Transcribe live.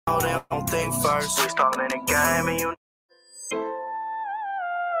know they don't think first. We starting the game and you.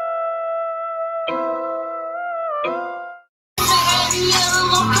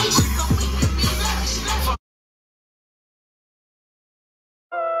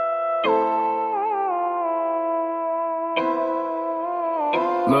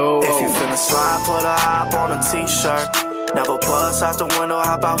 No. If you finna slide, put a hop on a t-shirt. Never bust out the window,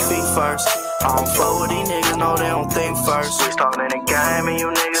 hop out feet first. I don't flow with these niggas, no, they don't think first. We starting the game and you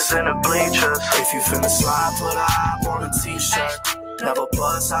niggas in the bleachers. If you finna slide, put a hop on a t-shirt. Never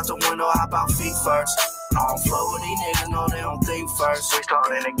bust out the window, hop out feet first. I don't flow with these niggas, no, they don't think first. We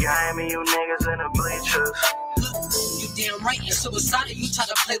starting the game and you niggas in the bleachers. You damn right, you're suicidal, you try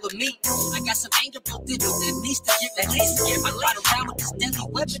to play with me. I got some anger built in that needs to get released. I ride around with this deadly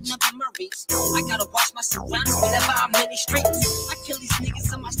weapon under my reach. I gotta watch my surroundings whenever I'm in the streets. I kill these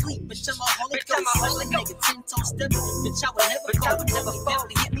niggas in my sleep, bitch, I'm a holy ghost. Holy nigga, 10-toe stepping, bitch, I would never fall.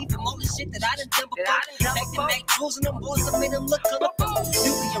 Hit me from all the shit that I done done before. Back to back tools and them boys, I made them look colorful.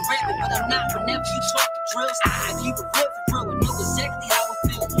 You be a rabbit, but I'm not. Whenever you talk the drills, I keep it real for real and know exactly how it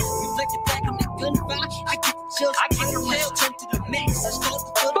feels. Reflected back on that gunfire, I get the chills. I get the chills, turn to the max, I start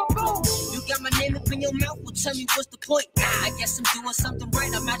to feel the boom. You got my name up in your mouth, well tell me what's the point. I guess I'm doing something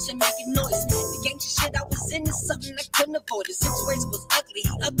right, I'm out here making noise. The gangster shit I was in is something I couldn't avoid. The situation was ugly,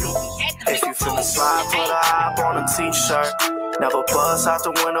 he had to make if you finna slide, put a hop on a t-shirt. Never bust out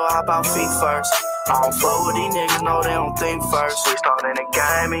the window, hop out feet first. I don't flow with these niggas, no, they don't think first. We starting the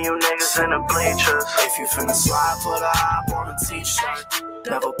game and you niggas in the bleachers. If you finna slide, put a hop on a t-shirt.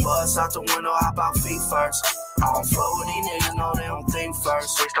 Never bust out the window, hop out feet first. I don't flow with these niggas, no, they don't think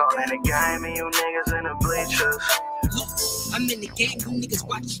first. We starting the game and you niggas in the bleachers. Look, I'm in the game, you niggas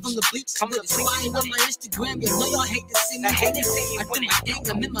watching from the bleachers. I'm spying on my Instagram, you know y'all hate to see me. I do my thing,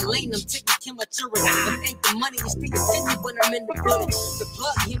 I'm in my lane, I'm taking care of my children. I ain't the money, it's speaking to when I'm in the building. The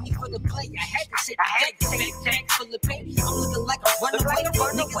plug hit me for the play, I had to sit back for the pay. I'm looking like a runaway,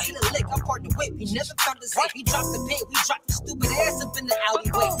 niggas in the lick, I'm part the way. We never found the safe, we dropped the pay, we dropped the stupid ass up in the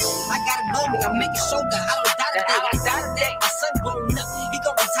alleyway. I gotta know me, I'm making sure that I don't die today. I die today, my son growing up, he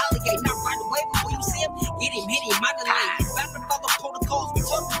gon' retaliate, not right away, but when you see him, hit him, out of lane. Rapping about the protocols, we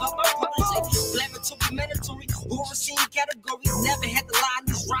talking about my protege. Blamatory, mandatory, overseen category. Never had to lie in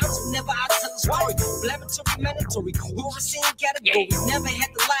these rhymes, whenever I tell a story. Blamatory, mandatory, overseen category. Never had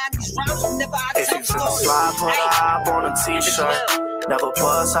to lie in these rhymes, whenever I tell a story. If you finna slide, put a hop on a t-shirt. Never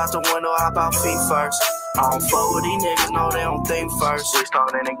bust out the window, hop out feet first. I don't fuck with these niggas, no, they don't think first. We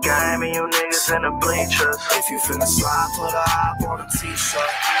starting the game and you niggas in the bleachers. If you finna slide, put a hop on a t-shirt.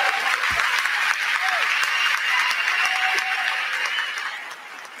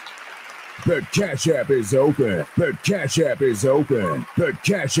 The Cash App is open. The Cash App is open. The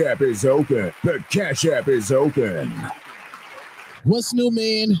Cash App is open. The Cash App is open. What's new,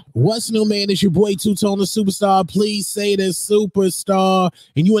 man? What's new, man? It's your boy Two-Tone the Superstar. Please say the superstar.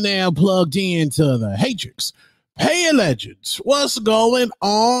 And you are now plugged into the Hatrix Pay Legends. What's going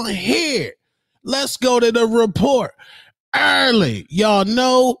on here? Let's go to the report. Early. Y'all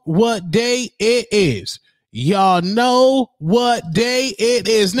know what day it is. Y'all know what day it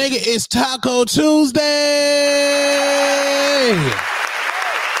is, nigga. It's Taco Tuesday.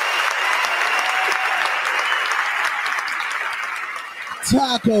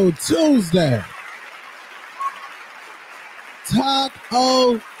 Taco Tuesday.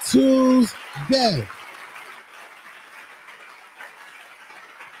 Taco Tuesday.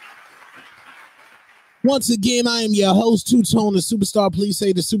 Once again, I am your host, Two-Tone the Superstar. Please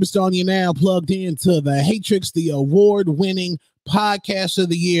say the superstar, and you're now plugged into the Hatrix, the award-winning podcast of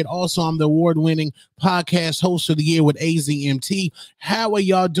the year. And also, I'm the award-winning podcast host of the year with AZMT. How are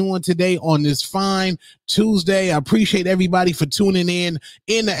y'all doing today on this fine Tuesday? I appreciate everybody for tuning in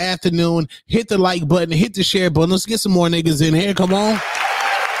the afternoon. Hit the like button, hit the share button. Let's get some more niggas in here. Come on.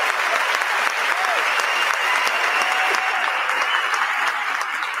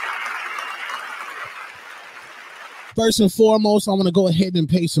 First and foremost, I want to go ahead and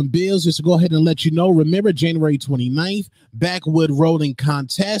pay some bills. Just to go ahead and let you know, remember January 29th, Backwood Rolling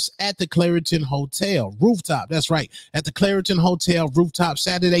Contest at the Clariton Hotel Rooftop. That's right, at the Clariton Hotel Rooftop,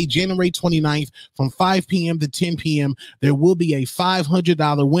 Saturday, January 29th from 5 p.m. to 10 p.m. There will be a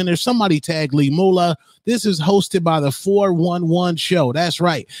 $500 winner. Somebody tag Lee Moolah. This is hosted by the 411 Show. That's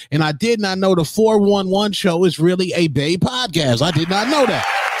right. And I did not know the 411 Show is really a Bay podcast. I did not know that.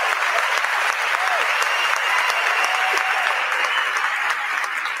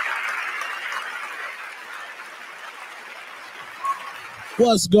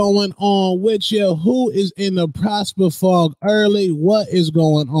 What's going on with you? Who is in the Prosper Fog early? What is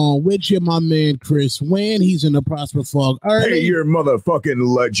going on with you? My man Chris Wynn. He's in the Prosper Fog early. Hey, you're motherfucking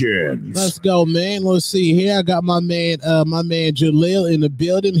legends. Let's go, man. Let's see here. I got my man Jalil in the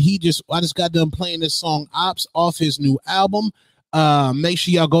building. I just got done playing this song Ops off his new album. Make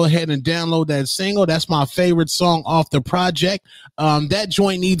sure y'all go ahead and download that single. That's my favorite song off the project. That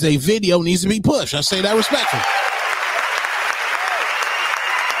joint needs a video, needs to be pushed. I say that respectfully.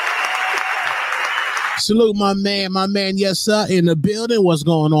 Salute my man, yes sir, in the building. What's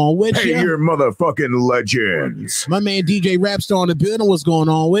going on with you? Hey, you're motherfucking legends. My man DJ Rapstar in the building. What's going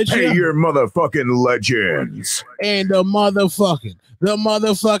on with you? Hey, you're motherfucking legends. And the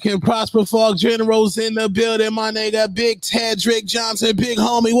motherfucking Prosper Fog Generals in the building. My nigga, Big Tedrick Johnson, big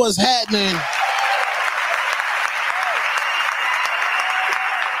homie, what's happening?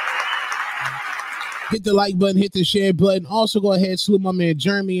 Hit the like button, hit the share button. Also, go ahead, salute my man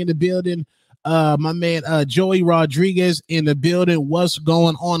Jeremy in the building. My man Joey Rodriguez in the building. What's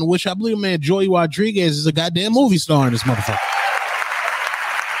going on? Which I believe, man, Joey Rodriguez is a goddamn movie star in this motherfucker.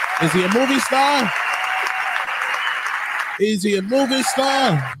 Is he a movie star? Is he a movie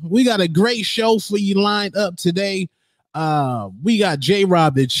star? We got a great show for you lined up today. We got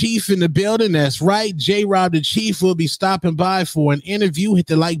JROB the Chief in the building. That's right. JROB the Chief will be stopping by for an interview. Hit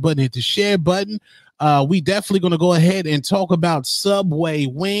the like button, hit the share button. We definitely going to go ahead and talk about Subway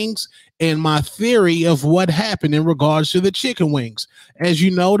wings and my theory of what happened in regards to the chicken wings. As you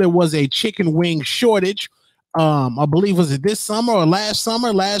know, there was a chicken wing shortage. I believe, was it this summer or last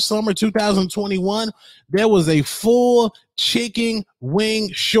summer, 2021, there was a full chicken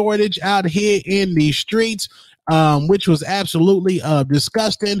wing shortage out here in the streets, which was absolutely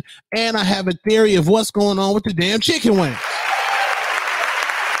disgusting. And I have a theory of what's going on with the damn chicken wings.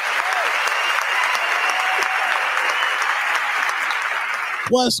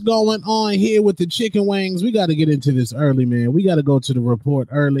 What's going on here with the chicken wings? We got to get into this early, man. We got to go to the report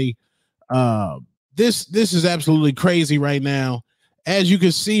early. This is absolutely crazy right now. As you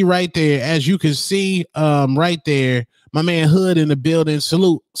can see right there, right there, my man Hood in the building.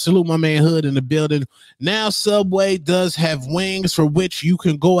 Salute my man Hood in the building. Now Subway does have wings for which you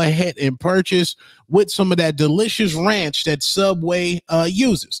can go ahead and purchase with some of that delicious ranch that Subway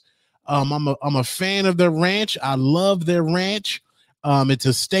uses. I'm a fan of their ranch. I love their ranch. It's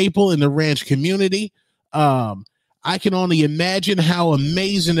a staple in the ranch community. I can only imagine how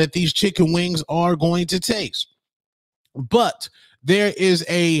amazing that these chicken wings are going to taste. But there is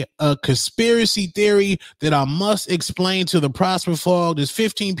a conspiracy theory that I must explain to the Prosper Fog. There's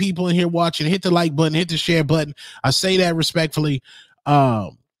 15 people in here watching. Hit the like button, hit the share button. I say that respectfully.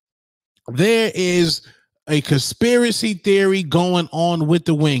 There is a conspiracy theory going on with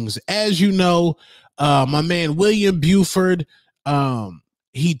the wings. As you know, my man William Buford,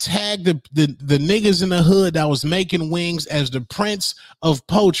 he tagged the niggas in the hood that was making wings as the prince of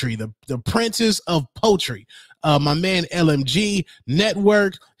poultry, the princess of poultry. My man LMG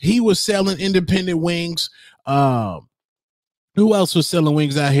Network, he was selling independent wings. Who else was selling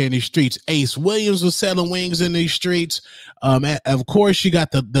wings out here in these streets? Ace Williams was selling wings in these streets. Of course, you got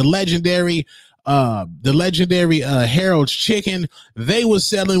the legendary Harold's Chicken. They were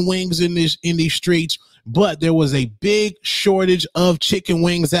selling wings in these streets. But there was a big shortage of chicken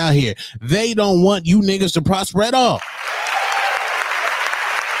wings out here. They don't want you niggas to prosper at all.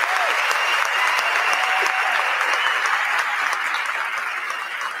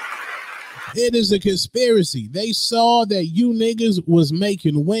 It is a conspiracy. They saw that you niggas was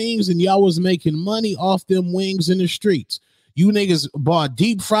making wings and y'all was making money off them wings in the streets. You niggas bought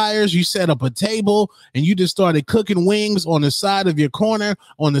deep fryers, you set up a table, and you just started cooking wings on the side of your corner,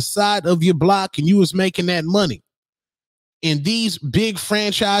 on the side of your block, and you was making that money. And these big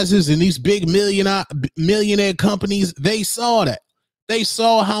franchises and these big millionaire companies, they saw that. They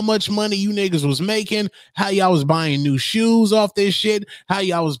saw how much money you niggas was making, how y'all was buying new shoes off this shit, how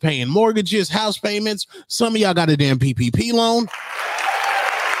y'all was paying mortgages, house payments. Some of y'all got a damn PPP loan.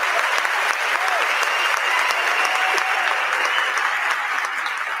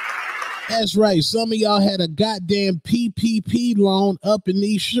 That's right. Some of y'all had a goddamn PPP loan up in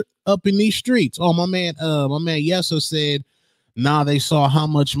these streets. Oh, my man Yessa said, nah, they saw how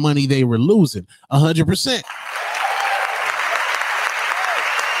much money they were losing. 100%.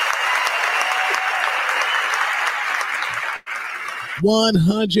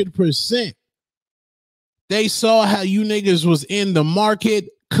 %. They saw how you niggas was in the market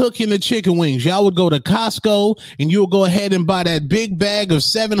cooking the chicken wings. Y'all would go to Costco and you'll go ahead and buy that big bag of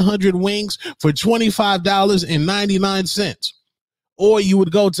 700 wings for $25.99. or you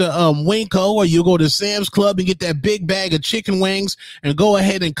would go to Winco, or you go to Sam's Club and get that big bag of chicken wings and go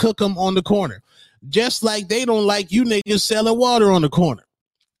ahead and cook them on the corner. Just like they don't like you niggas selling water on the corner.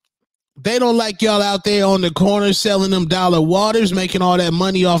 They don't like y'all out there on the corner selling them dollar waters, making all that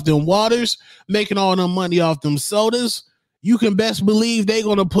money off them waters, making all them money off them sodas. You can best believe they're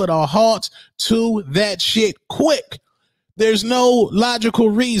going to put a halt to that shit quick. There's no logical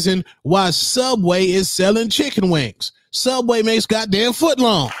reason why Subway is selling chicken wings. Subway makes goddamn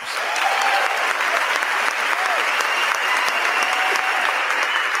footlongs.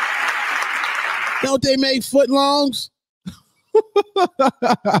 Don't they make footlongs?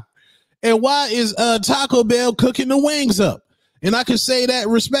 And why is Taco Bell cooking the wings up? And I can say that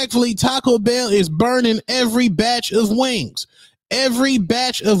respectfully, Taco Bell is burning every batch of wings. Every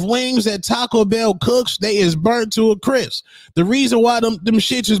batch of wings that Taco Bell cooks, they is burnt to a crisp. The reason why them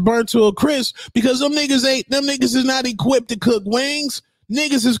shits is burnt to a crisp, because them niggas is not equipped to cook wings.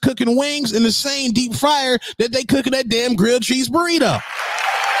 Niggas is cooking wings in the same deep fryer that they cooking that damn grilled cheese burrito.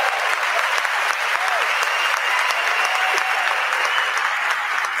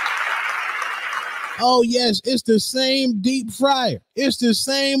 Oh, yes, it's the same deep fryer. It's the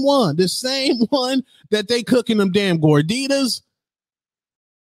same one that they cook in them damn gorditas.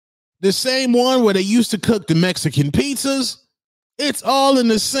 The same one where they used to cook the Mexican pizzas. It's all in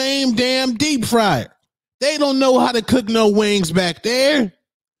the same damn deep fryer. They don't know how to cook no wings back there.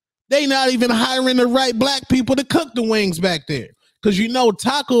 They not even hiring the right black people to cook the wings back there. Because you know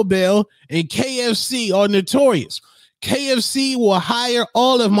Taco Bell and KFC are notorious. KFC will hire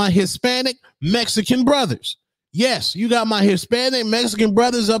all of my Hispanic Mexican brothers. Yes, you got my Hispanic Mexican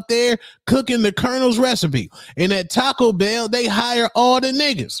brothers up there cooking the Colonel's recipe. And at Taco Bell, they hire all the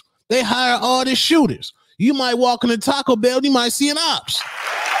niggas. They hire all the shooters. You might walk into Taco Bell, you might see an ops.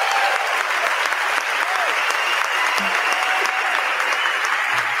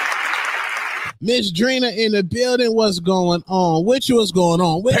 Miss Drina in the building, what's going on? What's going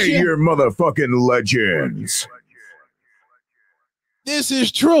on? Hey, your motherfucking legends. This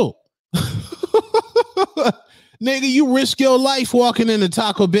is true. Nigga, you risk your life walking into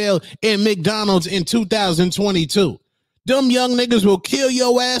Taco Bell and McDonald's in 2022. Them young niggas will kill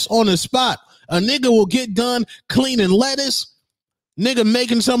your ass on the spot. A nigga will get done cleaning lettuce, nigga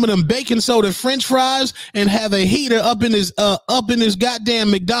making some of them baking soda French fries, and have a heater up in his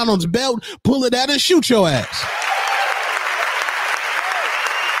goddamn McDonald's belt, pull it out and shoot your ass.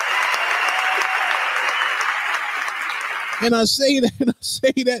 And I say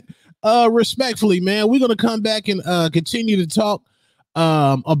that respectfully, man. We're gonna come back and continue to talk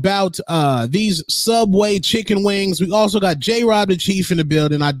about these Subway chicken wings. We also got JROB the Chief in the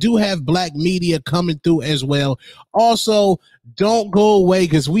building. I do have Black Media coming through as well. Also, don't go away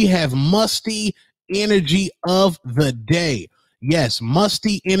because we have Musty Energy of the Day. Yes,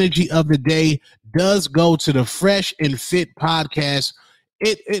 Musty Energy of the Day does go to the Fresh and Fit podcast.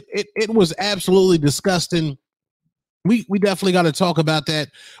 It was absolutely disgusting. We definitely got to talk about that.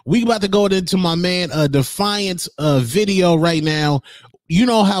 We about to go into my man Defiance video right now. You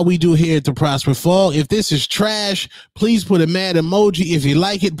know how we do here at the Prosper Fall. If this is trash, please put a mad emoji. If you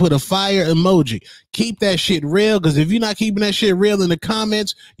like it, put a fire emoji. Keep that shit real, because if you're not keeping that shit real in the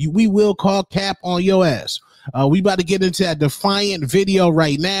comments, we will call cap on your ass. We about to get into that Defiant video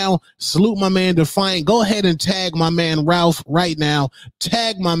right now. Salute my man Defiant. Go ahead and tag my man Ralph right now.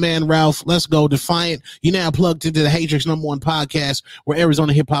 Tag my man Ralph. Let's go, Defiant. You now plugged into the Hatrix #1 podcast where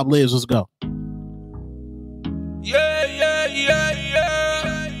Arizona hip hop lives. Let's go. Yeah.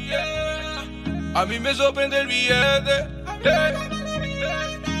 A mí me sorprende el billete.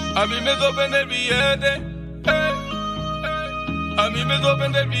 A mí me sorprende el billete. A mí me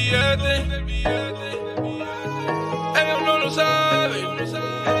sorprende el billete. Ellos no lo saben,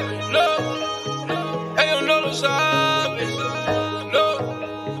 no, ellos no lo saben, no,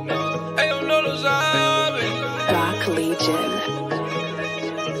 ellos no lo saben. Dark Legion.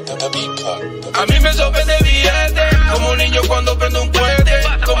 A mí me sorprende el billete, como un niño cuando prende un cohete,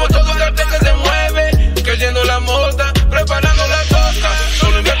 como todo cartel que se mueve, creciendo la mota, preparando la costa,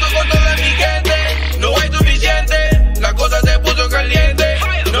 solo invierto con toda mi gente, no hay suficiente, la cosa se puso caliente,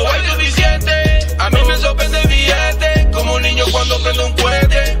 no hay suficiente, a mí me sorprende el billete, como un niño cuando prende un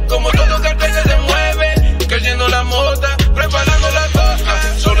cohete, como todo cartel que se mueve, creciendo la mota, preparando la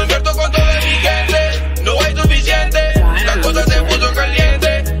costa, solo invierto con toda mi gente, no hay suficiente, la cosa se puso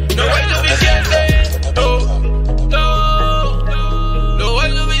caliente, no hay suficiente, no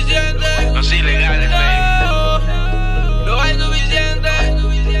hay suficiente, los ilegales, no hay suficiente,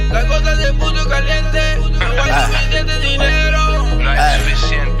 la cosa se puso caliente, no hay suficiente dinero, no hay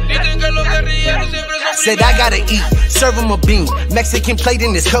suficiente. Dicen que los guerrilleros siempre son Said I gotta eat, serve him a bean. Mexican plate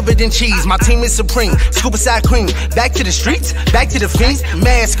and it's covered in cheese. My team is supreme, scuba side cream. Back to the streets, back to the fiends.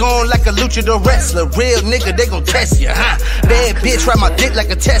 Mask on like a luchador wrestler. Real nigga, they gon' test ya, huh? Bad bitch, ride my dick like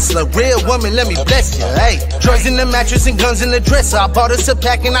a Tesla. Real woman, let me bless ya, hey. Drugs in the mattress and guns in the dresser. I bought us a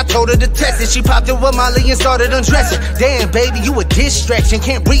pack and I told her to test it. She popped it with Molly and started undressing. Damn, baby, you a distraction.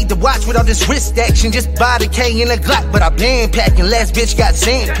 Can't read the watch without this wrist action. Just buy the K and a Glock, but I been packing. Last bitch got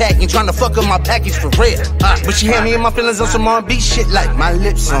sand packing, trying to fuck up my package for real. But she had me in my feelings on some R&B shit like my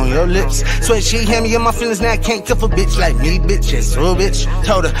lips on your lips. Swear she had me in my feelings, now I can't cuff a bitch like me, bitch. Yes, real bitch.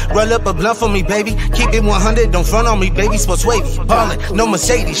 Told her, roll up a blunt for me, baby. Keep it 100, don't front on me, baby. Sports wavy, ballin', no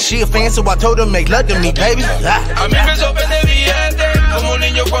Mercedes. She a fan, so I told her make love to me, baby. A mí me sorprende billete, como un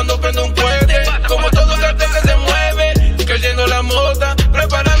niño cuando prende un cohete. Como todo cartel que se mueve, creciendo la mota,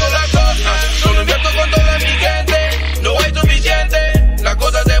 preparando la cosa. Solo invierto con toda mi gente, no hay suficiente. La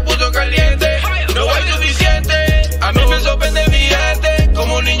cosa se puso caliente, no hay suficiente. A mí me sorprende billete,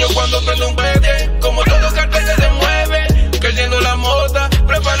 como un niño cuando prende un cohete. Como todo cartel que se mueve, creciendo la mota,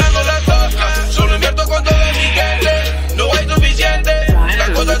 preparando la cosa. Solo invierto con toda mi gente, no hay suficiente.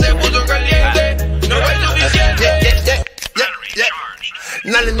 La cosa se puso caliente, no hay suficiente.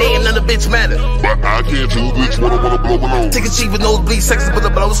 None of nigga, none of bitch matter. But I can't choose which one I wanna blow alone. Take a cheap with nosebleed, sexy but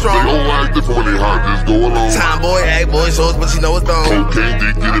the blow strong. They all act different when they hot, just go along. Time boy, act boy, shows but you know it's gone. Cocaine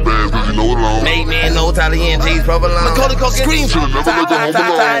dick, get it bad, cause you know it long. Made man, no Italian cheese, provolone. Macaulay Culkin scream. Should've never let the home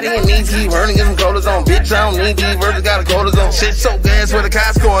alone. Tied in, knees keep hurting, get some coders on. Bitch, I don't need these verses, got a coders on. Shit so gas where the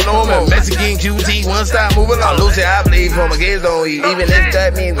cops going on. Mexican QT, one stop moving on. Lucy, I believe for my kids don't eat. Even if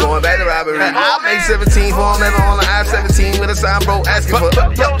that means going back to robbery. I'll make 17 for them, never on the I-17 with a sign bro asking for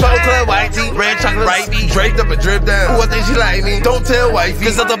club white tee, red chocolate, right beat, draped up and dripped down. Who I think she like me? Don't tell wifey,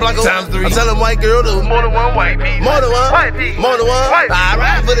 cause I'm the block times 3. I'm telling white girl to more than one white piece. More than one white piece. More than one. I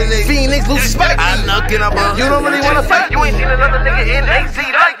ride for the nigga. Phoenix, Lucy Spike. I knock it up. You don't really wanna fight. You ain't seen another nigga in AC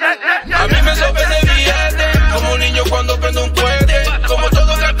like that. A mí me sorprende billete, como un niño cuando prende un cohete. Como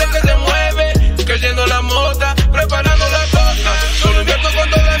todo cartel que se mueve, creciendo la mota, preparando la cosa. Solo invierto con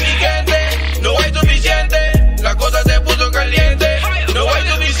toda mi gente, no hay suficiente. La cosa se puso caliente, no hay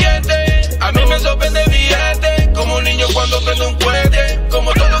suficiente. A mí me sorprende billete, como un niño cuando prende un cohete.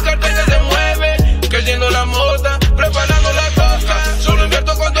 Como todo cartel que se mueve, creciendo la mota, preparando la cosa. Solo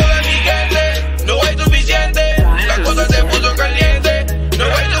invierto con toda mi gente, no hay suficiente. La cosa se puso caliente, no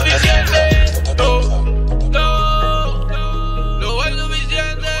hay suficiente. No hay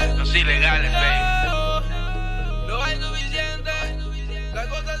suficiente. Los ilegales, baby. No hay suficiente. La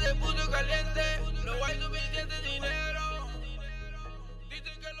cosa se puso caliente, no hay suficiente dinero.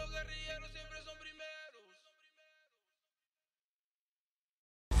 Dicen que los guerrilleros siempre son primeros.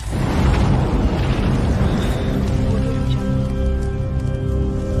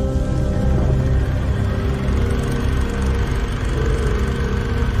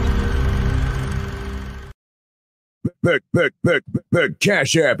 The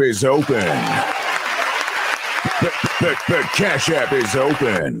Cash App is open. The Cash App is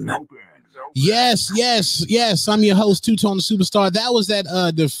open. Yes. I'm your host, Two-Tone the Superstar. That was that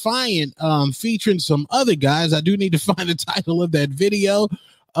Defiant featuring some other guys. I do need to find the title of that video.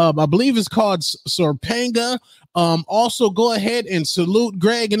 I believe it's called Sorpanga. Also, go ahead and salute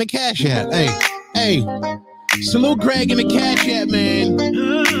Greg in the Cash App. Hey, salute Greg in the Cash App, man.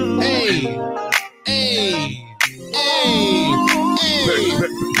 Hey.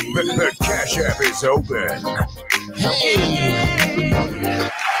 The Cash App is open. Hey.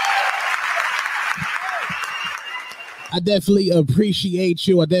 I definitely appreciate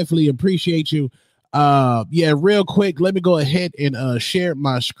you. Yeah, real quick, let me go ahead and share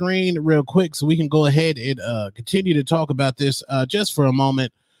my screen real quick so we can go ahead and continue to talk about this just for a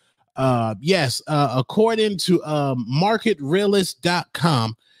moment. Yes, according to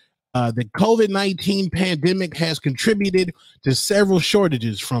marketrealist.com, the COVID-19 pandemic has contributed to several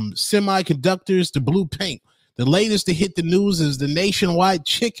shortages, from semiconductors to blue paint. The latest to hit the news is the nationwide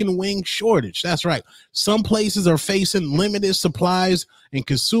chicken wing shortage. That's right. Some places are facing limited supplies and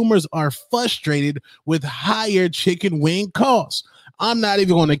consumers are frustrated with higher chicken wing costs. I'm not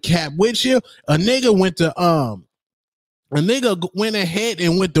even going to cap with you. A nigga went ahead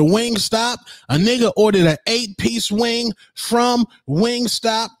and went to Wingstop. A nigga ordered an 8-piece wing from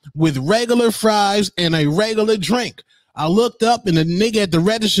Wingstop with regular fries and a regular drink. I looked up and the nigga at the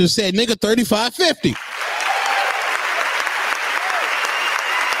register said, nigga, $35.50.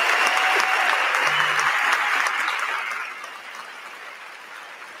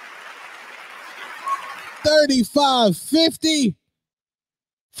 $35.50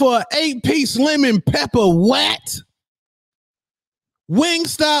 for an 8-piece lemon pepper what?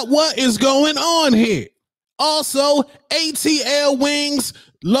 Wingstop, what is going on here? Also, ATL Wings,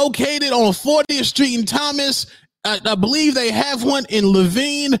 located on 40th Street in Thomas. I believe they have one in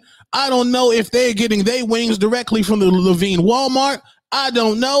Levine. I don't know if they're getting their wings directly from the Levine Walmart. I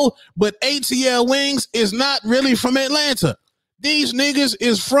don't know, but ATL Wings is not really from Atlanta. These niggas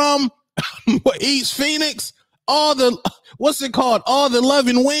is from East Phoenix. All the, what's it called? All the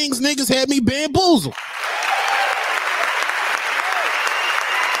Loving Wings niggas had me bamboozled.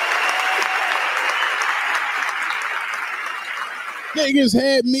 Niggas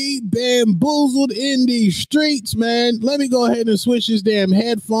had me bamboozled in these streets, man. Let me go ahead and switch this damn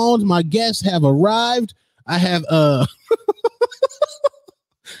headphones. My guests have arrived. I have I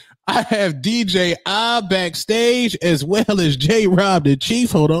have DJ I backstage as well as JROB the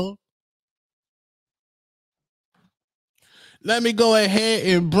Chief. Hold on. Let me go ahead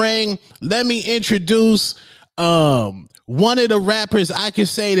and let me introduce one of the rappers I can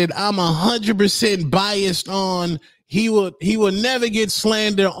say that I'm 100% biased on. He will never get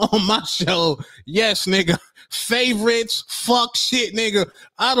slander on my show. Yes, nigga. Favorites, fuck shit, nigga.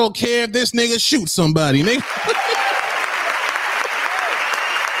 I don't care if this nigga shoots somebody, nigga.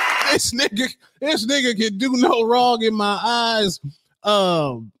 This nigga can do no wrong in my eyes.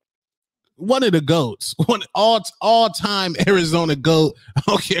 One of the GOATs, one all-time Arizona GOAT. I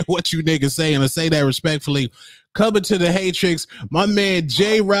don't care what you niggas say, and I say that respectfully. Coming to the Hatrix, my man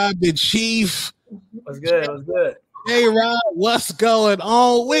JROB the Chief. What's good? What's good? JROB, what's going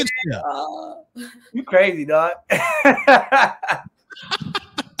on with you? You crazy, dog.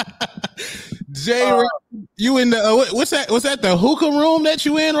 JROB, you in the what's that? What's that? The hookah room that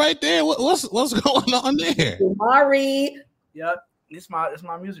you in right there? What's going on there? Mari. Yep, it's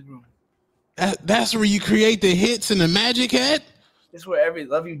my music room. That's where you create the hits and the magic at. It's where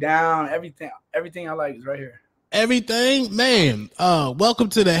Love You Down, everything I like is right here. Everything, man. Welcome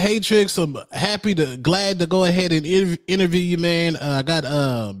to the Hatrix. I'm glad to go ahead and interview you, man. I got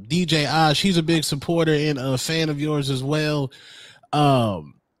DJ Osh. She's a big supporter and a fan of yours as well.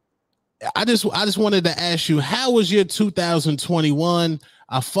 I just wanted to ask you, how was your 2021?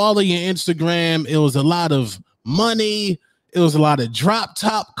 I follow your Instagram. It was a lot of money. It was a lot of drop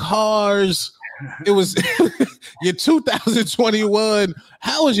top cars. It was your 2021.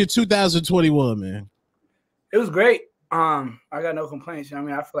 How was your 2021, man? It was great. I got no complaints. You know what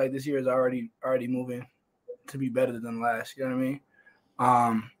I mean? I feel like this year is already moving to be better than last. You know what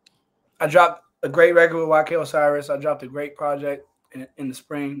I mean? I dropped a great record with YK Osiris. I dropped a great project in the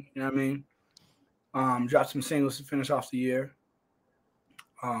spring. You know what I mean? Dropped some singles to finish off the year.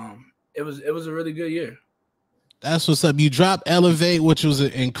 It was a really good year. That's what's up. You dropped Elevate, which was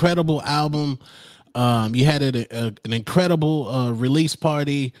an incredible album. You had an incredible release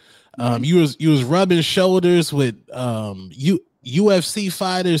party. You was rubbing shoulders with UFC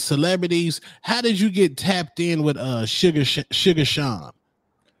fighters, celebrities. How did you get tapped in with Sugar Sean?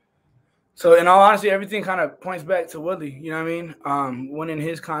 So in all honesty, everything kind of points back to Woodley. You know what I mean? Winning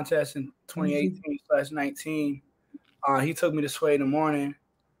his contest in 2018/19, he took me to Sway in the morning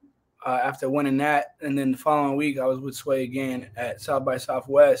after winning that, and then the following week I was with Sway again at South by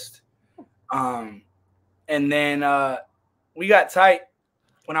Southwest, and then we got tight.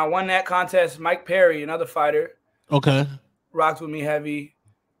 When I won that contest, Mike Perry, another fighter, rocked with me heavy.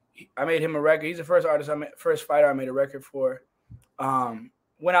 I made him a record. He's the first fighter I made a record for.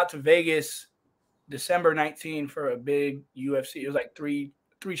 Went out to Vegas December 19 for a big UFC. It was like three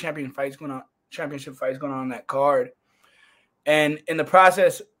championship fights going on that card. And in the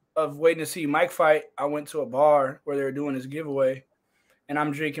process of waiting to see Mike fight, I went to a bar where they were doing his giveaway, and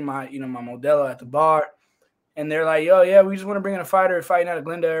I'm drinking my Modelo at the bar. And they're like, yo, yeah, we just want to bring in a fighter fighting out of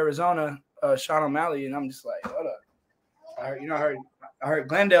Glendale, Arizona, Sean O'Malley. And I'm just like, hold up. I heard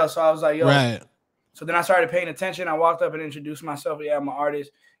Glendale, so I was like, yo. Right. So then I started paying attention. I walked up and introduced myself. Yeah, I'm an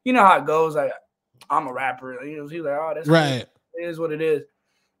artist. You know how it goes. Like, I'm a rapper. He was like, oh, that's right. Cool. It is what it is.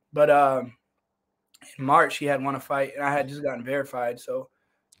 But in March, he had won a fight, and I had just gotten verified. So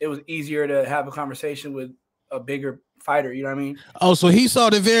it was easier to have a conversation with a bigger fighter. You know what I mean? Oh, so he saw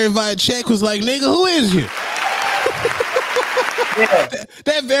the verified check, was like, nigga, who is you? Yeah.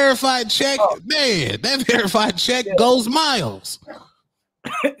 That verified check, man, that verified check goes miles.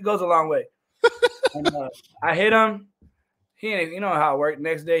 It goes a long way. And, I hit him. You know how it worked.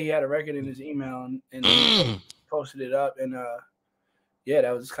 Next day, he had a record in his email and posted it up. And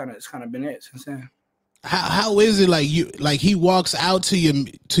it's kind of been it since then. How is it like he walks out to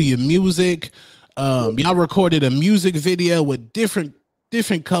your music? Y'all recorded a music video with different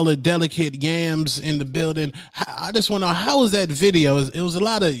different colored, delicate yams in the building. I just want to know, how was that video? It was a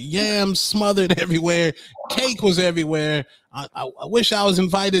lot of yams smothered everywhere. Cake was everywhere. I wish I was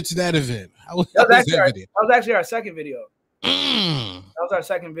invited to that event. That was actually our second video. That was our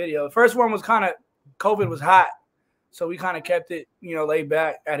second video. The first one was kind of, COVID was hot, so we kind of kept it, laid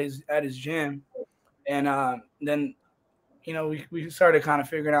back at his gym. And then, we started kind of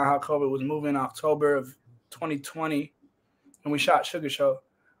figuring out how COVID was moving in October of 2020, and we shot Sugar Show.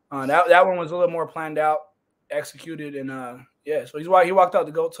 That one was a little more planned out, executed, and so he walked out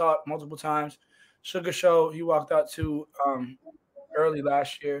to Goat Talk multiple times. Sugar Show he walked out to early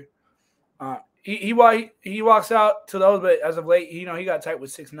last year. He walks out to those, but as of late, he got tight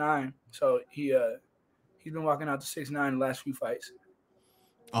with 6ix9ine, so he's been walking out to 6ix9ine the last few fights.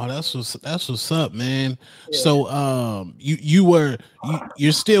 Oh, that's what's up, man. Yeah. So,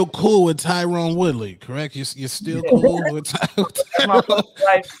 you're still cool with Tyrone Woodley, correct? You're still cool with Tyrone.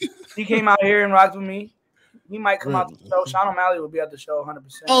 He came out here and rocked with me. He might come out to the show. Sean O'Malley will be at the show 100%.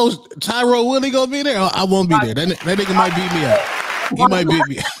 Oh, Tyrone Woodley gonna be there? I won't be there. That nigga might beat me up. He might beat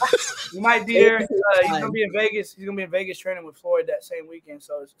me up. He might be there. He's gonna be in Vegas. He's gonna be in Vegas training with Floyd that same weekend.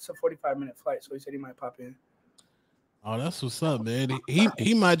 So it's a 45-minute flight. So he said he might pop in. Oh, that's what's up, man.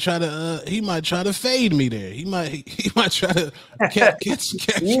 He might try to fade me there. He might try to catch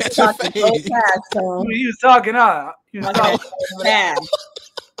a fade. He was talking on. Yeah,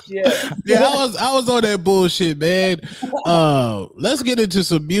 I was on that bullshit, man. Let's get into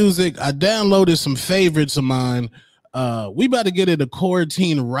some music. I downloaded some favorites of mine. We about to get into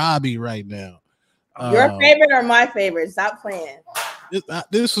Quarantine Robbie right now. Your favorite or my favorite? Stop playing.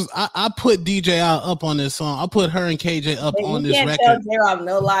 I put DJ out up on this song. I put her and KJ up on this record. Tell JROB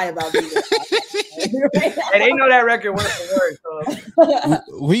no lie about DJ. And they know that record word for word.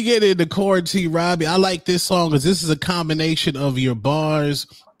 So. We get into Quarantine Robbie. I like this song because this is a combination of your bars.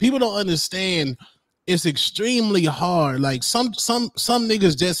 People don't understand. It's extremely hard. Like some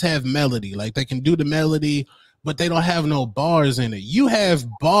niggas just have melody. Like they can do the melody, but they don't have no bars in it. You have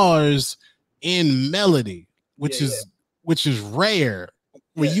bars in melody, which is rare,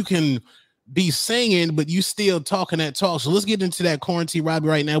 where you can be singing, but you still talking that talk. So let's get into that Quarantine Robbie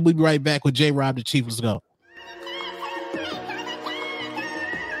right now. We'll be right back with JROB the Chief. Let's go.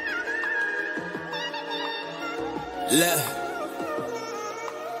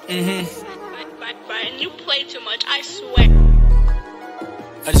 Brian, you play too much, I swear.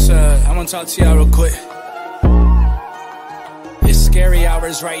 I want to talk to y'all real quick. It's scary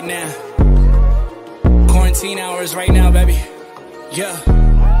hours right now. Quarantine hours right now, baby. Yeah.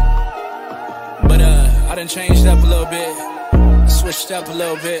 But I done changed up a little bit, switched up a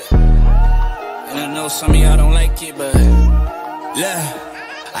little bit. And I know some of y'all don't like it, but yeah.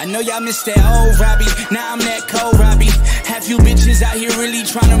 I know y'all miss that old Robbie, now I'm that cold Robbie. Half you bitches out here really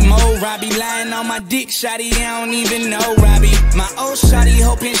tryna mold Robbie. Lying on my dick, shawty, I don't even know Robbie. My old shawty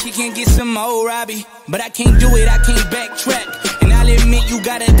hoping she can get some more Robbie. But I can't do it, I can't backtrack. And I'll admit you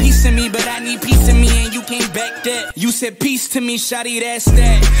got a piece of me, but I need piece of me and you can't back that. You said peace to me, shawty, that's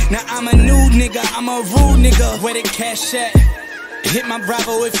that. Now I'm a new nigga, I'm a rude nigga, where the cash at? Hit my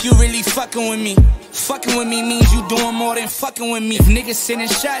Bravo if you really fucking with me. Fucking with me means you doing more than fucking with me. If niggas sending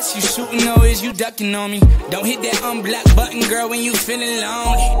shots, you shooting or is you ducking on me? Don't hit that unblock button, girl, when you feeling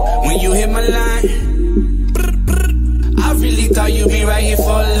lonely. When you hit my line, I really thought you'd be right here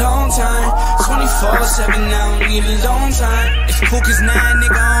for a long time. 24/7, I don't need a long time. It's cool cause now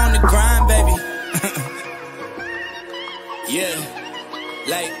nigga on the grind, baby. Yeah,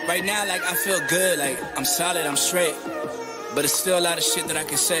 like right now, like I feel good, like I'm solid, I'm straight. But it's still a lot of shit that I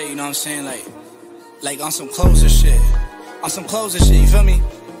can say, you know what I'm saying? Like on some closer shit. On some closer shit, you feel me?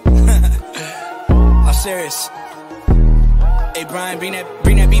 I'm serious. Hey Brian, bring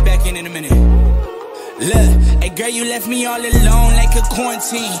that beat back in a minute. Look, hey girl, you left me all alone like a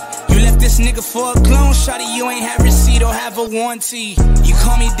quarantine. You left this nigga for a clone, shawty, you ain't have receipt or have a warranty. You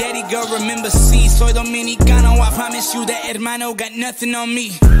call me daddy, girl, remember C. Soy Dominicano, I promise you that hermano got nothing on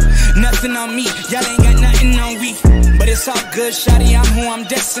me. Nothing on me, y'all ain't got nothing on we. But it's all good, shawty, I'm who I'm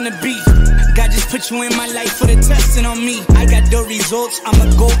destined to be. God just put you in my life for the testing on me. I got the results, I'ma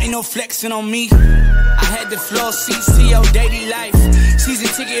go, ain't no flexing on me. I had the floor seats to your daily life. Season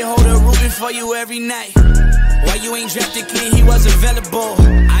ticket holder rooting for you every night. Why you ain't drafted kid, he was available.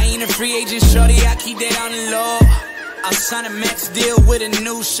 I ain't a free agent, shorty, I keep that on the low. I'll sign a max deal with a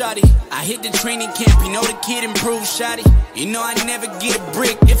new shawty. I hit the training camp, you know the kid improved, shawty. You know I never get a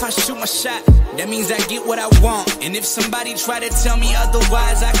brick if I shoot my shot. That means I get what I want. And if somebody try to tell me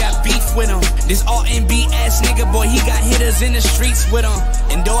otherwise, I got beef with him. This R&B ass nigga, boy, he got hitters in the streets with him.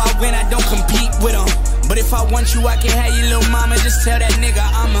 And though I win, I don't compete with him. But if I want you, I can have your little mama. Just tell that nigga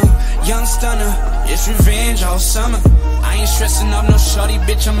I'm a young stunner. It's revenge all summer. I ain't stressing up no shorty,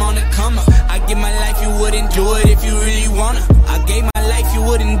 bitch, I'm on the come up. I give my life, you wouldn't do it if you really wanna. I gave my life, you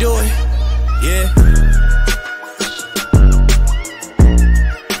wouldn't do it. Yeah.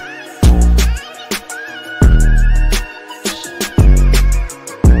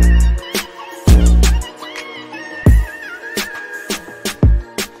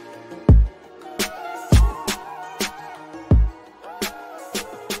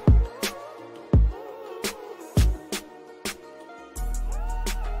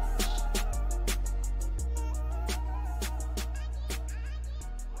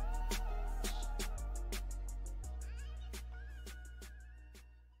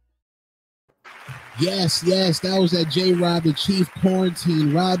 Yes, that was that JROB, the Chief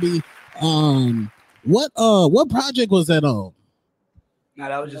Quarantine Robbie. What project was that on? Nah,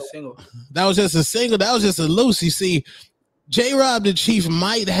 that was just a single. That was just a single. That was just a loose. You see, JROB, the Chief,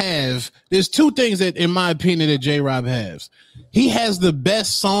 might have. There's two things that, in my opinion, that JROB has. He has the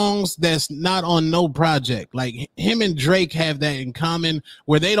best songs that's not on no project. Like him and Drake have that in common,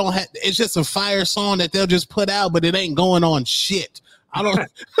 where they don't have. It's just a fire song that they'll just put out, but it ain't going on shit. I don't.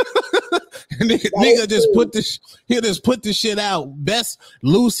 Nigga just put this. He'll just put this shit out. Best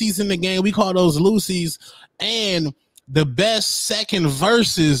Lucy's in the game. We call those Lucy's, and the best second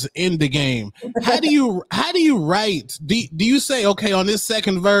verses in the game. How do you write? Do you say, okay, on this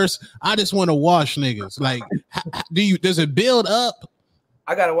second verse, I just want to wash niggas? Like, does it build up?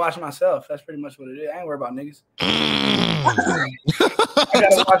 I gotta wash myself. That's pretty much what it is. I ain't worried about niggas. I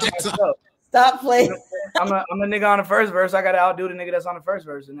gotta wash myself. Stop playing. I'm a nigga on the first verse. I gotta outdo the nigga that's on the first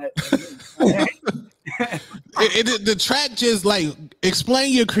verse, and the track just like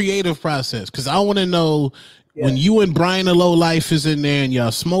explain your creative process, because I want to know when you and Brian the Low Life is in there and y'all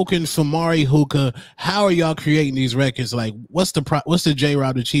smoking Famari hookah. How are y'all creating these records? Like, what's the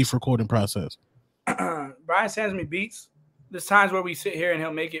JROB the Chief recording process? Brian sends me beats. There's times where we sit here and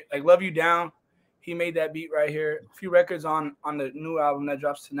he'll make it. Like Love You Down, he made that beat right here. A few records on the new album that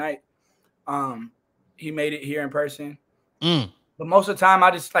drops tonight. He made it here in person. But most of the time,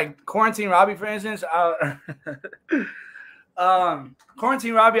 I just like Quarantine Robbie, for instance.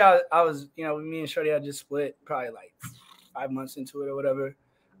 Quarantine Robbie, I was, me and Shorty had just split probably like 5 months into it or whatever.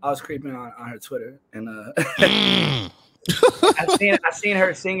 I was creeping on her Twitter, and I seen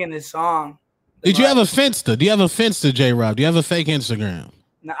her singing this song. Did you have a Finsta? Do you have a Finsta, JROB? Do you have a fake Instagram?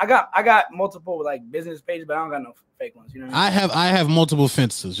 No, I got multiple like business pages, but I don't got no fake ones. You know what I mean? I have multiple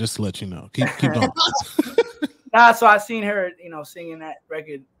Finstas, just to let you know. Keep going. Nah, so I seen her, singing that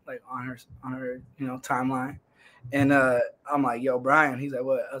record like on her, timeline, and I'm like, "Yo, Brian," he's like,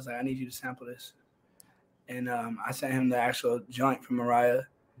 "What?" I was like, "I need you to sample this," and I sent him the actual joint from Mariah,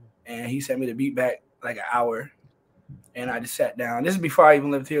 and he sent me the beat back like an hour, and I just sat down. This is before I even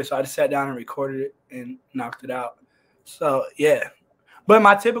lived here, so I just sat down and recorded it and knocked it out. So yeah. But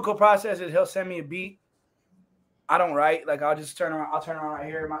my typical process is he'll send me a beat. I don't write. Like I'll turn around right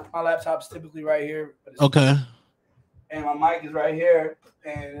here. My laptop's typically right here. Okay. And my mic is right here.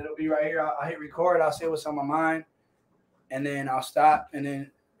 And it'll be right here. I'll hit record. I'll say what's on my mind. And then I'll stop and then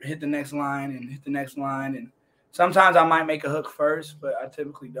hit the next line and hit the next line. And sometimes I might make a hook first, but I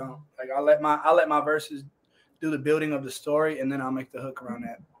typically don't. Like I'll let my verses do the building of the story, and then I'll make the hook around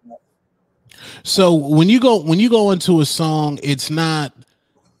that. So when you go into a song, it's not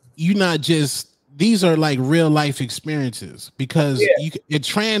these are like real life experiences, because it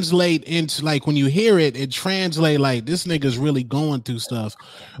translate into, like, when you hear it translate like this nigga's really going through stuff.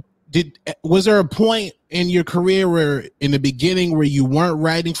 Was there a point in your career where in the beginning where you weren't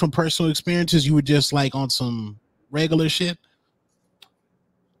writing from personal experiences, you were just like on some regular shit?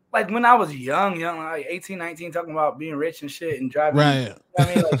 Like when I was young, like 18, 19, talking about being rich and shit and driving. Right. I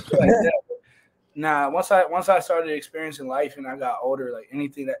mean, like, shit like that. Nah, once I started experiencing life and I got older, like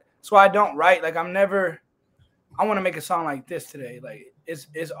anything that's why I don't write. Like I want to make a song like this today. Like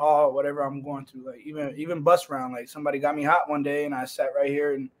it's all whatever I'm going through. Like even Bus Round, like somebody got me hot one day and I sat right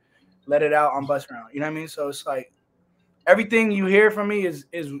here and let it out on Bus Round. You know what I mean? So it's like everything you hear from me is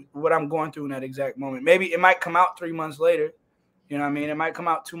what I'm going through in that exact moment. Maybe it might come out 3 months later. You know what I mean? It might come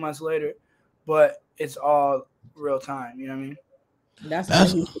out 2 months later, but it's all real time. You know what I mean? That's why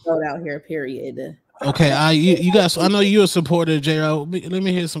he's going out here, period. Okay, you guys, I know you're a supporter of JROB. Let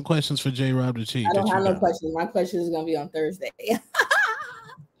me hear some questions for JROB the Chief. I don't have no questions. My question is going to be on Thursday.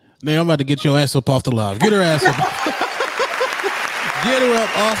 Man, I'm about to get your ass up off the live. Get her ass up. Get her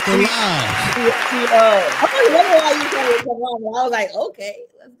up off the live. I was like, okay,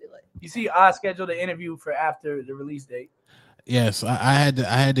 let's do it. You see, I scheduled an interview for after the release date. Yes, I had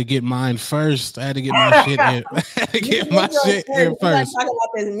to get mine first. I had to get my shit in. I had to get my shit in We're gonna first. talk about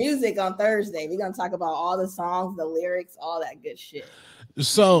this music on Thursday. We're gonna talk about all the songs, the lyrics, all that good shit.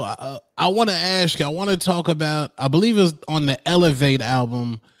 So I want to ask you. I want to talk about. I believe it was on the Elevate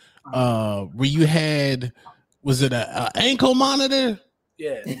album, where you had, was it a ankle monitor?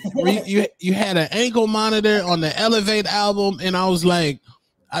 Yeah. You had an ankle monitor on the Elevate album, and I was like,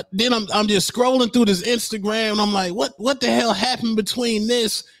 then I'm just scrolling through this Instagram, and I'm like, what the hell happened between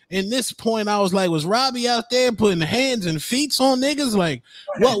this and this point? I was like, was Robbie out there putting hands and feet on niggas? Like,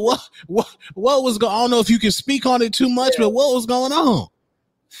 what was going? I don't know if you can speak on it too much, but what was going on?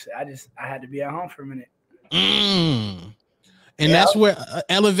 I had to be at home for a minute. And that's where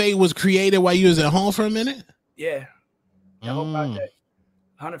Elevate was created while you was at home for a minute? Yeah. The whole project.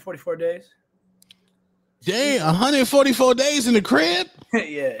 144 days. Damn, 144 days in the crib?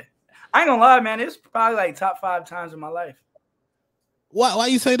 Yeah. I ain't gonna lie, man. It's probably like top 5 times in my life. Why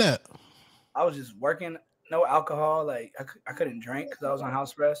you say that? I was just working, no alcohol. Like I couldn't drink because I was on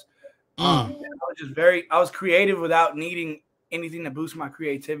house arrest. I was creative without needing anything to boost my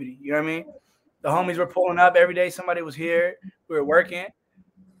creativity. You know what I mean? The homies were pulling up every day. Somebody was here. We were working.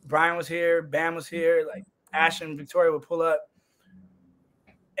 Brian was here. Bam was here. Like Ash and Victoria would pull up.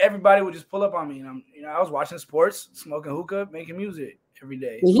 Everybody would just pull up on me, and I was watching sports, smoking hookah, making music every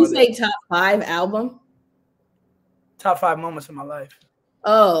day. Did you say top 5 album? Top 5 moments in my life.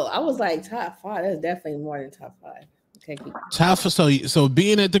 Oh, I was like top 5. That's definitely more than top 5. Okay. So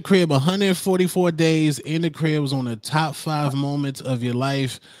being at the crib 144 days in the crib was on the top 5 moments of your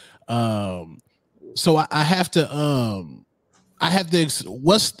life. So I have to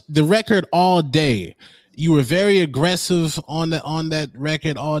what's the record All Day? You were very aggressive on that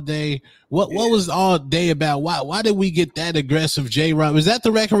record All Day. What was All Day about? Why did we get that aggressive, JROB? Is that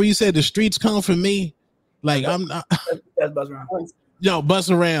the record where you said the streets come for me? Like that's Buzz Around. Yo,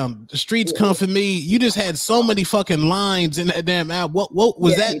 Buzz Around. The streets come for me. You just had so many fucking lines in that damn album. What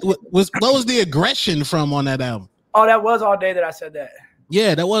was that? What was the aggression from on that album? Oh, that was All Day that I said that.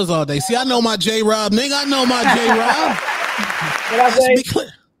 Yeah, that was All Day. See, I know my JROB, nigga. I know my JROB. What I say?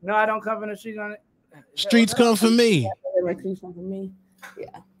 No, I don't come from the streets on it. Streets come for me. Streets come for me.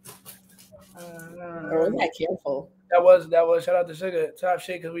 Yeah. Or was that Careful? That was shout out to Sugar. Top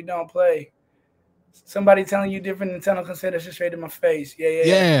shit because we don't play. Somebody telling you different than telling consider shit straight in my face.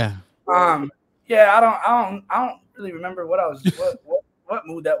 Yeah. I don't really remember what I was what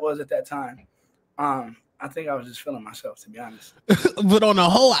mood that was at that time. I think I was just feeling myself, to be honest. But on the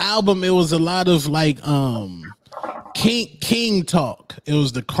whole album, it was a lot of like king talk. It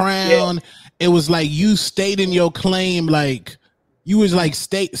was the crown. Yeah. It was like you stating your claim, like you was like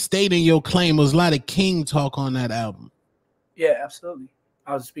stating your claim. It was a lot of king talk on that album. Yeah, absolutely.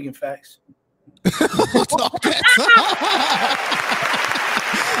 I was speaking facts. Talk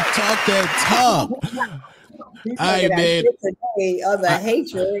that talk. All right, man. Of the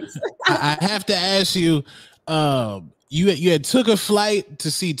Hatrix. I have to ask you, you had took a flight to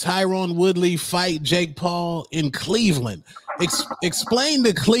see Tyron Woodley fight Jake Paul in Cleveland. Explain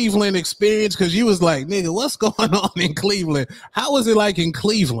the Cleveland experience, because you was like, nigga, what's going on in Cleveland? How was it like in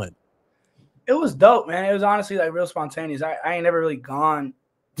Cleveland? It was dope, man. It was honestly like real spontaneous. I ain't never really gone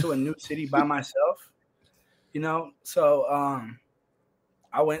to a new city by myself, So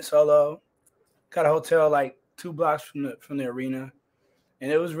I went solo, got a hotel like 2 blocks from the arena,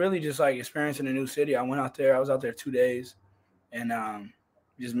 and it was really just like experiencing a new city. I went out there. I was out there 2 days, and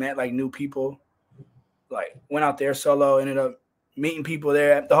just met like new people. Like went out there solo, ended up meeting people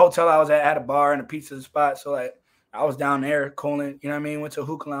there. The hotel I was at had a bar and a pizza spot, so like I was down there cooling. You know what I mean? Went to a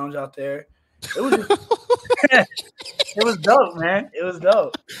hookah lounge out there. It was it was dope, man. It was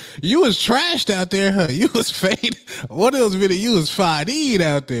dope. You was trashed out there, huh? You was faded. What else video? You was faded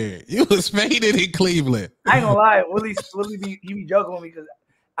out there. You was faded in Cleveland. I ain't gonna lie. Willie be joking with me because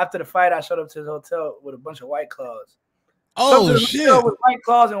after the fight, I showed up to his hotel with a bunch of White Claws. Oh shit! With White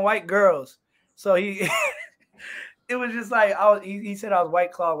Claws and white girls. So it was just like he said I was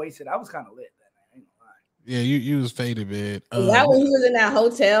White Claw wasted. I was kind of lit. Yeah, you was faded, man. Is that when he was in that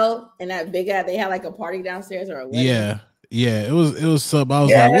hotel and that big ass? They had like a party downstairs or a wedding? Yeah. It was something. I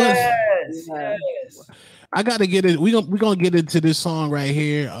was like, what? I gotta get it. We're gonna get into this song right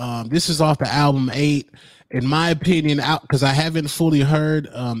here. This is off the album 8. In my opinion, out because I haven't fully heard.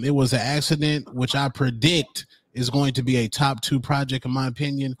 It was an accident, which I predict is going to be a top 2 project in my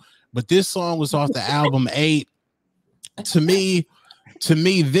opinion. But this song was off the album 8. To me,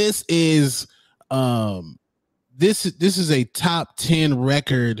 this is this is a top 10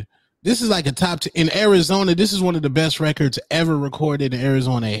 record. This is like a top 10 in Arizona. This is one of the best records ever recorded in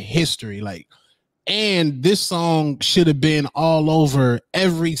Arizona history. Like And this song should have been all over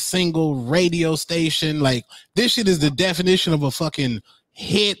every single radio station. Like, this shit is the definition of a fucking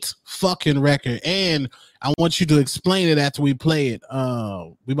hit fucking record. And I want you to explain it after we play it.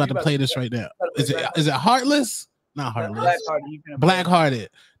 We about to play this right now. Is it Heartless? Not Heartless. Black-Hearted.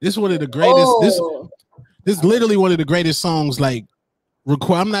 This is one of the greatest. This is literally one of the greatest songs. Like,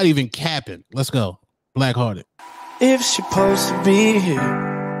 I'm not even capping. Let's go. Black-Hearted. If she supposed to be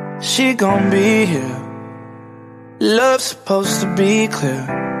here, she gon' be here. Love's supposed to be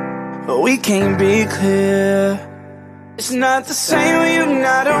clear, but we can't be clear. It's not the same when you're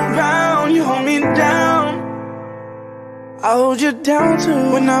not around. You hold me down, I hold you down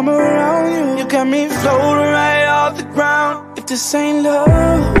too when I'm around you. You got me floating right off the ground. If this ain't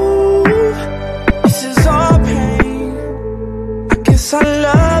love, this is all pain. I guess I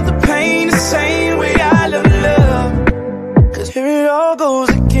love the pain the same way I love love. Cause here it all goes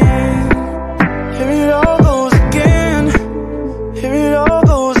again. Here it all goes again. Here it all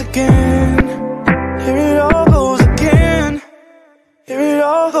goes again. Here it all goes again. Here it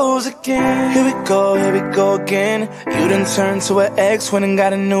all goes again. Here we go again. You done turned to an ex, went and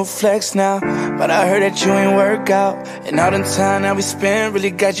got a new flex now. But I heard that you ain't work out, and all the time that we spent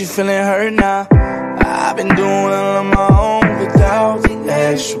really got you feeling hurt now. I've been doing well on my own without the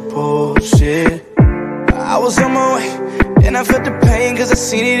extra bullshit. I was on my way, and I felt the pain cause I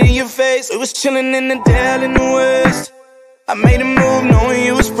seen it in your face. We was chilling in the Dell in the West. I made a move knowing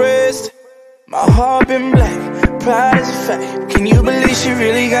you was pressed. My heart been black, pride is a fact. Can you believe she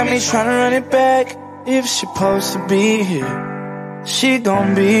really got me trying to run it back? If she supposed to be here, she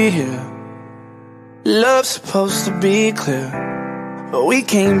gon' be here. Love's supposed to be clear, but we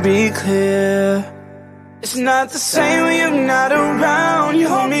can't be clear. It's not the same when you're not around. You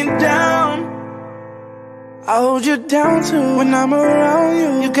hold me down, I hold you down too when I'm around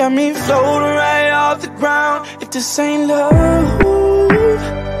you. You got me floating right off the ground. If this ain't love,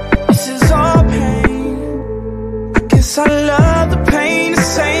 this is all pain. I guess I love the pain the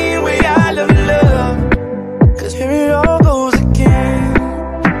same way I love love. Cause here it all goes again.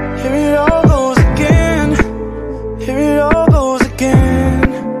 Here it all goes again. Here it all goes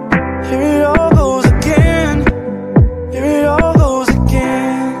again. Here it all goes again. Here it all goes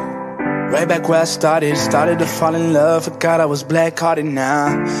again. Right back where I started to fall in love. Forgot I was black-hearted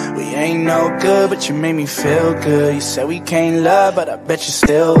now. We ain't no good, but you made me feel good. You said we can't love, but I bet you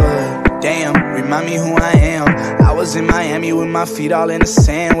still would. Damn, remind me who I am. I was in Miami with my feet all in the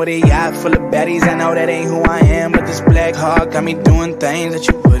sand, with a yacht full of baddies. I know that ain't who I am, but this black heart got me doing things that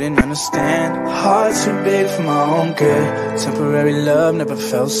you wouldn't understand. Heart too big for my own good. Temporary love never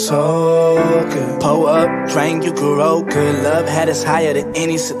felt so good. Pull up, drank, you grow good. Love had us higher than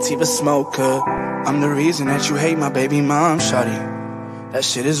any sativa smoker. I'm the reason that you hate my baby mom, shawty. That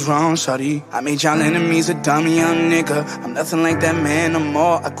shit is wrong, shawty. I made y'all enemies a dumb young nigga. I'm nothing like that man no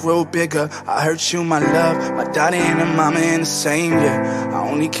more, I grew bigger. I hurt you, my love, my daddy and the mama in the same year. I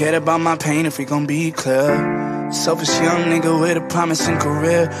only cared about my pain if we gon' be clear. Selfish young nigga with a promising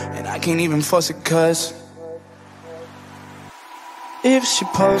career, and I can't even force it cause if she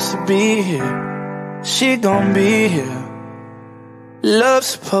supposed to be here, she gon' be here. Love's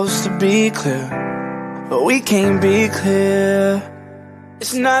supposed to be clear, but we can't be clear.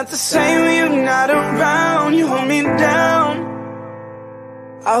 It's not the same when you're not around. You hold me down,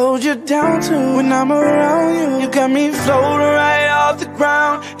 I hold you down too when I'm around you. You got me floating right off the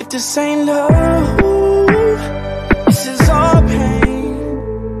ground. If this ain't love, this is all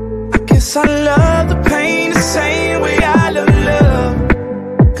pain. I guess I love the pain the same way I love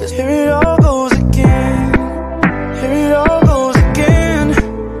love. Cause here it all goes again. Here it all goes again.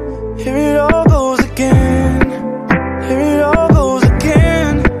 Here it all goes again. Here it all goes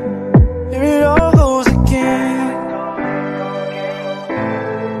again. Here it all goes again.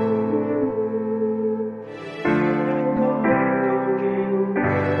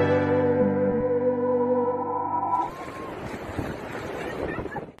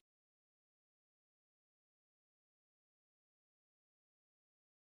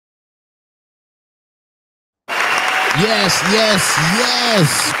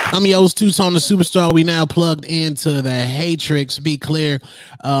 Yes. I'm Yo's Tucson the Superstar. We now plugged into the Hatrix. Be clear.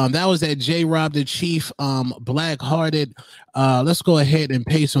 That was that JROB the Chief, Black-Hearted. Let's go ahead and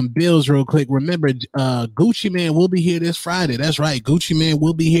pay some bills real quick. Remember, Gucci Mane will be here this Friday. That's right. Gucci Mane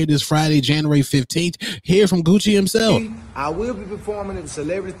will be here this Friday, January 15th. Hear from Gucci himself. I will be performing at the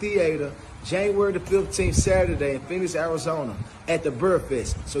Celebrity Theater January the 15th, Saturday in Phoenix, Arizona at the Bird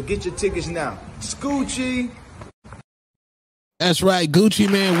Fest. So get your tickets now. Scoochie. That's right.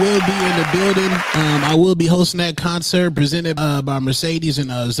 Gucci Man will be in the building. I will be hosting that concert presented by Mercedes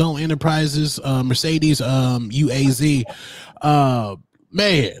and Zone Enterprises. Mercedes UAZ.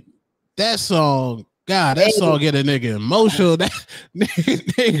 Man, that song. God, that song get a nigga emotional. That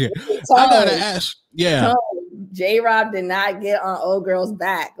nigga. I gotta ask. Yeah. JROB did not get on old girl's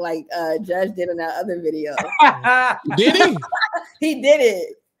back like Judge did in that other video. Did he? He did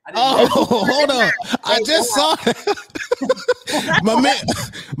it. Oh, hold on. I just saw it.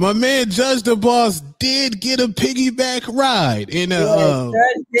 my man Judge the Boss did get a piggyback ride in Judge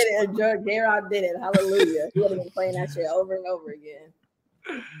did it. JROB did it. Hallelujah. He would have been playing that shit over and over again.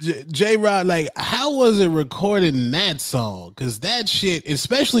 JROB, like, how was it recording that song? Because that shit,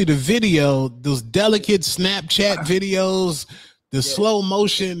 especially the video, those delicate Snapchat videos, the slow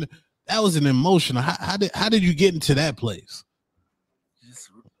motion, that was an emotional. How did you get into that place? Just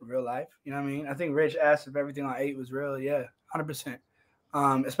real life, you know what I mean? I think Rich asked if everything on 8 was real. Yeah, 100%.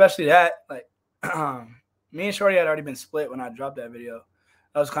 Especially that, like, me and Shorty had already been split when I dropped that video.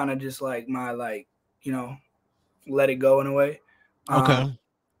 That was kind of just like my, like, you know, let it go in a way. Okay.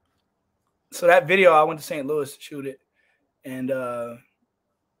 So that video, I went to St. Louis to shoot it, and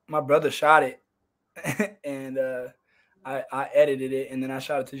my brother shot it, and I edited it, and then I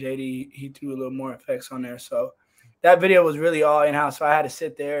shot it to JD. He threw a little more effects on there. So that video was really all in-house. So I had to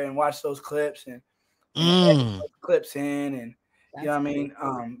sit there and watch those clips and edit those clips in, and you know what I mean?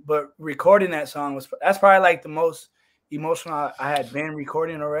 But recording that song that's probably like the most emotional I had been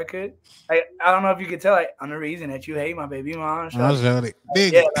recording a record. I don't know if you could tell, like, I'm the reason that you hate my baby mom. So, yeah, like,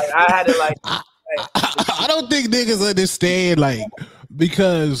 I had to like. I don't think niggas understand, like,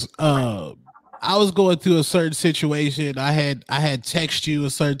 because I was going through a certain situation. I had text you a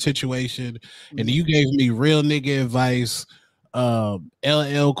certain situation, and you gave me real nigga advice.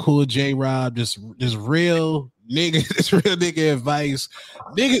 LL Cool J Rob, just real nigga, this real nigga advice.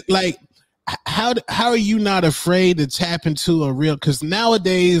 Nigga, like, how are you not afraid to tap into a real? Because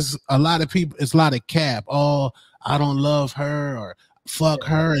nowadays a lot of people, it's a lot of cap. Oh, I don't love her, or fuck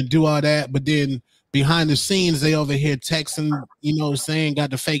her, and do all that. But then behind the scenes, they over here texting, you know what I'm saying,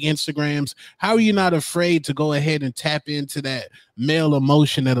 got the fake Instagrams. How are you not afraid to go ahead and tap into that male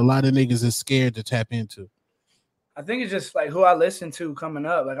emotion that a lot of niggas is scared to tap into? I think it's just like who I listen to coming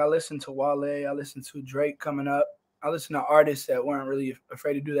up. Like, I listened to Wale, I listened to Drake coming up. I listened to artists that weren't really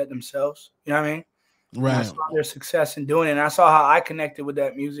afraid to do that themselves. You know what I mean? Right. And I saw their success in doing it, and I saw how I connected with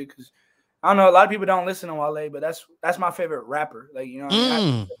that music. Because I don't know, a lot of people don't listen to Wale, but that's my favorite rapper. Like, you know, not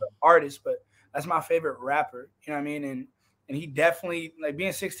my favorite artist, but that's my favorite rapper. You know what I mean? And he definitely, like,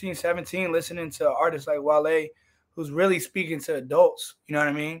 being 16, 17, listening to artists like Wale, who's really speaking to adults. You know what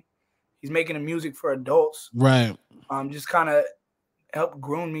I mean? He's making the music for adults. Right. Just kind of helped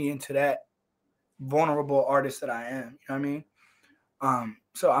groom me into that vulnerable artist that I am. You know what I mean?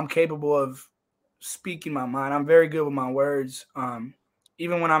 So I'm capable of speaking my mind. I'm very good with my words.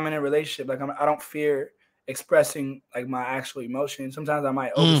 Even when I'm in a relationship, like, I don't fear expressing, like, my actual emotions. Sometimes I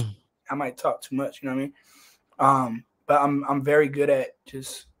might talk too much. You know what I mean? But I'm very good at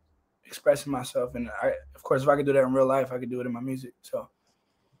just expressing myself. And of course, if I could do that in real life, I could do it in my music. So.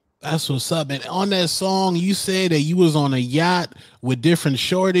 That's what's up. And on that song, you said that you was on a yacht with different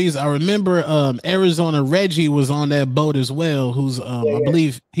shorties. I remember Arizona Reggie was on that boat as well, who's I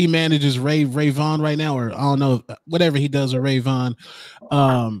believe he manages Ray Vaughn right now, or I don't know, whatever he does with Ray Vaughn.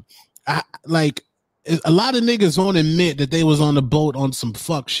 Like, a lot of niggas won't admit that they was on the boat on some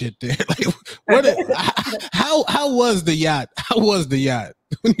fuck shit there. Like, how was the yacht? How was the yacht?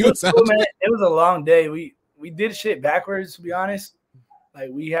 When you was cool, man. It was a long day. We did shit backwards, to be honest. Like,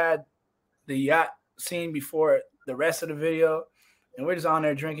 we had the yacht scene before the rest of the video, and we're just on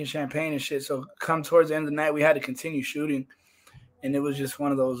there drinking champagne and shit. So come towards the end of the night, we had to continue shooting, and it was just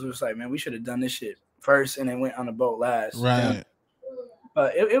one of those. It was like, man, we should have done this shit first and then went on the boat last. Right. You know?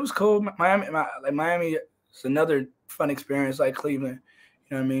 But it was cool. Miami is another fun experience, like Cleveland.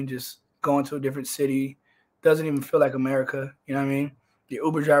 You know what I mean? Just going to a different city doesn't even feel like America. You know what I mean? The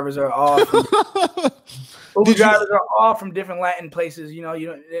Uber drivers are all from different Latin places. You know,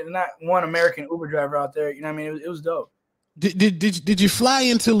 there's not one American Uber driver out there. You know what I mean? It was dope. Did you fly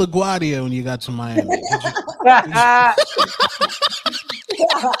into LaGuardia when you got to Miami?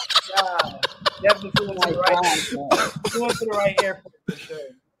 Definitely flew into the right airport for sure.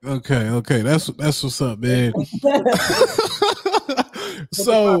 Okay, that's what's up, man.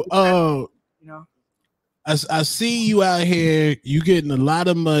 So, you know, I see you out here. You getting a lot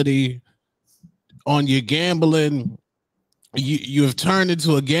of money on your gambling. You have turned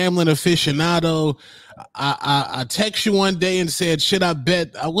into a gambling aficionado. I text you one day and said, should I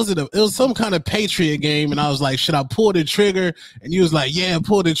bet? It was some kind of Patriot game, and I was like, should I pull the trigger? And you was like, yeah,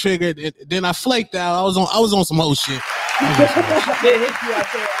 pull the trigger. And then I flaked out. I was on some whole shit. I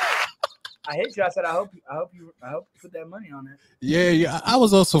hit you. I said, I hope you put that money on it. Yeah. I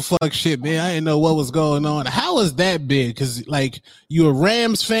was on some fuck shit, man. I didn't know what was going on. How was that big? Because like you a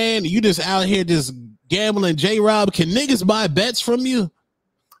Rams fan, you just out here just gambling. JROB, can niggas buy bets from you?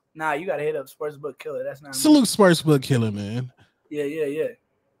 Nah, you gotta hit up Sportsbook Killer. That's not salute Sportsbook Killer, man. Yeah.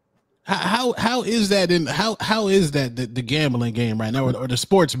 How is that how is that the gambling game right now or the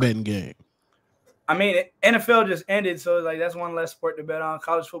sports betting game? I mean, NFL just ended, so like that's one less sport to bet on.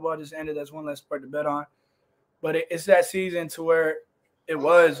 College football just ended, that's one less sport to bet on. But it's that season to where it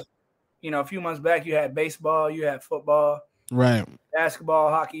was, a few months back you had baseball, you had football, right? Basketball,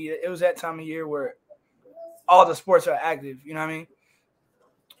 hockey. It was that time of year where all the sports are active. You know what I mean?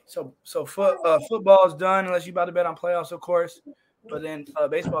 So football's done unless you about to bet on playoffs, of course. But then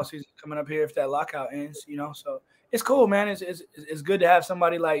baseball season coming up here if that lockout ends. So it's cool, man. It's good to have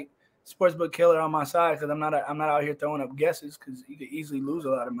somebody like Sportsbook Killer on my side because I'm not out here throwing up guesses because you could easily lose a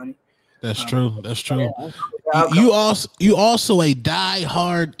lot of money. That's true. You also a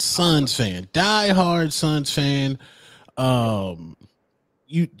diehard Suns fan.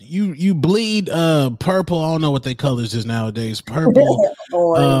 You bleed purple. I don't know what they colors is nowadays. Purple.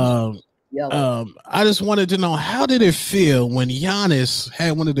 I just wanted to know, how did it feel when Giannis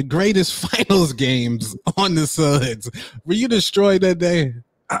had one of the greatest finals games on the Suns? Were you destroyed that day?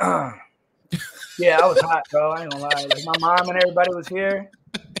 Yeah, I was hot, bro. I ain't gonna lie. Like, my mom and everybody was here.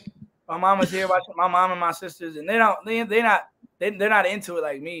 My mom was here watching. My mom and my sisters, and they're not into it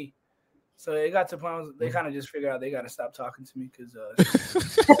like me. So it got to the point they kind of just figured out they got to stop talking to me because they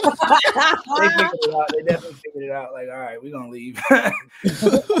figured it out. They definitely figured it out. Like, all right, we're gonna leave.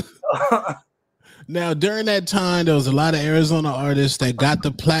 Now, during that time, there was a lot of Arizona artists that got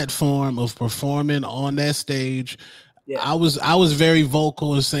the platform of performing on that stage. Yeah. I was very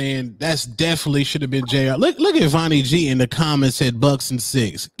vocal in saying that's definitely should have been JR. Look at Vonnie G in the comments said Bucks and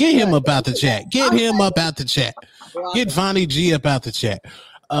 6. Get him up out the chat. Get Vonnie G up out the chat.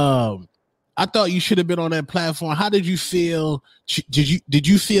 I thought you should have been on that platform. How did you feel? Did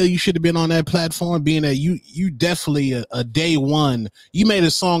you feel you should have been on that platform? Being that you definitely a day one. You made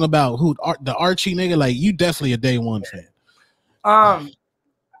a song about the Archie nigga. Like you definitely a day one fan.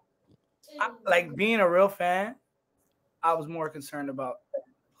 Like being a real fan, I was more concerned about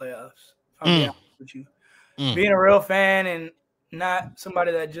playoffs. If I'm being honest with you, being a real fan and not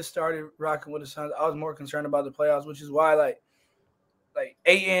somebody that just started rocking with the Suns, I was more concerned about the playoffs, which is why like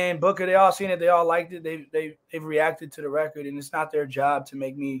Ayton, Booker, they all seen it, they all liked it, they've reacted to the record, and it's not their job to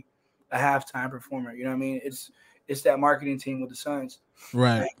make me a halftime performer. You know what I mean? It's that marketing team with the Suns,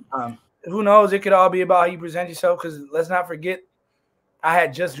 right? Who knows? It could all be about how you present yourself. Because let's not forget, I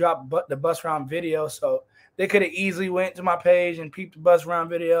had just dropped the bus round video, so they could have easily went to my page and peeped the bus round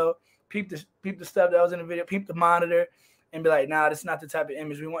video, peeped the stuff that was in the video, peeped the monitor, and be like, nah, that's not the type of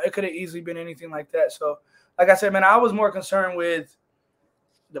image we want. It could have easily been anything like that. So, like I said, man, I was more concerned with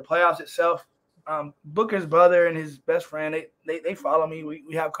the playoffs itself. Booker's brother and his best friend, they follow me.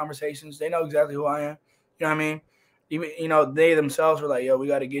 We have conversations. They know exactly who I am. You know what I mean? Even, they themselves were like, yo, we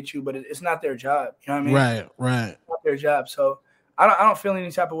got to get you, but it's not their job. You know what I mean? Right. It's not their job. So I don't feel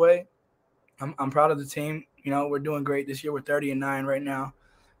any type of way. I'm proud of the team. We're doing great this year. We're 30-9 right now.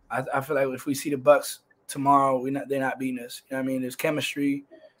 I feel like if we see the Bucks tomorrow, they're not beating us. You know what I mean? There's chemistry.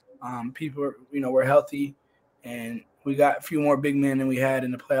 People, we're healthy, and we got a few more big men than we had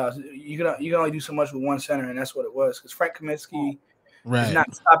in the playoffs. You can only do so much with one center, and that's what it was. Because Frank Kaminsky is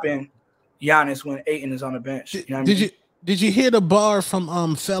not stopping Giannis when Ayton is on the bench. You know what I mean? Did you hear the bar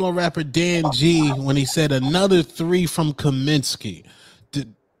from fellow rapper Dan G when he said another 3 from Kaminsky?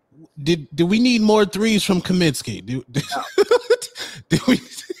 Did we need more 3s from Kaminsky? Did we?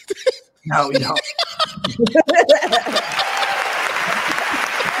 No, we don't.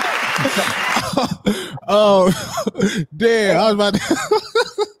 Oh, damn! I was about to.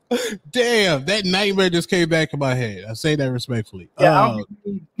 Damn, that nightmare just came back in my head. I say that respectfully. Yeah, I don't think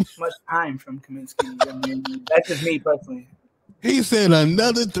we need much time from Kaminsky. That's just me personally. He said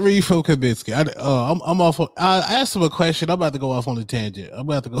another 3 from Kaminsky. I'm off. I asked him a question. I'm about to go off on a tangent.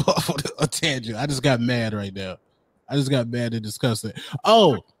 I just got mad right now. I just got mad and disgusted.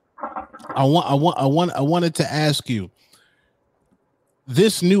 Oh, I wanted to ask you.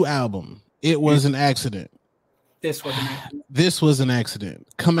 This new album, it was an accident. This was an accident. This was an accident.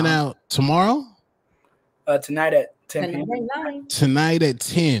 Coming out tomorrow? Tonight at 10 p.m. Tonight at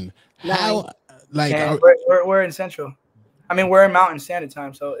 10. How? Like we're in Central. I mean, we're in Mountain Standard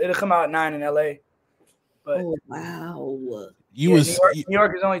Time, so it'll come out at 9 in LA. But wow. New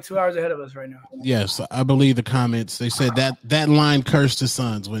York is only 2 hours ahead of us right now. Yes, I believe the comments. They said that line cursed the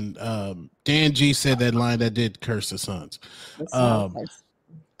Suns when Dan G said that line that did curse the Suns. I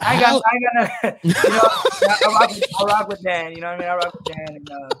got I rock with Dan. You know what I mean? I rock with Dan, and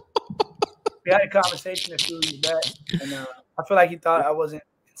we had a conversation a few years back, and I feel like he thought I wasn't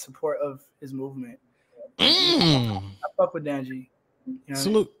in support of his movement. I fuck with Dan G. You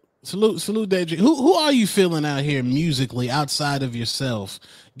know Salute, Dan G. Who are you feeling out here musically outside of yourself?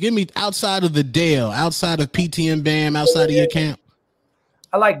 Give me outside of the Dale, outside of PTM Bam, outside of your camp.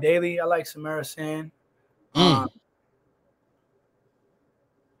 I like Daily. I like Samara San. It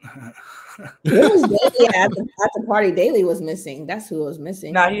was Daily at the party. Daily was missing. That's who was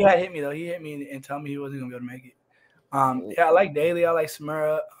missing. Nah, he had hit me though. He hit me and told me he wasn't gonna be able to make it. Yeah, I like Daily. I like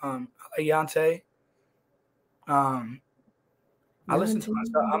Samara. I like Yante. I listen to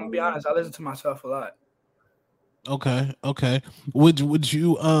myself. I'm gonna be honest. I listen to myself a lot. Okay. Would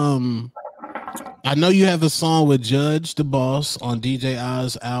you I know you have a song with Judge the Boss on DJ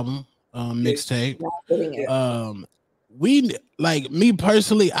Oz album mixtape. We like me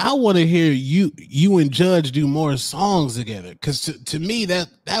personally. I want to hear you and Judge do more songs together because to me that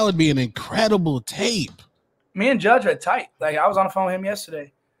would be an incredible tape. Me and Judge are tight. Like I was on the phone with him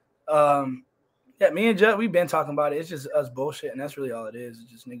yesterday. Yeah, me and Judge, we've been talking about it. It's just us bullshitting. That's really all it is. It's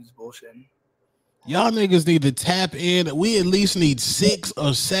just niggas bullshitting. Y'all niggas need to tap in. We at least need 6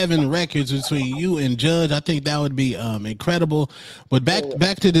 or 7 records between you and Judge. I think that would be incredible. But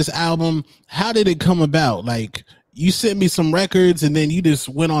back to this album, how did it come about? Like you sent me some records and then you just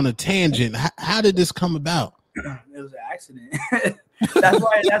went on a tangent. How did this come about? It was an accident. that's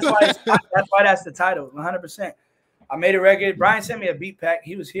why that's the title. 100%. I made a record. Brian sent me a beat pack.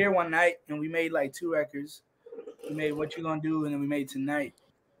 He was here one night and we made like 2 records. We made What You Gonna Do and then we made Tonight.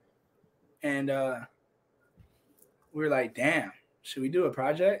 And we were like, damn, should we do a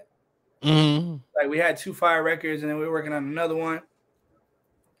project? Mm-hmm. Like we had 2 fire records and then we were working on another one.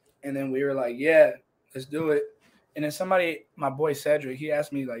 And then we were like, yeah, let's do it. And then somebody, my boy Cedric, he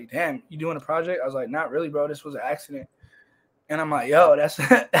asked me like, damn, you doing a project? I was like, not really, bro. This was an accident. And I'm like, yo, that's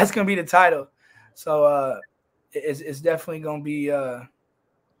that's going to be the title. So it's definitely going to be a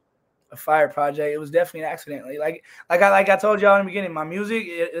fire project. It was definitely an accident. Like I told y'all in the beginning, my music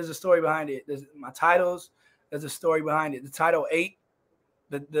is a story behind it. My titles, there's a story behind it. The title 8,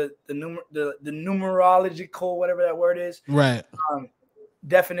 the numerological, whatever that word is, right?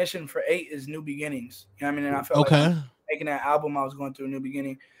 Definition for 8 is new beginnings. You know what I mean? And I felt like making that album, I was going through a new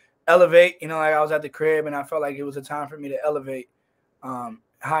beginning. Elevate, you know, like I was at the crib and I felt like it was a time for me to elevate.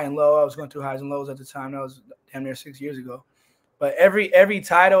 High and low, I was going through highs and lows at the time. That was damn near 6 years ago. But every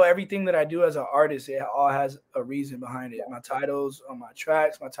title, everything that I do as an artist, it all has a reason behind it. My titles on my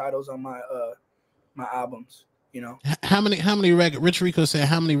tracks, my titles on my my albums, you know. How many records? Rich Rico said,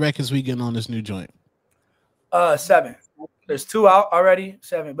 how many records we getting on this new joint? 7. There's 2 out already,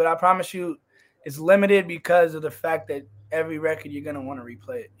 7. But I promise you, it's limited because of the fact that every record you're gonna want to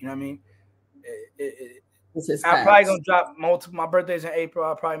replay it. You know what I mean? I'm probably gonna drop multiple. My birthday's in April.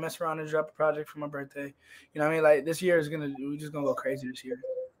 I'll probably mess around and drop a project for my birthday. You know what I mean? Like this year is we're just gonna go crazy this year.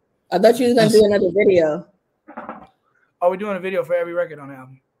 I thought you was gonna do another video. Oh, we're doing a video for every record on the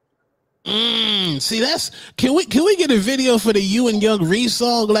album. See, can we get a video for the You and Young Reese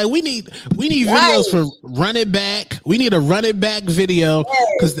song? Like we need videos for Run It Back. We need a Run It Back video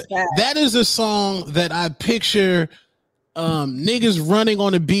because that is a song that I picture niggas running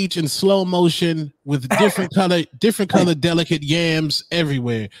on the beach in slow motion with different color delicate yams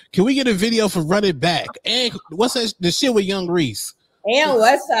everywhere. Can we get a video for Run It Back? And what's that? The shit with Young Reese and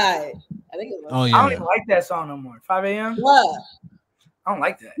West Side. I think it was. Oh yeah. I don't even like that song no more. 5 a.m. What? I don't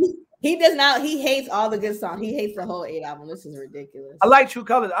like that. He does not. He hates all the good songs. He hates the whole 8 album. This is ridiculous. I like True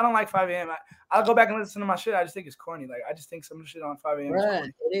Colors. I don't like 5 a.m. I'll go back and listen to my shit. I just think it's corny. Like I just think some shit on 5 a.m. is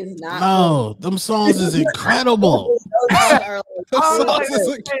corny. It is not. No, them songs is incredible. You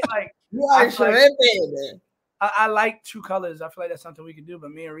are tripping. I like True Colors. I feel like that's something we could do. But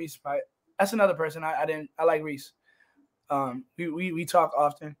me and Reese, that's another person. I like Reese. We talk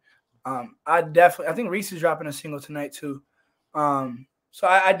often. I think Reese is dropping a single tonight too. So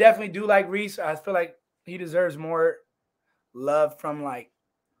I definitely do like Reese. I feel like he deserves more love from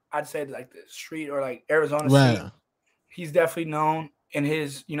I'd say like the street or like Arizona scene. He's definitely known in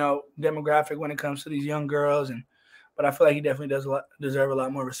his, demographic when it comes to these young girls, but I feel like he definitely does deserve a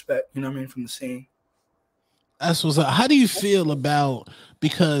lot more respect, you know what I mean, from the scene. That's what's up. How do you feel about,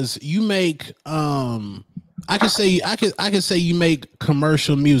 because you make I can say you make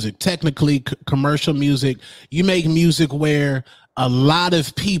commercial music. Technically, commercial music. You make music where a lot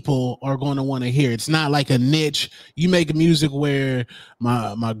of people are going to want to hear. It's not like a niche. You make music where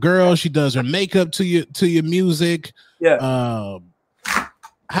my girl, she does her makeup to your music. Yeah.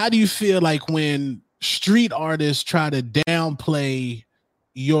 How do you feel like when street artists try to downplay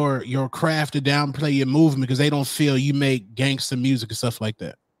your craft, to downplay your movement because they don't feel you make gangster music and stuff like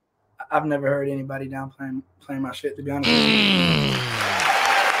that? I've never heard anybody downplaying my shit, to be honest with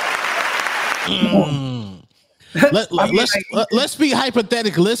you. Let's be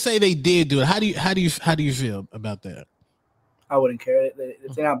hypothetical. Let's say they did do it. How do you feel about that? I wouldn't care.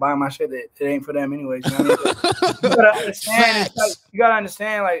 If they're not buying my shit, it ain't for them anyways. You know what I mean? You gotta understand. You gotta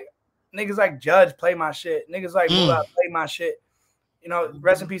understand. Like niggas like Judge play my shit. Niggas like Moolah play my shit. You know,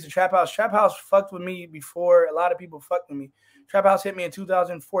 rest in peace to Trap House. Trap House fucked with me before a lot of people fucked with me. Trap House hit me in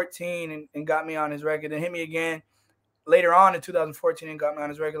 2014 and got me on his record, and hit me again later on in 2014 and got me on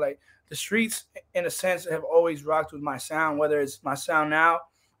his record. Like the streets, in a sense, have always rocked with my sound, whether it's my sound now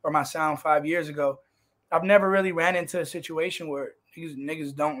or my sound 5 years ago. I've never really ran into a situation where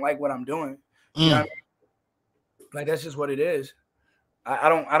niggas don't like what I'm doing. You know what I mean? Like that's just what it is. I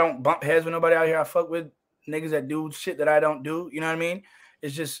don't bump heads with nobody out here. I fuck with niggas that do shit that I don't do. You know what I mean?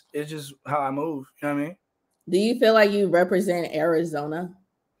 It's just how I move. You know what I mean? Do you feel like you represent Arizona?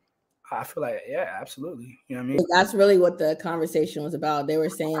 I feel like, yeah, absolutely. You know what I mean? That's really what the conversation was about. They were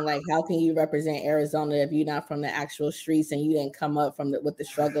saying, like, how can you represent Arizona if you're not from the actual streets and you didn't come up with the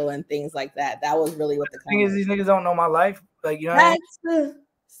struggle and things like that? That was really what the thing is. These niggas don't know my life. Like, you know what I mean?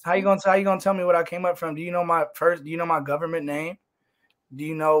 How you gonna tell me what I came up from? Do you know my government name? Do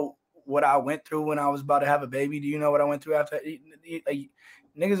you know what I went through when I was about to have a baby? Do you know what I went through after? Like,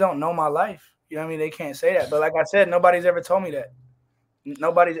 niggas don't know my life. You know what I mean? They can't say that. But like I said, nobody's ever told me that.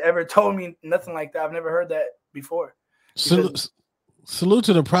 Nobody's ever told me nothing like that. I've never heard that before. Salute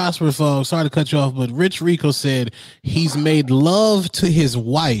to the Prosper folks. Sorry to cut you off, but Rich Rico said he's made love to his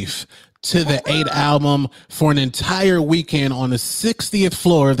wife to the 8 album for an entire weekend on the 60th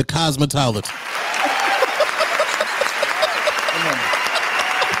floor of the Cosmetologist.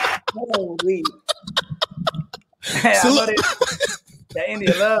 Holy. That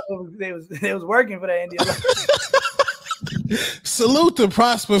India Love, they was working for that India Love. Salute to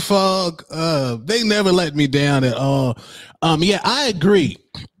Prosper Fog. They never let me down at all. Yeah, I agree.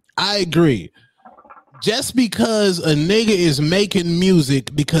 Just because a nigga is making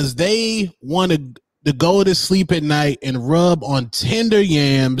music because they want to go to sleep at night and rub on tender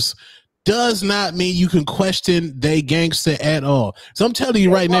yams does not mean you can question they gangster at all. So I'm telling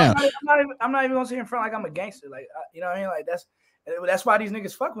you right now. I'm not even gonna sit in front like I'm a gangster. Like you know what I mean? Like that's why these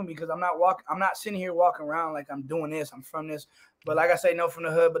niggas fuck with me, because I'm not sitting here walking around like I'm doing this. I'm from this. But like I say, no from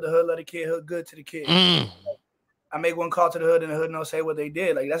the hood, but the hood let the kid hood good to the kid. I make one call to the hood and the hood don't say what they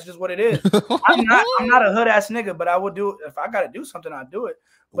did. Like that's just what it is. I'm not a hood ass nigga, but I will do it. If I gotta do something, I'll do it.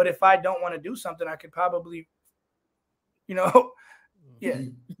 But if I don't want to do something, I could probably, yeah.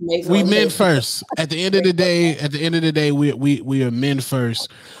 We men first. At the end of the day, we are men first.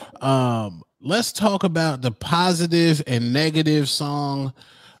 Let's talk about the positive and negative song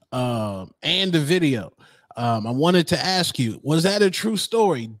and the video. I wanted to ask you, was that a true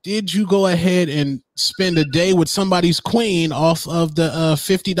story? Did you go ahead and spend a day with somebody's queen off of the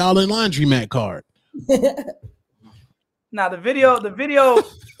 $50 laundromat card? Now the video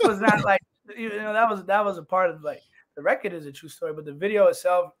was not like, that was a part of, like, the record is a true story, but the video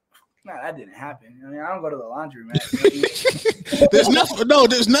itself, that didn't happen. I mean, I don't go to the laundromat.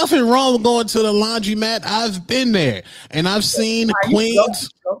 There's nothing wrong with going to the laundromat. I've been there and I've seen queens.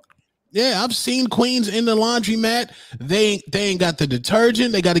 Yeah, I've seen queens in the laundromat. They ain't got the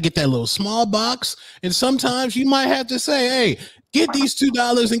detergent. They got to get that little small box. And sometimes you might have to say, hey, get these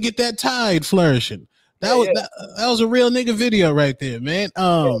 $2 and get that Tide flourishing. That was a real nigga video right there, man.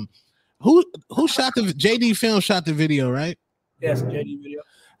 Who shot the JD Film shot the video, right? Yes, JD video.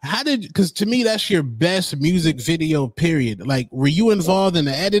 Because to me, that's your best music video, period. Like, were you involved in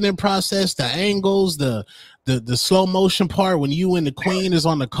the editing process, the angles, the slow motion part when you and the queen is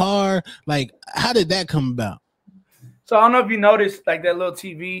on the car? Like, how did that come about? So I don't know if you noticed, like, that little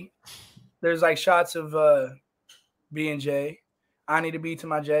TV, there's like shots of B and J. I need to be to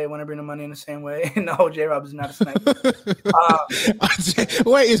my J. I want to bring the money in the same way. No, JROB is not a sniper.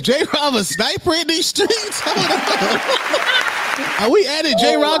 Wait, is JROB a sniper in these streets? Are we adding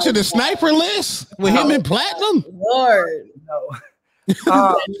JROB to the sniper list with him in platinum? Lord, no.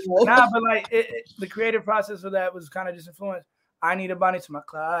 But like the creative process for that was kind of just influenced. I need a Bonnie to my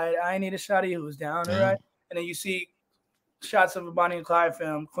Clyde. I need a shawty who's down, right? And then you see shots of a Bonnie and Clyde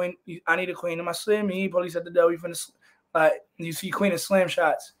film. Queen, I need a queen in my slimmy. Police at the door. We finna. You see Queen and Slim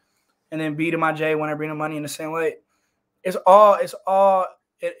shots, and then B to my J when I bring the money in the same way. It was all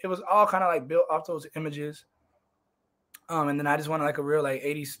kind of like built off those images. And then I just wanted like a real like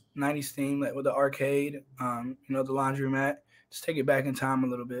 80s, 90s theme, like with the arcade, the laundromat. Just take it back in time a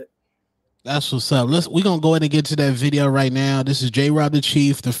little bit. That's what's up. We're gonna go ahead and get to that video right now. This is JROB the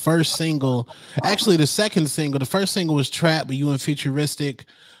Chief. The first single, actually the second single. The first single was Trap, but you and Futuristic.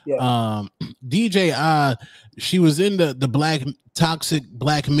 Yeah. DJ she was in the toxic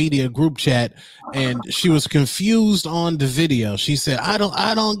black media group chat, and she was confused on the video. She said, I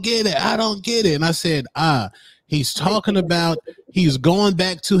don't get it. I don't get it. And I said, he's talking about he's going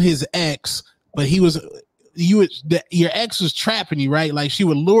back to his ex, but your ex was trapping you, right? Like she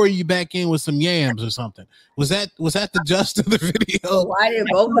would lure you back in with some yams or something. Was that the gist of the video? Why did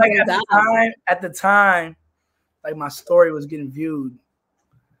both of them die? At the time, like my story was getting viewed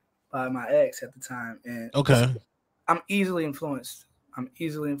by my ex at the time, and okay, I'm easily influenced.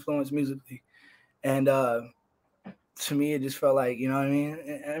 Musically, and to me, it just felt like, you know what I mean.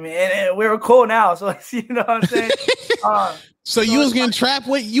 And we were cool now, so you know what I'm saying. So you was getting trapped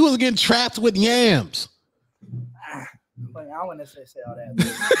with yams. Like, I wouldn't necessarily say all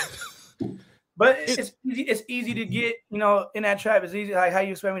that, but it's easy to get, in that trap. It's easy. Like, how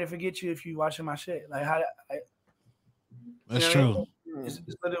you expect me to forget you if you watching my shit? Like, that's true. I mean? It's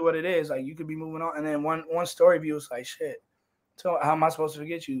literally what it is. Like, you could be moving on, and then one story view is like, shit. So how am I supposed to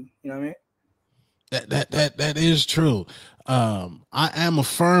forget you? You know what I mean? That is true. I am a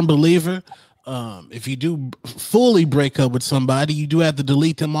firm believer. If you do fully break up with somebody, you do have to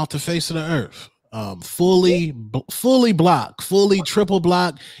delete them off the face of the earth. Fully block, fully triple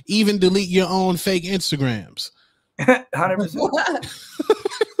block, even delete your own fake Instagrams. 100%.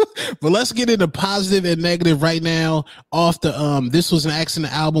 But let's get into positive and negative right now. Off the This Was an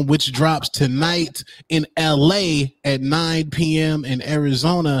Accident album, which drops tonight in LA at 9 p.m. in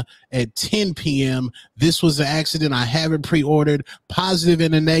Arizona at 10 p.m. This Was an Accident. I have it pre-ordered. Positive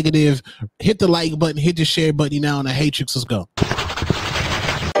and a negative. Hit the like button, hit the share button now on the Hatrix. Let's go.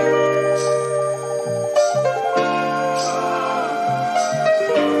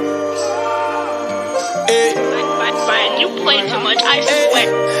 You play too much, I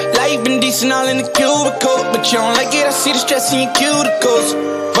swear. Life been decent all in the cubicle, but you don't like it, I see the stress in your cuticles.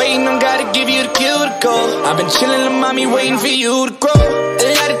 Waiting on God to give you the cuticle. I've been chilling with mommy, waiting for you to grow. A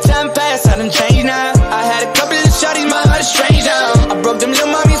lot of time passed, I done changed now. I had a couple of shawties, my heart is strange now. I broke them little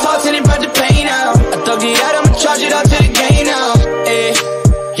mommy's hearts and it brought the pain out. I thugged it out, I'ma charge it all to the game now. Hey,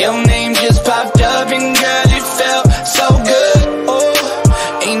 your name just popped up and girl, it felt so good. Oh,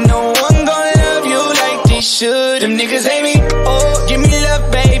 ain't no one gonna love you like they should. Them niggas hate me. Oh, give me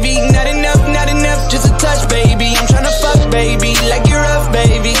love, baby. Not enough, just a touch, baby. I'm tryna fuck, baby, like you're rough,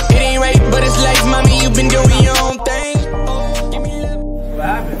 baby. It ain't right, but it's life, mommy. You've been doing your own thing. Oh, give me love. What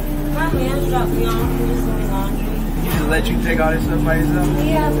happened? My man dropped me off. He was doing laundry. He just let you take all this stuff by yourself?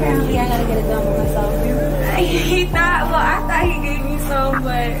 Yeah, apparently I gotta get it done by myself. I thought he gave me some,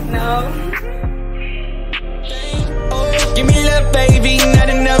 but no. Give me love, baby, not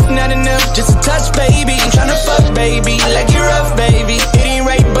enough, just a touch, baby. I'm tryna fuck, baby, like you're rough, baby. It ain't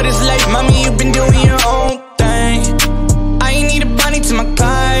right, but it's life, mommy, you've been doing your own thing. I ain't need a Bonnie to my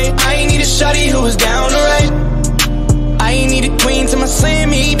Clyde. I ain't need a shawty who was down to right. I ain't need a queen to my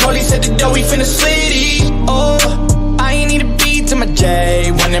Slimmy. Police at the door, we finna slitty. Oh, I ain't need a B to my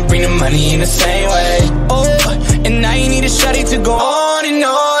J. Wanna bring the money in the same way. Oh, and I ain't need a shawty to go on and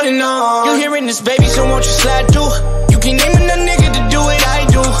on and on. You hearing this, baby, so won't you slide through? Can't name another nigga to do what I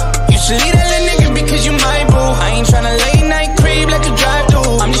do. You should leave that little nigga because you my boo. I ain't tryna late night creep like a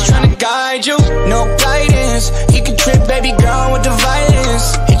drive-thru. I'm just tryna guide you, no guidance. He could trip, baby girl, with the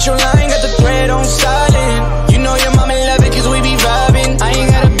violence. Hit your line, got the thread on silent. You know your mama love it cause we be vibing. I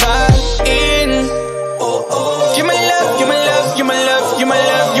ain't gotta buy in. Oh, oh. Give my love, give my love, give my love, give my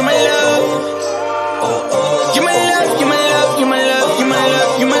love, give my love. Oh, oh. Give my love, give my love, give my love, give my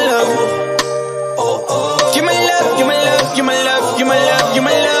love, give my love. Oh, oh. Give my love, give my love, give my love, give my love, give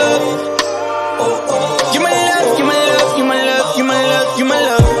my love. Oh, oh. Give my love, give my love, give my love, give my love, give my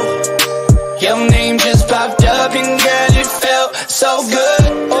love. Your name just popped up and girl, it felt so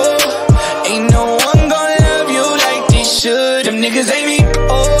good. Oh, ain't no one gonna love you like they should. Them niggas hate me.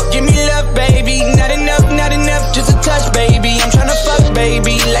 Oh, give me love, baby. Not enough, just a touch, baby. I'm tryna fuck,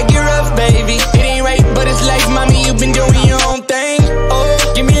 baby, like you're rough, baby. It ain't right, but it's life, mommy. You've been doing your own thing.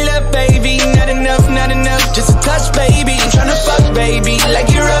 Oh, give me love, baby. Not enough, just a touch, baby. I'm tryna fuck, baby, like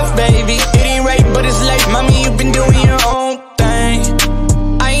you're rough, baby. It ain't right, but it's life, mommy. You've been doing your own thing.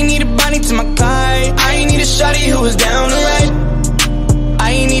 I ain't need a Bonnie to my Clyde. I ain't need a shawty who was down to ride.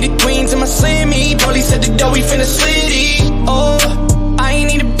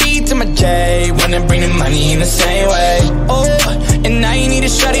 tryna bring the money in the same way. Oh, and now you need a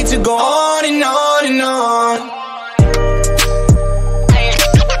shawty to go on and on and on.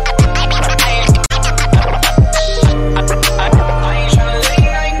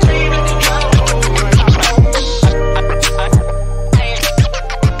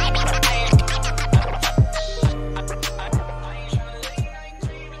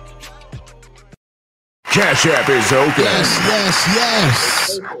 Cash App is open.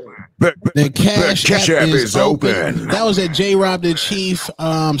 Yes. The Cash App is open. That was a JROB the Chief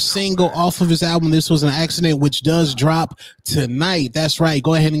single off of his album. This Was an Accident, which does drop tonight. That's right.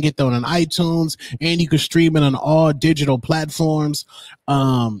 Go ahead and get that on iTunes, and you can stream it on all digital platforms.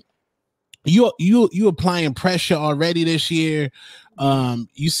 You applying pressure already this year.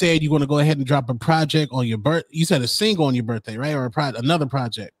 You said you're going to go ahead and drop a project on your birth. You said a single on your birthday, right? Or another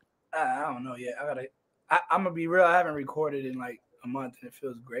project? I don't know yet. I'm gonna be real. I haven't recorded in like a month, and it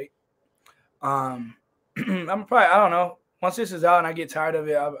feels great. I'm probably, I don't know. Once this is out and I get tired of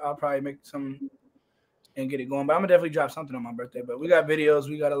it, I'll probably make some and get it going. But I'm gonna definitely drop something on my birthday. But we got videos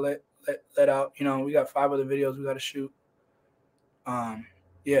we gotta let out. You know, we got 5 other videos we gotta shoot. 5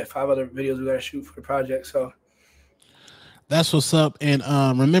 other videos we gotta shoot for the project. So that's what's up. And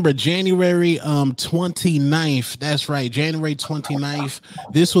remember, January 29th. That's right, January 29th.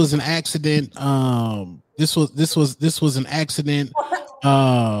 This was an accident. This was an accident.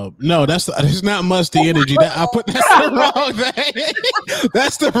 No, it's not Musty Energy. That's the wrong thing.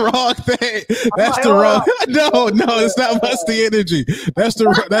 That's the wrong thing. That's the wrong. No, it's not Musty Energy. That's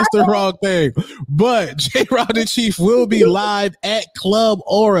the wrong thing. But JROB the Chief will be live at Club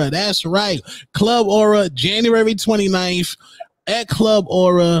Aura. That's right, Club Aura, January 29th at Club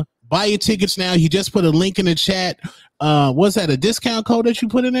Aura. Buy your tickets now. He just put a link in the chat. Was that a discount code that you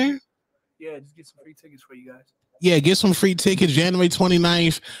put in there? Yeah, just get some free tickets for you guys. Yeah, get some free tickets. January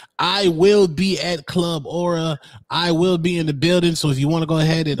 29th. I will be at Club Aura. I will be in the building. So if you want to go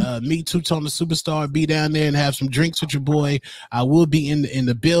ahead and meet Two-Tone the Superstar, be down there and have some drinks with your boy, I will be in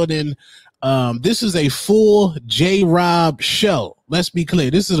the building. This is a full JROB show. Let's be clear.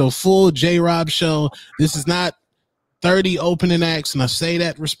 This is a full JROB show. This is not 30 opening acts, and I say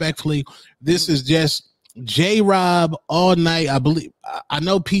that respectfully. This is just JROB all night. I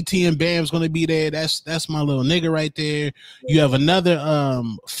know PT and Bam's gonna be there. That's my little nigga right there. You have another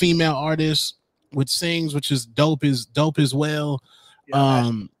female artist which sings, which is dope as well.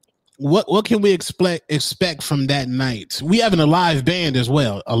 What can we expect from that night? We having a live band as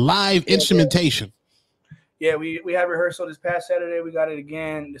well, a live instrumentation. Yeah, we had rehearsal this past Saturday. We got it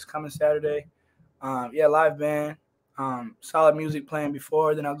again this coming Saturday. Live band. Solid music playing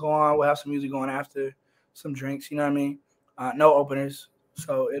before. Then I'll go on. We'll have some music going after. Some drinks, you know what I mean? No openers,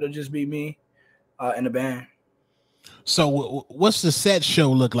 so it'll just be me and the band. So what's the set show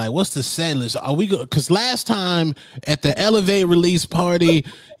look like? What's the set list? Are we go? Because last time at the Elevate release party,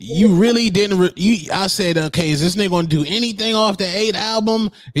 you really didn't. I said, okay, is this nigga gonna do anything off the 8 album?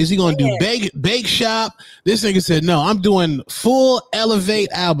 Is he gonna do Bake Shop? This nigga said, no, I'm doing full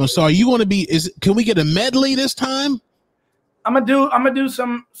Elevate album. So are you gonna be? Can we get a medley this time? I'm gonna do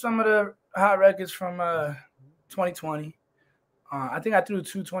some of the hot records from 2020. I think I threw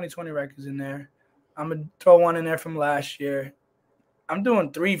 2 2020 records in there. I'm gonna throw one in there from last year. I'm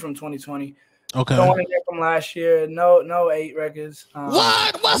doing 3 from 2020. Okay. Throw one in there from last year. No 8 records.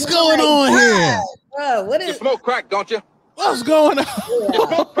 What's going on here? Bro, what is? You smoke crack, don't you? What's going on? You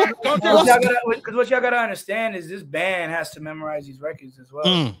smoke crack, don't you? Because what y'all gotta understand is this band has to memorize these records as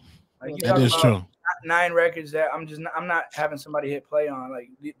well. Like, that is true. 9 records that I'm not having somebody hit play on. Like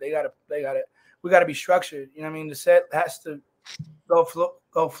we gotta be structured. You know what I mean? The set has to go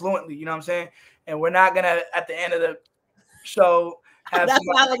fluently. You know what I'm saying? And we're not gonna at the end of the show have That's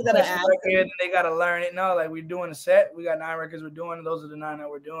what I was gonna ask. And they gotta learn it. No, like we're doing a set. We got 9 records we're doing. Those are the 9 that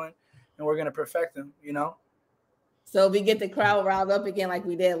we're doing, and we're gonna perfect them. You know. So if we get the crowd riled up again like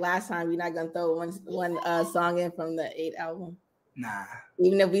we did last time, we're not gonna throw one song in from the 8 album. Nah.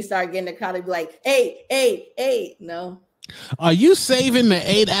 Even if we start getting the crowd to be like, hey, no. Are you saving the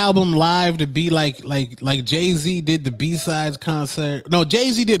 8 album live to be like Jay-Z did the B-sides concert? No,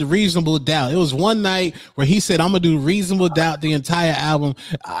 Jay-Z did Reasonable Doubt. It was one night where he said, I'm gonna do Reasonable Doubt the entire album.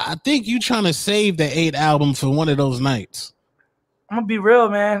 I think you trying to save the 8 album for one of those nights. I'm gonna be real,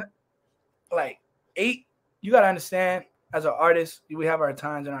 man. Like 8, you gotta understand, as an artist, we have our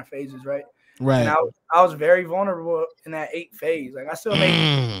times and our phases, right? Right. And I was very vulnerable in that 8 phase. Like I still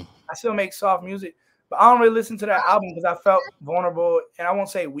make soft music, but I don't really listen to that album because I felt vulnerable, and I won't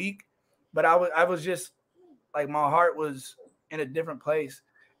say weak, but I was just like my heart was in a different place,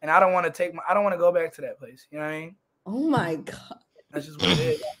 and I don't want to go back to that place. You know what I mean? Oh my God. That's just what it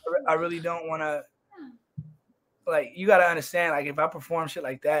is. I really don't want to. Like, you gotta understand. Like, if I perform shit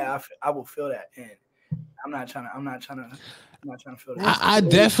like that, I will feel that, and I'm not trying to feel that. I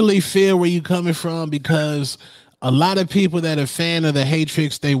definitely feel where you coming from, because a lot of people that are fan of the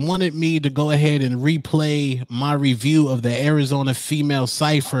Hatrix, they wanted me to go ahead and replay my review of the Arizona female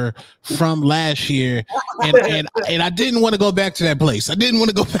cipher from last year, and I didn't want to go back to that place. I didn't want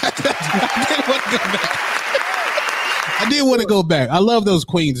to go back. I didn't want to go back. I love those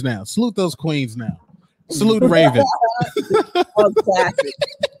queens now. Salute those queens now. Salute Raven. That was classic.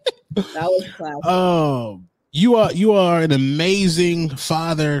 That was classic. You are an amazing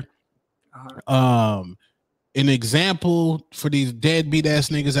father. An example for these deadbeat ass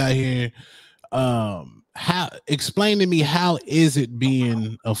niggas out here. How, explain to me, how is it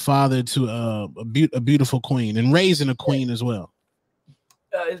being a father to a beautiful queen and raising a queen as well?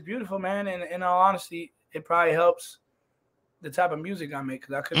 It's beautiful, man. And in all honesty, it probably helps the type of music I make,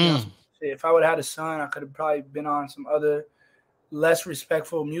 because I could be on some shit. If I would have had a son, I could have probably been on some other less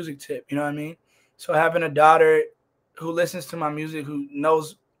respectful music tip. You know what I mean? So having a daughter who listens to my music, who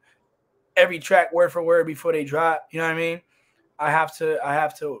knows every track word for word before they drop, you know what I mean? I have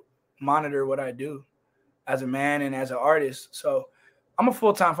to monitor what I do as a man and as an artist. So I'm a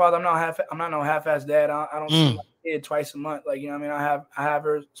full-time father. I'm not no half-ass dad. I don't see my kid twice a month. Like, you know what I mean? I have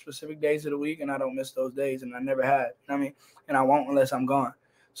her specific days of the week, and I don't miss those days, and I never had. You know what I mean? And I won't unless I'm gone.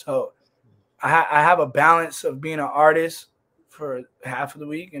 So I have a balance of being an artist for half of the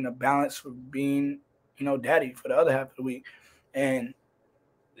week, and a balance for being, you know, daddy for the other half of the week. And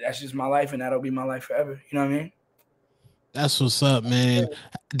that's just my life, and that'll be my life forever. You know what I mean? That's what's up, man.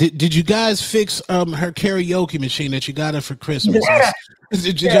 Did you guys fix her karaoke machine that you got her for Christmas? Yeah.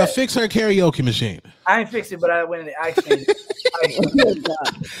 Did y'all fix her karaoke machine? I ain't fixed it, but I went in the accident.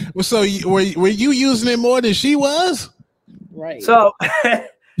 Well, so were you using it more than she was? Right. So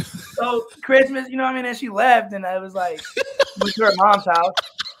Christmas, you know what I mean? And she left, and I was like, went to her mom's house,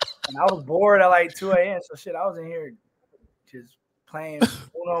 and I was bored at like 2 a.m. So shit, I was in here just playing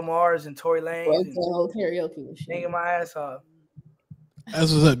Bruno Mars and Tory Lanez, and karaoke machine, singing my ass off.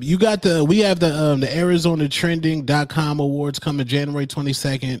 That's what's up. You got we have the ArizonaTrending.com awards coming January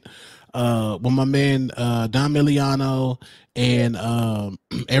 22nd. With my man Don Miliano and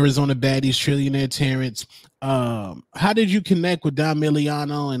Arizona Baddies Trillionaire Terrence. How did you connect with Don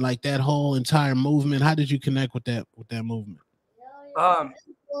Miliano and like that whole entire movement? How did you connect with that movement?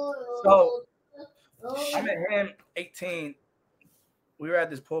 So I met him 18. We were at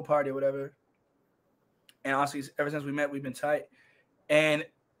this pool party or whatever, and honestly, ever since we met, we've been tight. And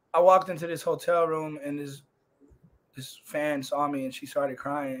I walked into this hotel room, and this fan saw me, and she started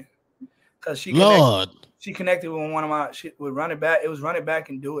crying because she connected with one of my with Run It Back. It was Run It Back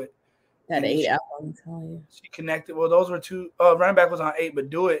and Do It. That 8 album, I'm telling you. She connected. Well, those were two. Run It Back was on 8,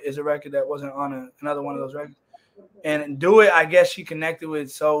 but Do It is a record that wasn't on another one of those records. And Do It, I guess she connected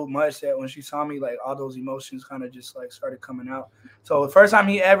with so much that when she saw me, like all those emotions kind of just like started coming out. So the first time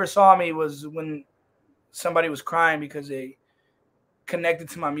he ever saw me was when somebody was crying because they connected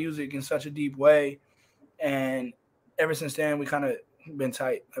to my music in such a deep way. And ever since then, we kind of been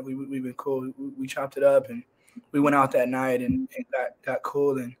tight. Like we've been cool. We chopped it up, and we went out that night and got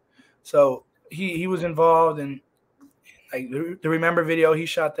cool. And so he was involved, and like the Remember video, he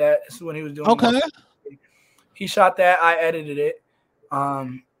shot that. This is when he was doing. Okay. He shot that. I edited it,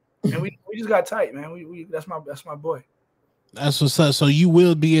 and we just got tight, man. We that's my boy. That's what's up. So you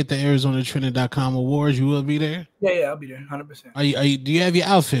will be at the ArizonaTrending.com awards. You will be there. Yeah, I'll be there, 100%. Are you? Do you have your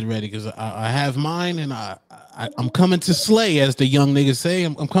outfit ready? Because I have mine, and I'm coming to slay, as the young niggas say.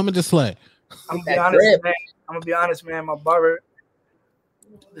 I'm coming to slay. I'm gonna be honest, man. My barber,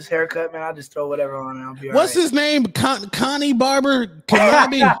 this haircut, man. I just throw whatever on, and I'll be. What's his name? Connie Barber?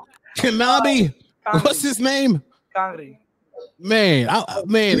 Kanabi? Kanabi? What's his name? Connie. Man,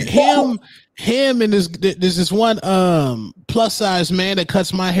 him and there's this one plus size man that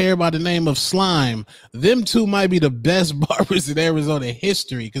cuts my hair by the name of Slime. Them two might be the best barbers in Arizona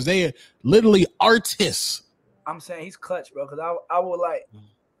history because they are literally artists. I'm saying he's clutch, bro. Because I will like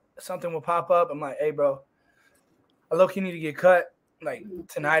something will pop up. I'm like, hey, bro, I low-key need to get cut like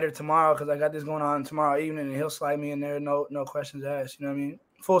tonight or tomorrow because I got this going on tomorrow evening, and he'll slide me in there, no questions asked. You know what I mean?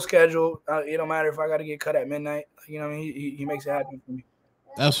 Full schedule. It don't matter if I got to get cut at midnight. You know what I mean? He makes it happen for me.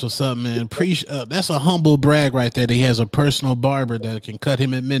 That's what's up, man. That's a humble brag right there. That he has a personal barber that can cut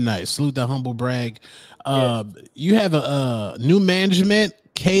him at midnight. Salute the humble brag. You have a new management,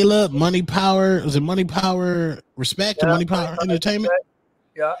 Caleb, Money Power. Is it Money Power Respect or Money Power Entertainment?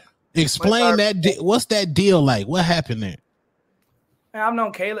 Yeah. Explain that. What's that deal like? What happened there? Man, I've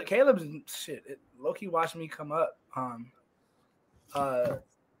known Caleb. Caleb's shit. Low-key watched me come up.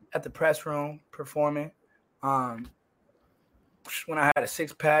 at the press room performing. When I had a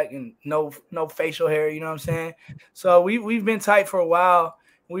 6-pack and no facial hair, you know what I'm saying? So we've been tight for a while.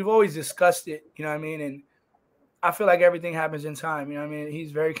 We've always discussed it, you know what I mean? And I feel like everything happens in time, you know what I mean?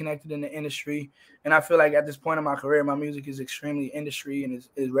 He's very connected in the industry. And I feel like at this point in my career, my music is extremely industry and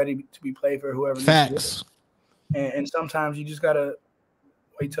is ready to be played for whoever Facts. needs it. And sometimes you just got to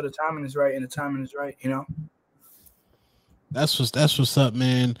wait till the timing is right, and the timing is right, you know? That's what's up,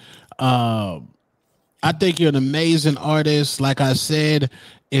 man. I think you're an amazing artist. Like I said,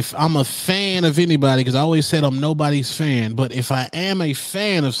 if I'm a fan of anybody, because I always said I'm nobody's fan, but if I am a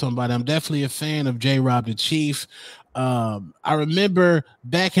fan of somebody, I'm definitely a fan of JROB the Chief. I remember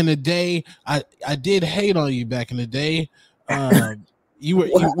back in the day, I did hate on you back in the day. We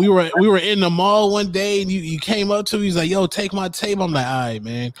were in the mall one day and you came up to me. He's like, "Yo, take my tape." I'm like, "All right,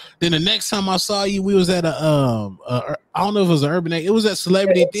 man." Then the next time I saw you, we was at a I don't know if it was an Urban. It was at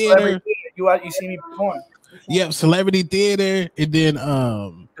Celebrity Theater. You see me perform. Yep, Celebrity Theater. And then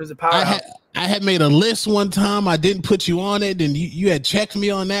it was a power. I had made a list one time. I didn't put you on it, and you had checked me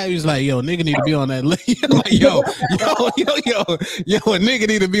on that. He was like, "Yo, nigga need to be on that list." Like, yo, a nigga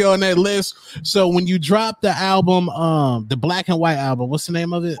need to be on that list. So when you dropped the album, the Black and White album, what's the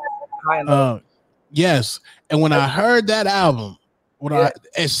name of it? Yes. And when I heard that album,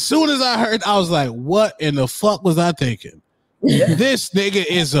 as soon as I heard, I was like, "What in the fuck was I thinking?" Yeah. This nigga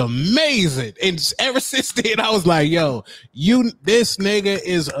is amazing. And ever since then, I was like, "Yo, this nigga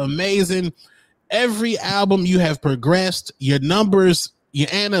is amazing." Every album you have progressed, your numbers, your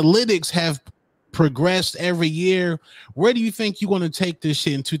analytics have progressed every year. Where do you think you're going to take this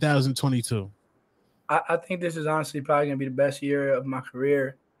shit in 2022? I think this is honestly probably going to be the best year of my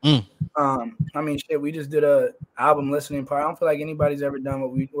career. I mean, shit, we just did a album listening party. I don't feel like anybody's ever done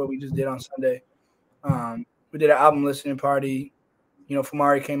what we just did on Sunday. We did an album listening party. You know,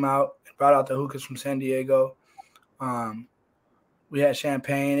 Famari came out and brought out the hookahs from San Diego. We had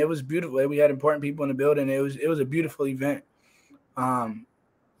champagne. It was beautiful. We had important people in the building. It was a beautiful event. And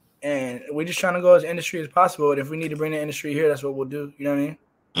we're just trying to go as industry as possible. And if we need to bring the industry here, that's what we'll do. You know what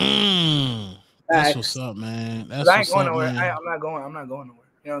I mean? That's what's up, man. That's I ain't going nowhere. I'm not going nowhere.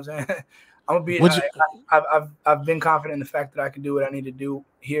 You know what I'm saying? I'm gonna be. I've been confident in the fact that I can do what I need to do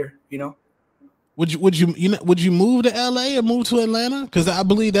here. You know. Would you move to LA or move to Atlanta? Because I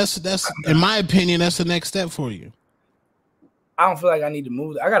believe that's in my opinion that's the next step for you. I don't feel like I need to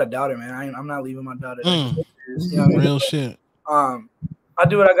move. I got a daughter, man. I'm not leaving my daughter. You know Real shit. I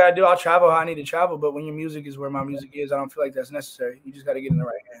do what I gotta do. I'll travel how I need to travel. But when your music is where my music is, I don't feel like that's necessary. You just got to get in the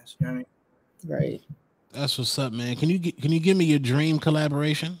right hands. You know what I mean? Right. That's what's up, man. Can you give me your dream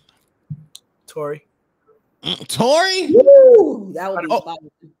collaboration? Tory. Tory? Woo! That would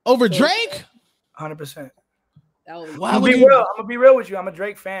be over Drake? 100%. I'm gonna be real with you. I'm a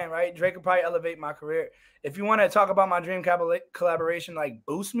Drake fan, right? Drake will probably elevate my career. If you want to talk about my dream collaboration, like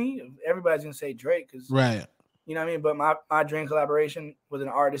boost me, everybody's gonna say Drake, because right. You know what I mean? But my dream collaboration with an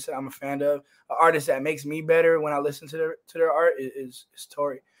artist that I'm a fan of, an artist that makes me better when I listen to their art is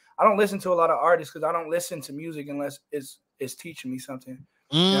Tory. I don't listen to a lot of artists because I don't listen to music unless it's teaching me something.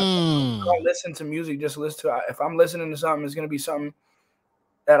 You know? I don't listen to music, just listen to it. If I'm listening to something, it's gonna be something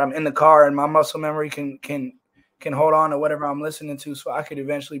that I'm in the car and my muscle memory can hold on to whatever I'm listening to, so I could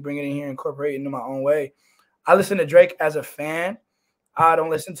eventually bring it in here and incorporate it into my own way. I listen to Drake as a fan. I don't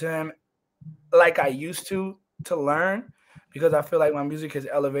listen to him like I used to learn, because I feel like my music has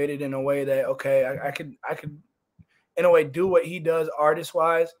elevated in a way that, okay, I could in a way do what he does artist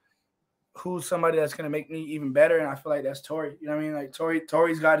wise. Who's somebody that's gonna make me even better? And I feel like that's Tory. You know what I mean? Like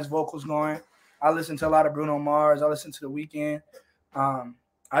Tory's got his vocals going. I listen to a lot of Bruno Mars. I listen to The Weeknd.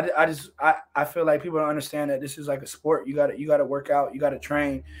 I feel like people don't understand that this is like a sport. You gotta work out. You gotta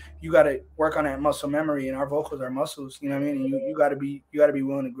train. You gotta work on that muscle memory. And our vocals are muscles. You know what I mean? And you gotta be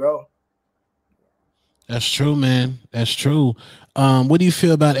willing to grow. That's true, man. That's true. What do you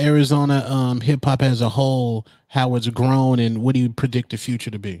feel about Arizona hip hop as a whole? How it's grown, and what do you predict the future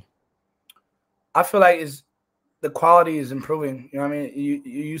to be? I feel like the quality is improving. You know what I mean? You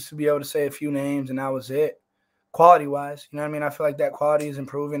used to be able to say a few names and that was it. Quality wise, you know what I mean? I feel like that quality is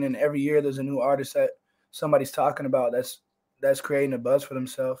improving, and every year there's a new artist that somebody's talking about that's creating a buzz for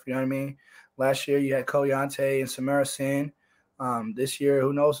themselves. You know what I mean? Last year you had Koyante and Samara Sin. This year,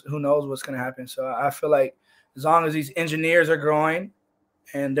 who knows what's going to happen. So I feel like as long as these engineers are growing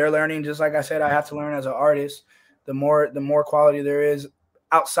and they're learning, just like I said, I have to learn as an artist. The more quality there is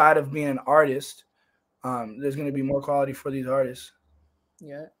outside of being an artist, there's going to be more quality for these artists.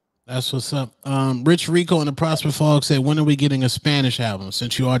 Yeah. That's what's up. Rich Rico and the Prosper Fog said, when are we getting a Spanish album?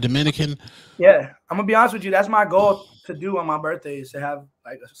 Since you are Dominican. Yeah, I'm going to be honest with you. That's my goal to do on my birthday is to have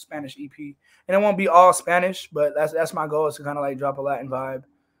like a Spanish EP, and it won't be all Spanish, but that's my goal is to kind of like drop a Latin vibe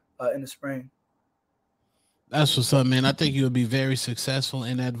in the spring. That's what's up, man. I think you'll be very successful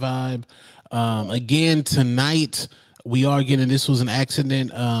in that vibe. Again, tonight we are getting, this was an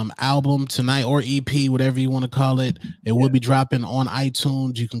accident album tonight, or EP, whatever you want to call it. It will be dropping on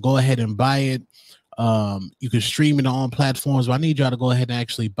iTunes. You can go ahead and buy it. You can stream it on platforms, but I need y'all to go ahead and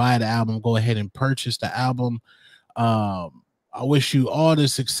actually buy the album. Go ahead and purchase the album. I wish you all the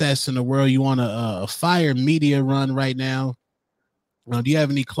success in the world. You want a fire media run right now. Do you have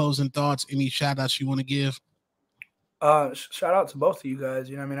any closing thoughts? Any shout outs you want to give? Shout out to both of you guys.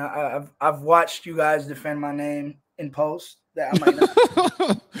 You know what I mean? I've watched you guys defend my name in post that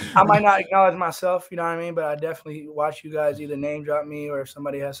I might not acknowledge myself, you know what I mean? But I definitely watch you guys either name drop me, or if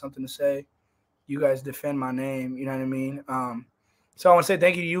somebody has something to say, you guys defend my name, you know what I mean? So I want to say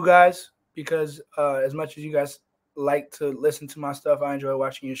thank you to you guys, because as much as you guys like to listen to my stuff, I enjoy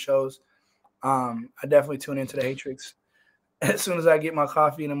watching your shows. I definitely tune into the Hatrix as soon as I get my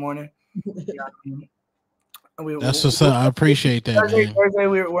coffee in the morning. You know what I mean? That's what's up. I appreciate that. Thursday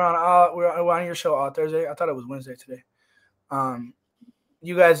we're on your show all Thursday. I thought it was Wednesday today.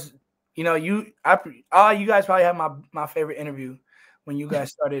 You guys, you know, you guys probably have my favorite interview when you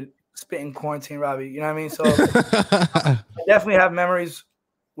guys started spitting Quarantine Robbie. You know what I mean? So I definitely have memories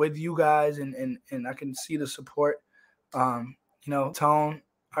with you guys, and I can see the support. You know, Tone.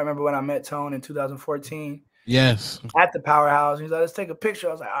 I remember when I met Tone in 2014. Yes. At the Powerhouse. He's like, let's take a picture.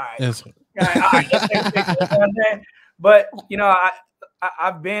 I was like, all right. Yes. All right, let's take a picture. You know what I'm saying? But, you know,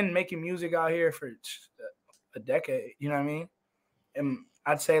 I've been making music out here for a decade. You know what I mean? And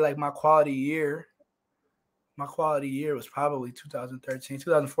I'd say like my quality year was probably 2013.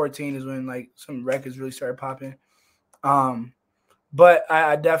 2014 is when like some records really started popping. But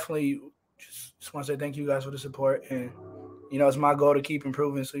I definitely just want to say thank you guys for the support, and you know, it's my goal to keep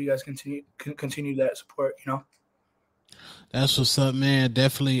improving, so you guys continue that support, you know. That's what's up, man.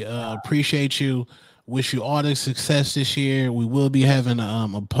 Definitely appreciate you. Wish you all the success this year. We will be having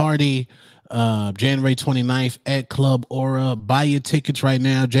a party January 29th at Club Aura. Buy your tickets right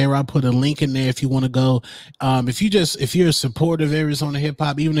now. JROB put a link in there if you want to go. If you're a supporter of Arizona hip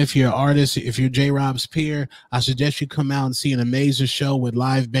hop, even if you're an artist, if you're JROB's peer, I suggest you come out and see an amazing show with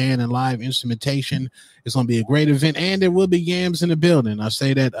live band and live instrumentation. It's going to be a great event, and there will be yams in the building. I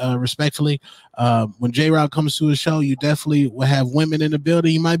say that respectfully. When J-Rob comes to a show, you definitely will have women in the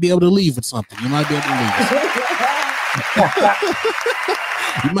building. You might be able to leave with something. You might be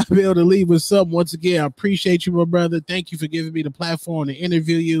able to leave with something. Once again, I appreciate you, my brother. Thank you for giving me the platform to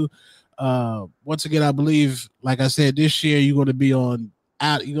interview you. Once again, I believe, like I said, this year you're going to be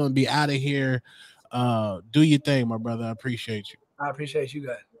out of here. Do your thing, my brother. I appreciate you. I appreciate you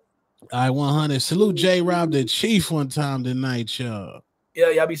guys. All right, 100. Salute J-Rob the Chief one time tonight, y'all.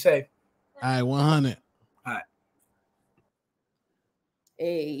 Yeah, y'all be safe. All right, 100. All right.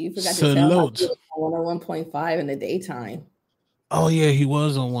 Hey, you forgot to tell me 101.5 in the daytime. Oh, yeah, he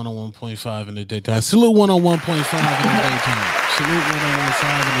was on 101.5 in the daytime. Salute 101.5 in the daytime. Salute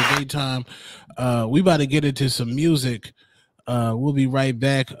 101.5 in the daytime. We about to get into some music. We'll be right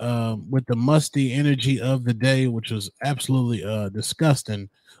back with the musty energy of the day, which was absolutely disgusting.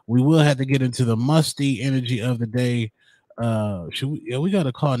 We will have to get into the musty energy of the day. We got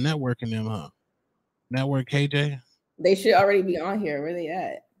to call networking them, huh? Network KJ? They should already be on here. Where they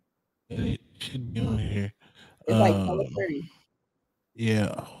at? They should be on here. It's like 30.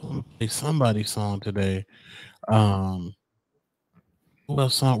 Yeah, play somebody's song today. Who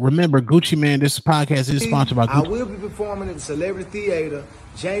else song? Remember, Gucci Man, this podcast is sponsored by Gucci. I will be performing at the Celebrity Theater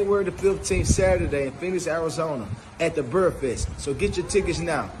January the 15th, Saturday in Phoenix, Arizona at the Bird Fest. So get your tickets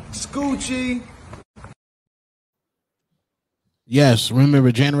now. Scoochie. Yes,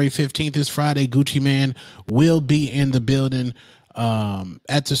 remember, January 15th is Friday. Gucci Man will be in the building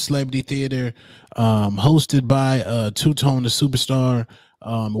at the Celebrity Theater, hosted by Two-Tone the Superstar.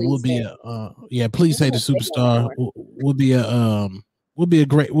 Will be please say the Superstar. Will be a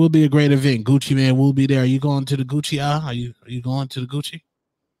great event. Gucci Man will be there. Are you going to the Gucci? Are you going to the Gucci?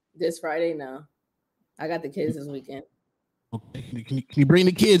 This Friday? No, I got the kids this weekend. Okay. Can you bring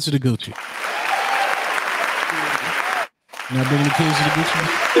the kids to the Gucci? Not bringing the kids to the Gucci?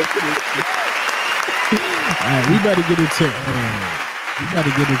 All right, we better get into some.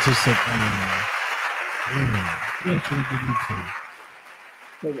 What should we get into?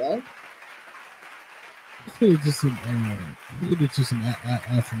 The what? Get into some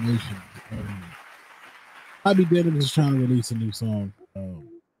affirmation. Bobby Denham is trying to release a new song.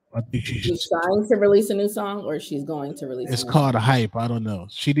 I think she's trying to release a new song, or she's going to release. It's called a hype. I don't know.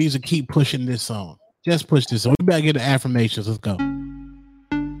 She needs to keep pushing this song. Just push this on. We better get the affirmations. Let's go.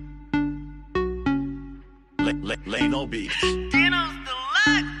 Lane beats.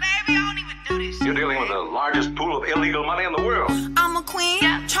 You're dealing with the largest pool of illegal money in the world. I'm a queen,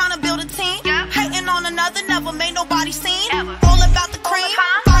 trying to build a team. Hating on another, never made nobody seen. All about the cream,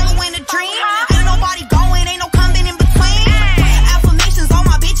 following a dream. Ain't nobody going, ain't no coming in between. Affirmations on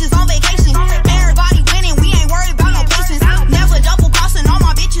my bitches on vacation. Everybody winning, we ain't worried about no patience. Never double crossing all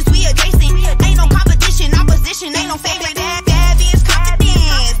my bitches, we adjacent. Ain't no competition, opposition, ain't no favorite. Bad bitch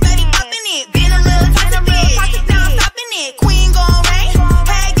confidence, steady popping it. Been a little toxic bitch, now I'm stopping it. Queen gon' reign,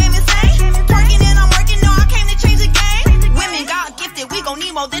 hey game insane. Twerking and I'm working, no I came to change the game. Women got gifted, we gon'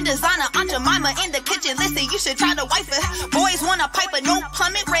 need more than designer. Aunt Jemima in the kitchen, listen, you should try to wife it. Boys wanna pipe, but no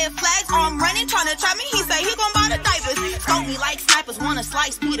plummet, red flags. I'm running, tryna trap me, he say he gon' buy the diapers. Scope me like snipers, wanna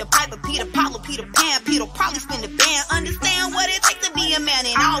slice Peter Piper, Peter Pablo, Peter Pan. Peter probably spin the band. Understand what it takes to be a man,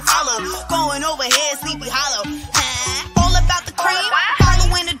 and I'll follow. Going overhead, Sleepy Hollow. All about the cream,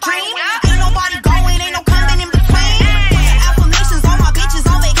 following a dream. Ain't nobody going, ain't no coming in between. Affirmations on my bitches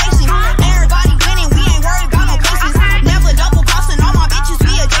on vacation. Everybody winning, we ain't worried about no patience. Never double crossing all my bitches,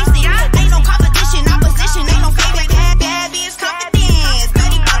 we adjacent. Ain't no competition, opposition, ain't no favorite. Bad bitch confidence,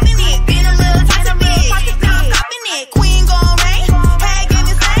 steady popping it. Been a little toxic bitch, now I'm stopping it. Queen gon' reign, hey game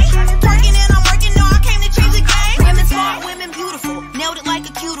insane. Twerking and I'm working, no I came to change the game. Women smart, women beautiful, nailed it like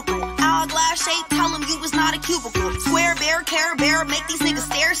a cuticle. Hourglass shape, tell them you was not a cubicle. Square bear, care bear, make these niggas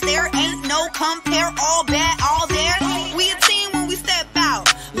stare. Ain't no compare, all bad, all there. We a team when we step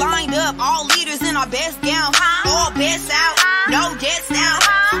out. Lined up, all leaders in our best gown. All bets out, no debts now.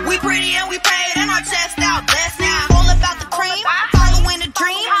 We pretty and we paid and our chest out. Blessed now. All about the cream, following a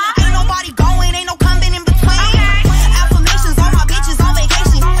dream. Ain't nobody going, ain't no coming in between. Affirmations on my bitches on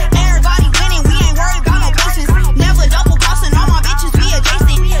vacation. Everybody winning, we ain't worried about no patience. Never double crossing all my bitches, we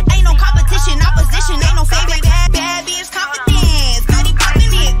adjacent. Ain't no competition, opposition, ain't no favorite. Bad bitch confidence, steady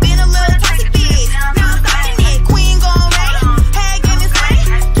popping it. Been a little toxic bitch, now I'm stopping it. Queen gon' reign, hey game insane.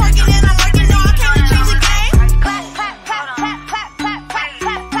 Twerking and I'm working, no I came to change the game. Clap, clap, clap, clap, clap, clap,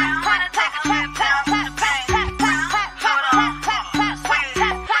 clap, clap, clap, clap, clap, clap, clap, clap, clap, clap, clap,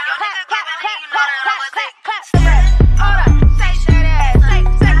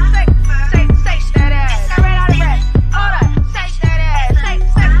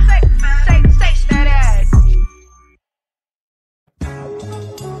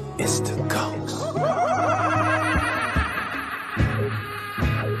 It's the ghost.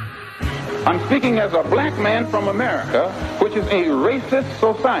 I'm speaking as a black man from America, which is a racist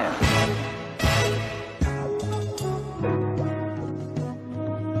society.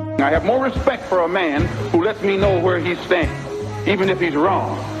 I have more respect for a man who lets me know where he stands, even if he's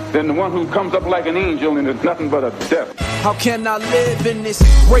wrong, than the one who comes up like an angel and is nothing but a devil. How can I live in this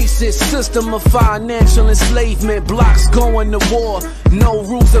racist system of financial enslavement? Blocks going to war, no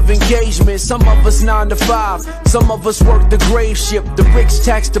rules of engagement. Some of us 9 to 5, some of us work the grave ship. The rich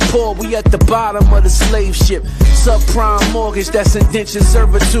tax the poor, we at the bottom of the slave ship. Subprime mortgage, that's indentured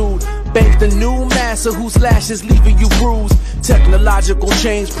servitude. Bank the new master whose lashes leaving you bruised. Technological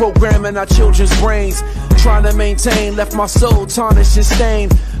change programming our children's brains. Trying to maintain, left my soul tarnished and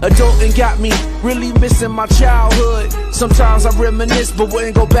stained. Adulting got me really missing my childhood. Sometimes I reminisce but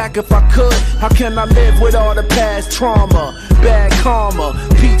wouldn't go back if I could. How can I live with all the past trauma, bad karma,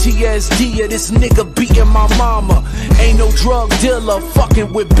 PTSD of this nigga beating my mama? Ain't no drug dealer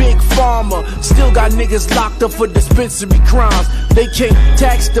fucking with big pharma. Still got niggas locked up for dispensary crimes. They can't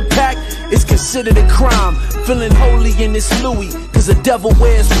tax the pack, it's considered a crime. Feeling holy in this Louis, cause the devil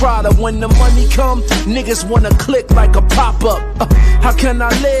wears Prada. When the money come, niggas wanna click like a pop-up. How can I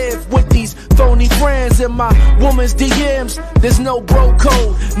live with these phony friends in my woman's DMs? There's no bro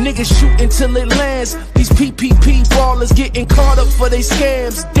code, niggas shoot until it lands. These PPP ballers getting caught up for they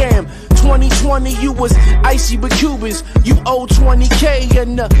scams. Damn, 2020 you was icy with Cubans. You owe 20K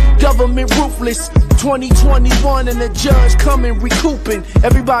and the government ruthless. 2021 and the judge coming recouping.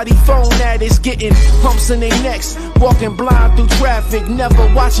 Everybody phone addicts getting humps in their necks. Walking blind through traffic,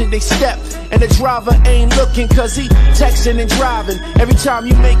 never watching they step. And the driver ain't looking cause he texting and driving. Every time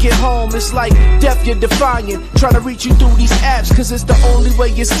you make it home, it's like death you're defying. Trying to reach you through these apps cause it's the only way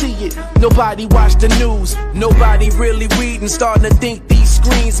you see it. Nobody watch the news, nobody really reading. Starting to think these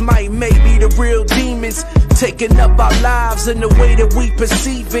screens might maybe the real demons taking up our lives in the way that we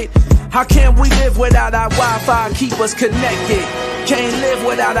perceive it. How can we live without our Wi-Fi keep us connected? Can't live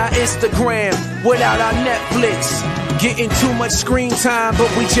without our Instagram, without our Netflix. Getting too much screen time,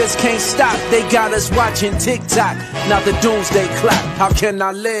 but we just can't stop. They got us watching TikTok, not the doomsday clock. How can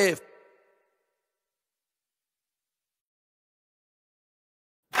I live?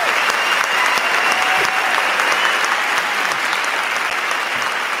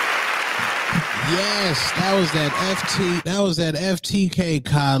 Yes, that was that FTK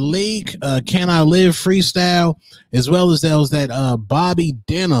Khalid, Can I Live freestyle, as well as that Bobby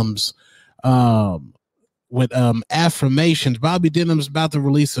Denham's with affirmations. Bobby Denham's about to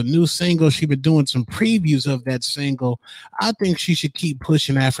release a new single. She's been doing some previews of that single. I think she should keep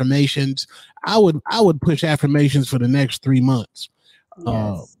pushing affirmations. I would push affirmations for the next 3 months.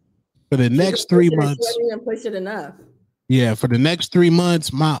 Yes. For the next 3 months. She hasn't even pushed it enough. Yeah, for the next 3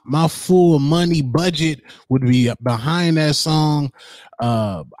 months, my full money budget would be behind that song.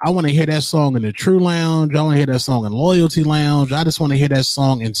 I want to hear that song in the True Lounge. I want to hear that song in Loyalty Lounge. I just want to hear that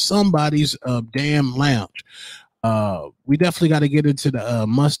song in somebody's damn lounge. We definitely got to get into the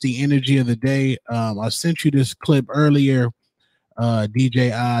musty energy of the day. I sent you this clip earlier,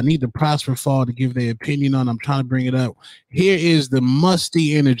 DJ. I need the Prosper Fall to give their opinion on. I'm trying to bring it up. Here is the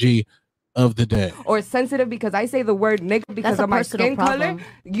musty energy of the day. Or sensitive because I say the word nigga because of my skin color.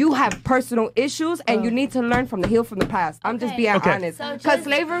 You have personal issues and you need to learn from the heal from the past. I'm just being honest. Because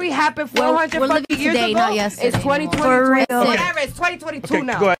slavery happened 400 fucking years ago. Not yesterday. It's 2022. Whatever, it's 2022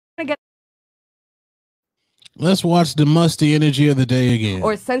 now. Go ahead. Let's watch the musty energy of the day again.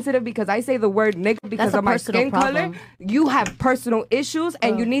 Or sensitive because I say the word nigga because of my skin color. You have personal issues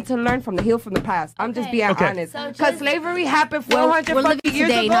and you need to learn from the heal from the past. I'm just being honest. Because slavery happened 400 fucking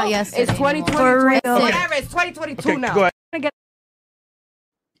years ago. Not yesterday. It's 2022. Whatever, it's 2022 now. Go ahead.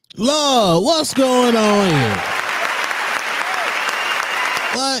 Lord, what's going on here?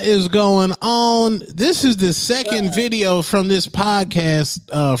 What is going on? This is the second video from this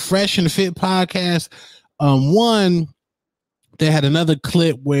podcast, Fresh and Fit podcast. One, they had another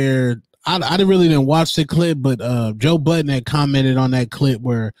clip where I didn't watch the clip, but Joe Budden had commented on that clip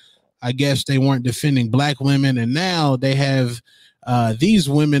where I guess they weren't defending black women, and now they have these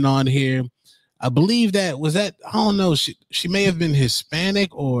women on here. I believe that I don't know. She may have been Hispanic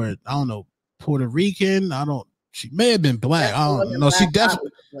or I don't know, Puerto Rican. She may have been black. I don't know.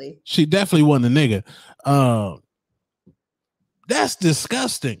 She definitely wasn't a nigga. That's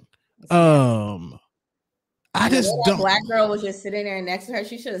disgusting. I just don't. Black girl was just sitting there next to her.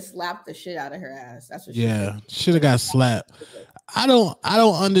 She should have slapped the shit out of her ass. That's what. Yeah, should have got slapped. I don't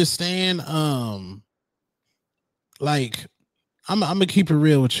understand. Like, I'm gonna keep it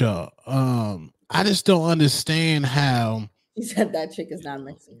real with y'all. I just don't understand how. He said that chick is not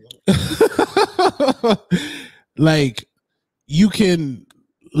Mexican. Like, you can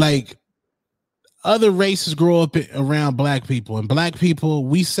other races grow up around black people, and black people,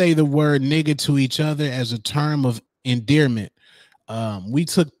 we say the word nigga to each other as a term of endearment. We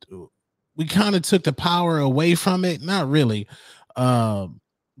kind of took the power away from it. Not really.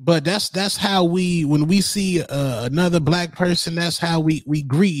 But that's how when we see another black person, that's how we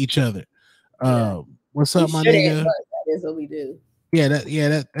greet each other. What's up, my nigga? That is what we do.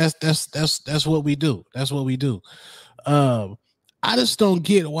 That's what we do. That's what we do. I just don't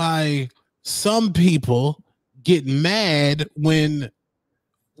get why some people get mad when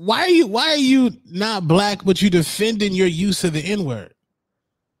why are you not black but you defending your use of the N-word?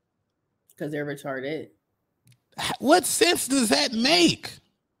 Because they're retarded. What sense does that make?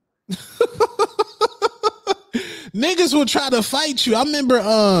 Niggas will try to fight you. I remember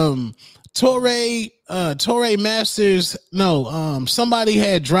Torre Masters, somebody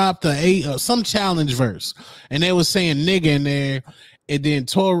had dropped some challenge verse and they was saying nigga in there. And then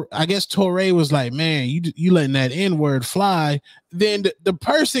Torre was like, man, you letting that N-word fly. Then the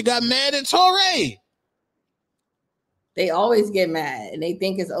person got mad at Torre. They always get mad and they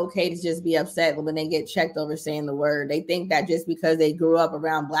think it's okay to just be upset when they get checked over saying the word. They think that just because they grew up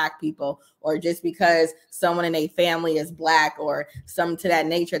around black people or just because someone in a family is black or something to that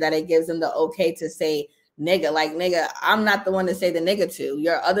nature that it gives them the okay to say nigga. Like, nigga, I'm not the one to say the nigga to.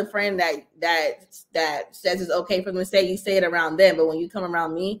 Your other friend that says it's okay for them to say, you say it around them. But when you come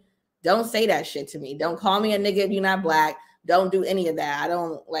around me, don't say that shit to me. Don't call me a nigga if you're not black. Don't do any of that. I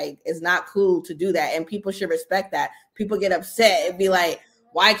don't it's not cool to do that. And people should respect that. People get upset and be like,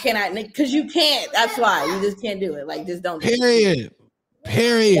 why can't I? Because you can't. That's why. You just can't do it. Like, just don't do it.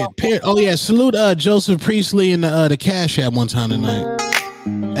 Period. Oh, yeah. Salute Joseph Priestley and the Cash App one time tonight.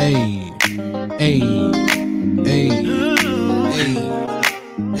 Hey.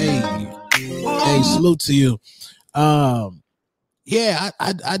 Salute to you. Yeah,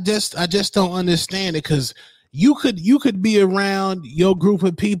 I just don't understand it because you could be around your group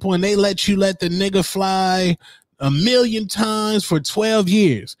of people and they let the nigga fly 1,000,000 times for 12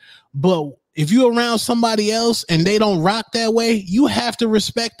 years. But if you're around somebody else and they don't rock that way, you have to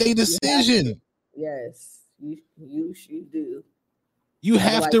respect their decision. Yes, you do. You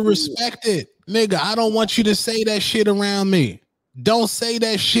have to respect it. Nigga, I don't want you to say that shit around me. Don't say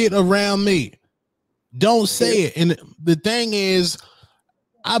that shit around me. Don't say it. And the thing is,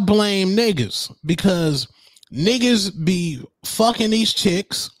 I blame niggas because niggas be fucking these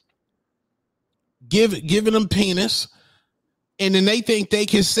chicks, giving them penis, and then they think they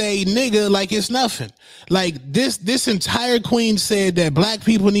can say nigga like it's nothing. Like this entire queen said that black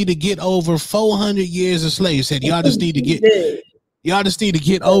people need to get over 400 years of slavery. Said y'all just need to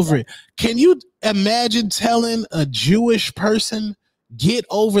get over it. Can you imagine telling a Jewish person get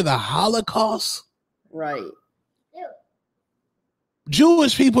over the Holocaust? Right.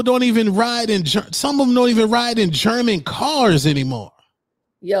 Jewish people don't even ride in. Some of them don't even ride in German cars anymore.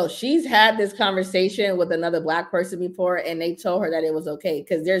 Yo, she's had this conversation with another black person before, and they told her that it was okay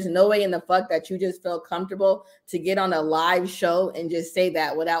because there's no way in the fuck that you just feel comfortable to get on a live show and just say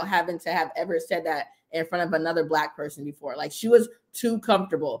that without having to have ever said that in front of another black person before. Like, she was too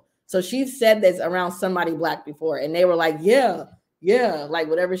comfortable. So she said this around somebody black before, and they were like, yeah, like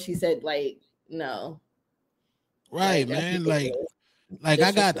whatever she said, like, no. Right, man. Like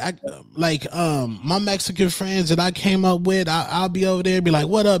I got my Mexican friends that I came up with, I'll be over there and be like,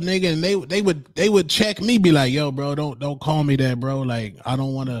 what up, nigga? And they would check me, be like, yo, bro, don't call me that, bro. Like, I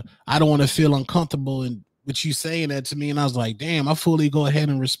don't wanna feel uncomfortable and with you saying that to me. And I was like, damn, I fully go ahead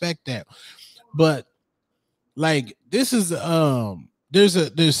and respect that. But like, this is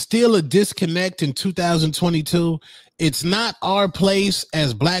there's still a disconnect in 2022. It's not our place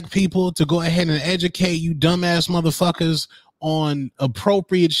as black people to go ahead and educate you dumbass motherfuckers on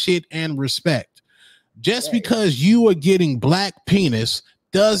appropriate shit and respect. Just because you are getting black penis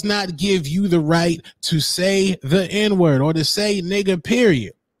does not give you the right to say the N-word or to say nigga,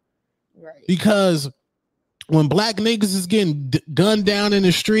 period. Right. Because when black niggas is getting gunned down in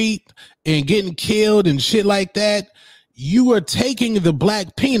the street and getting killed and shit like that, you are taking the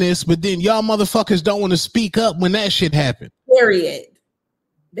black penis, but then y'all motherfuckers don't want to speak up when that shit happened. Period.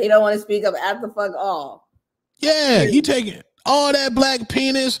 They don't want to speak up at the fuck all. Yeah, period. You taking all that black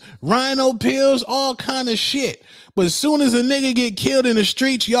penis, rhino pills, all kind of shit. But as soon as a nigga get killed in the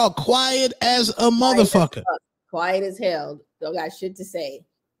streets, y'all quiet as a motherfucker. Quiet as hell. Don't got shit to say.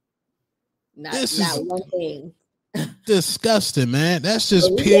 Not one thing. Disgusting, man. That's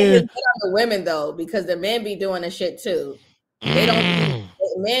just pure. Get on the women though, because the men be doing the shit too. They don't.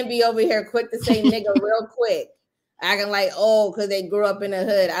 Men be over here quick to say nigga real quick, acting like because they grew up in the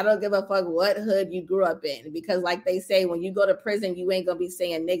hood. I don't give a fuck what hood you grew up in, because like they say, when you go to prison, you ain't gonna be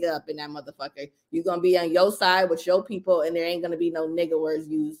saying nigga up in that motherfucker. You're gonna be on your side with your people, and there ain't gonna be no nigga words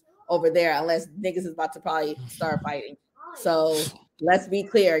used over there unless niggas is about to probably start fighting. So let's be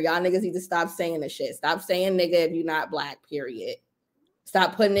clear. Y'all niggas need to stop saying this shit. Stop saying nigga if you're not black, period.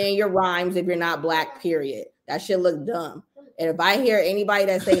 Stop putting in your rhymes if you're not black, period. That shit look dumb. And if I hear anybody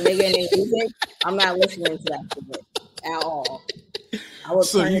that say nigga in their music, I'm not listening to that shit at all. I will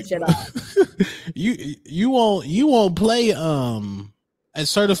turn this shit off. You won't play at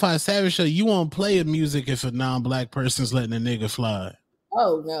Certified Savage Show, you won't play a music if a non-black person's letting a nigga fly.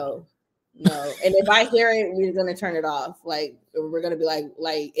 Oh no. No, and if I hear it, we're gonna turn it off. Like, we're gonna be like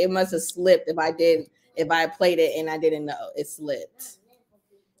it must have slipped if I played it and I didn't know it slipped.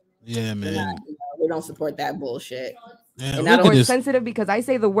 Yeah, man. We don't support that bullshit. Yeah, and I'm more sensitive because I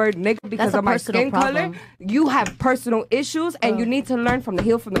say the word nigga because of my skin color. You have personal issues and you need to learn from the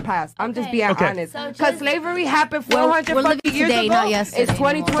heal from the past. I'm just being honest. Because slavery happened 400 fucking years ago. It's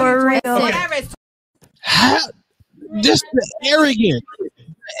 2020. For real. Whatever. Just the arrogance.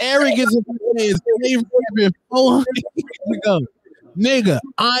 Arrogance of slavery happened 400 years ago. Nigga,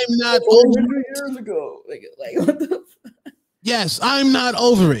 I'm not over it. Years ago. Like what the fuck? Yes, I'm not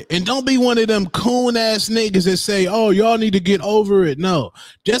over it. And don't be one of them coon ass niggas that say, oh, y'all need to get over it. No,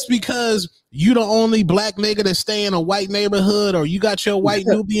 just because you the only black nigga that stay in a white neighborhood or you got your white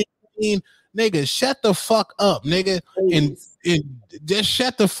Nubian nigga, shut the fuck up, nigga. And just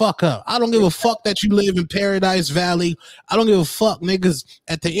shut the fuck up. I don't give a fuck that you live in Paradise Valley. I don't give a fuck, niggas.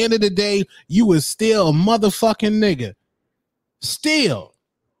 At the end of the day, you was still a motherfucking nigga. Still.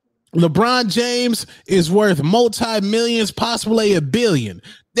 LeBron James is worth multi-millions, possibly $1 billion.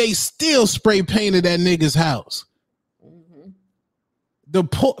 They still spray painted that nigga's house.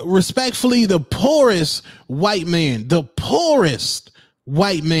 Respectfully, the poorest white man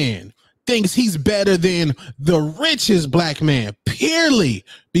thinks he's better than the richest black man, purely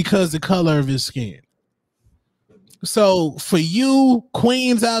because the color of his skin. So for you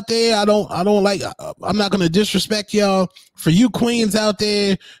queens out there, I'm not going to disrespect y'all. For you queens out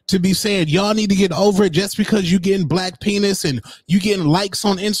there to be saying y'all need to get over it just because you getting black penis and you getting likes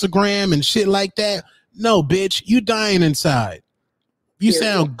on Instagram and shit like that. No, bitch, you dying inside. You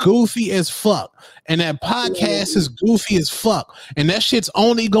sound goofy as fuck. And that podcast is goofy as fuck. And that shit's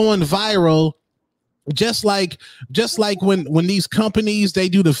only going viral Just like when these companies they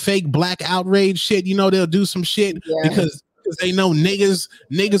do the fake black outrage shit, you know, they'll do some shit because they know niggas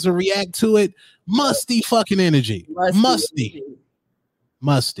will react to it. Musty fucking energy. Musty.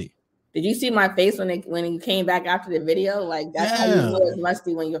 Did you see my face when you came back after the video? Like that's how you know it's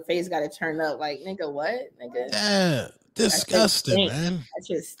musty when your face got to turn up. Like nigga, what? Nigga. Yeah, disgusting, man. That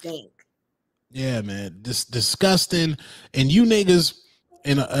shit stink. Yeah, man, disgusting. And you niggas,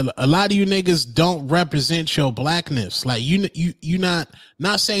 and a lot of you niggas don't represent your blackness. Like you not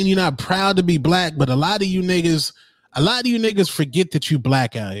saying you're not proud to be black, but a lot of you niggas forget that you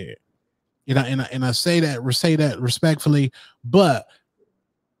black out here. You know, and I say that respectfully, but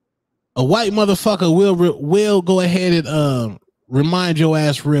a white motherfucker will go ahead and remind your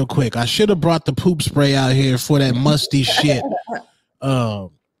ass real quick. I should have brought the poop spray out here for that musty shit.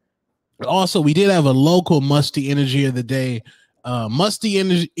 Also, we did have a local musty energy of the day. Musty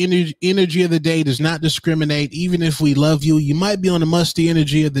energy of the day does not discriminate. Even if we love you, you might be on the musty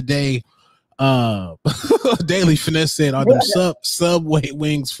energy of the day. Daily Finesse said, "Are them Subway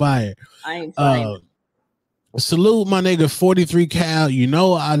wings fire?" I ain't fine. Salute my nigga 43 Cal. You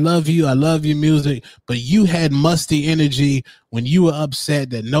know I love you. I love your music, but you had musty energy when you were upset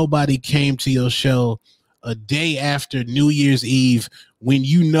that nobody came to your show a day after New Year's Eve, when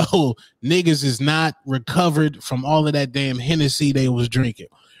you know niggas is not recovered from all of that damn Hennessy they was drinking.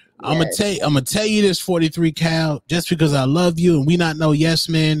 Yes. I'm gonna tell you this, 43 Cal, just because I love you and we not know yes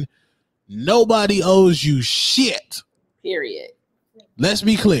men, nobody owes you shit. Period. Let's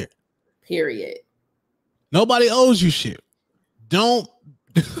be clear. Period. Nobody owes you shit. Don't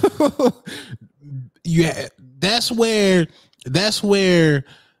that's where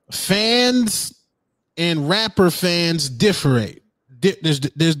fans and rapper fans differentiate.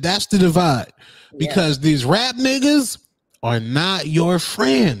 That's the divide. Because these rap niggas are not your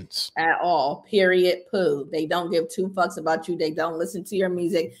friends at all. Period. Poo. They don't give two fucks about you. They don't listen to your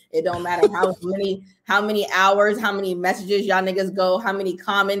music. It don't matter how many hours, how many messages y'all niggas go, how many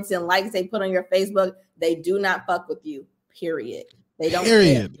comments and likes they put on your Facebook. They do not fuck with you. Period. They don't.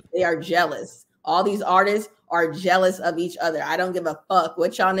 Period. They are jealous. All these artists are jealous of each other. I don't give a fuck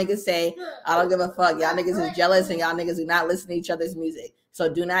what y'all niggas say. I don't give a fuck. Y'all niggas is jealous and y'all niggas do not listen to each other's music.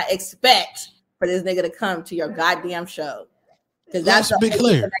 So do not expect for this nigga to come to your goddamn show. Because that's the only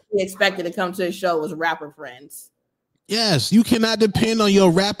thing that he expected to come to his show was rapper friends. Yes, you cannot depend on your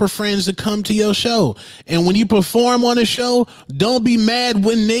rapper friends to come to your show. And when you perform on a show, don't be mad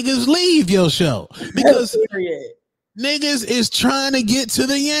when niggas leave your show. Because niggas is trying to get to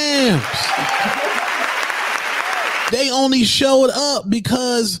the yams. They only showed up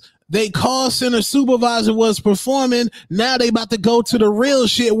because they call center supervisor was performing. Now they about to go to the real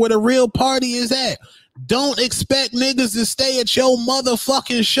shit where the real party is at. Don't expect niggas to stay at your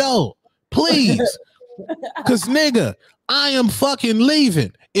motherfucking show. Please. Cause nigga, I am fucking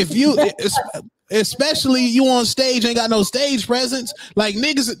leaving. If you especially you on stage ain't got no stage presence, like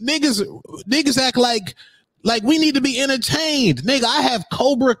niggas act like we need to be entertained. Nigga, I have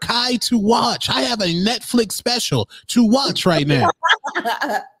Cobra Kai to watch. I have a Netflix special to watch right now.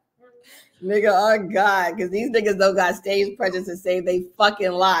 Nigga, oh God, because these niggas don't got stage presence to save they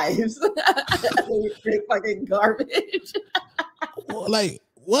fucking lives. They fucking garbage. Like,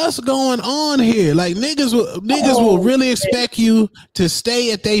 what's going on here? Like, niggas will really expect you to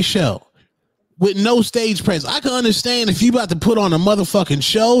stay at their show with no stage presence. I can understand if you about to put on a motherfucking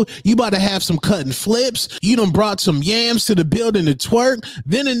show, you about to have some cutting flips, you done brought some yams to the building to twerk,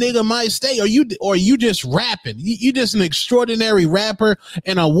 then a nigga might stay, or you just rapping. You just an extraordinary rapper,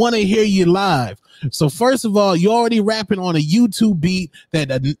 and I want to hear you live. So first of all, you already rapping on a YouTube beat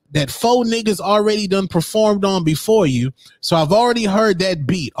that 4 niggas already done performed on before you. So I've already heard that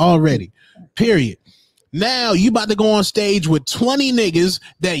beat already, period. Now you about to go on stage with 20 niggas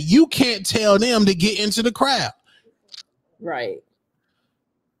that you can't tell them to get into the crowd. Right.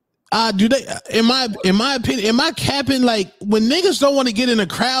 Do they, in my opinion, am I capping? Like, when niggas don't want to get in a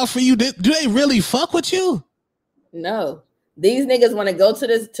crowd for you, do they really fuck with you? No. These niggas want to go to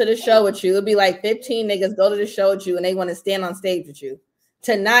the show with you. It'll be like 15 niggas go to the show with you and they want to stand on stage with you.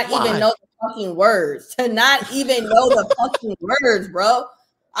 To not even know the fucking words. To not even know the fucking words, bro.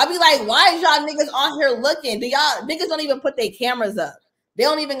 I'll be like, why is y'all niggas on here looking? Do y'all niggas don't even put their cameras up? They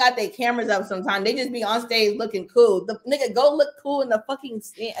don't even got their cameras up sometimes. They just be on stage looking cool. The nigga go look cool in the fucking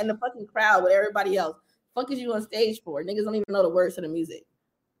crowd with everybody else. Fuck is you on stage for? Niggas don't even know the words to the music.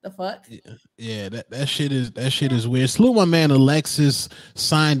 The fuck? Yeah, that shit is weird. Salute my man Alexis,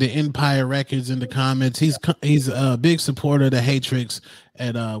 signed to Empire Records in the comments. He's a big supporter of the Hatrix,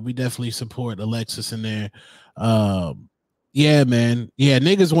 and we definitely support Alexis in there. Yeah, man. Yeah,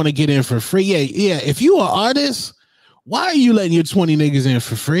 niggas want to get in for free. Yeah. If you are an artist, why are you letting your 20 niggas in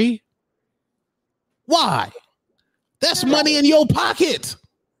for free? Why? That's money in your pocket.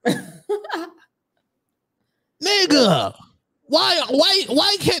 Nigga.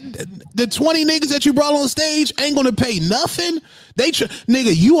 Why can't the 20 niggas that you brought on stage ain't gonna pay nothing?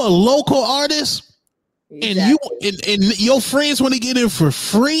 Nigga, you a local artist, exactly. and your friends want to get in for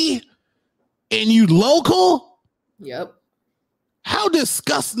free, and you local? Yep. How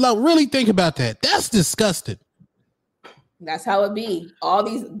disgusting. Like, really think about that. That's disgusting. That's how it be. All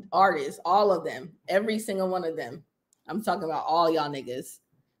these artists, all of them, every single one of them. I'm talking about all y'all niggas.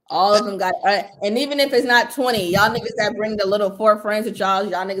 All of them got, and even if it's not 20, y'all niggas that bring the little 4 friends with y'all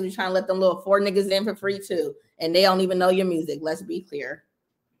niggas be trying to let them little 4 niggas in for free too. And they don't even know your music. Let's be clear.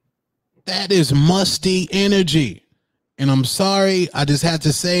 That is musty energy. And I'm sorry, I just had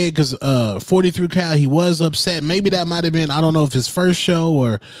to say it because 43 Cal, he was upset. Maybe that might have been, I don't know if his first show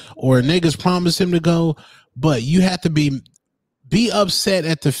or niggas promised him to go, but you have to be upset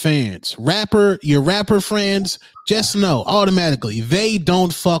at the fans. Your rapper friends, just know automatically they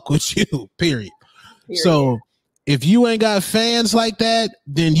don't fuck with you, period. So if you ain't got fans like that,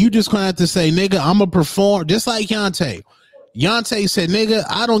 then you just gonna have to say, nigga, I'm gonna perform just like Yante. Yante said, nigga,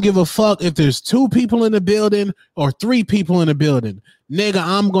 I don't give a fuck if there's 2 people in the building or 3 people in the building. Nigga,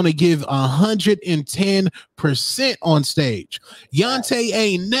 I'm gonna give 110% on stage. Yante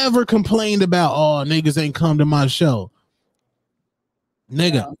ain't never complained about, oh, niggas ain't come to my show.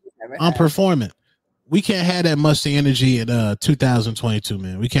 Nigga, no, I'm performing. We can't have that musty energy in 2022,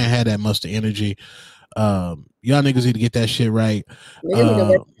 man. We can't have that musty energy. Y'all niggas need to get that shit right. Niggas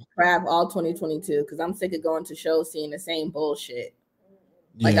need to crap all 2022 because I'm sick of going to shows seeing the same bullshit.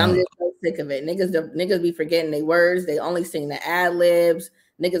 Like, I'm just so sick of it. Niggas be forgetting their words. They only sing the ad libs.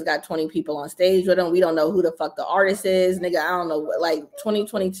 Niggas got 20 people on stage with them. We don't know who the fuck the artist is. Nigga, I don't know. Like,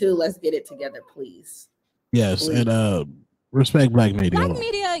 2022, let's get it together, please. Yes, please. And respect Black media. Black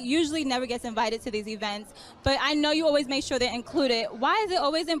media usually never gets invited to these events, but I know you always make sure they're included. Why is it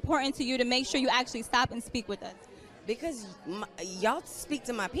always important to you to make sure you actually stop and speak with us? Because y'all speak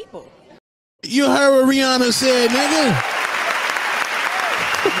to my people. You heard what Rihanna said,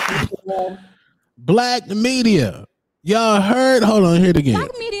 nigga. Black media. Y'all heard? Hold on, hear it again.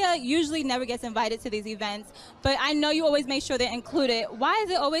 Black media usually never gets invited to these events, but I know you always make sure they're included. Why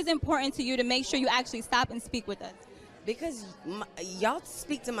is it always important to you to make sure you actually stop and speak with us? Because y'all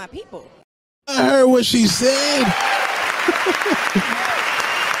speak to my people. I heard what she said.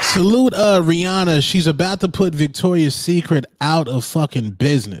 Salute Rihanna. She's about to put Victoria's Secret out of fucking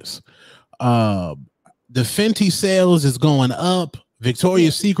business. The Fenty sales is going up.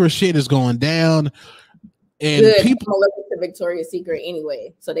 Victoria's Secret shit is going down. And good. People I'm allergic to Victoria's Secret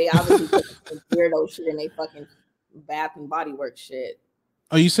anyway. So they obviously put some weirdo shit in they fucking Bath and Body Works shit.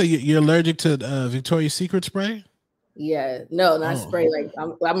 Oh, you say you're allergic to Victoria's Secret spray? Yeah, no, not spray. Like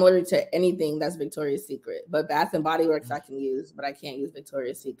I'm allergic to anything that's Victoria's Secret, but Bath and Body Works I can use, but I can't use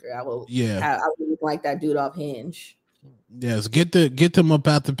Victoria's Secret. I will. Yeah, I will like that dude off Hinge. Yes, get them up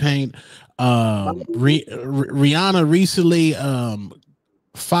out the paint. Rihanna recently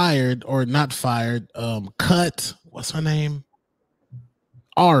fired or not fired, cut. What's her name?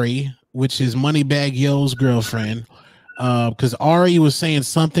 Ari, which is Moneybagg Yo's girlfriend. Because Ari was saying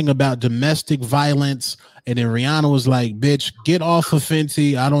something about domestic violence, and then Rihanna was like, bitch, get off of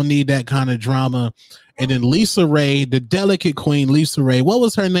Fenty. I don't need that kind of drama. And then Lisa Ray, the delicate queen, Lisa Ray, what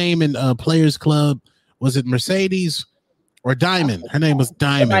was her name in Players Club? Was it Mercedes or Diamond? Her name was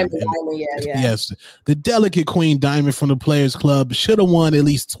Diamond. Yeah. Yes, the delicate queen Diamond from the Players Club should have won at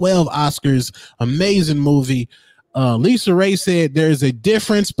least 12 Oscars. Amazing movie. Lisa Ray said there's a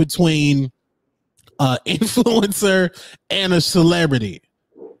difference between influencer and a celebrity.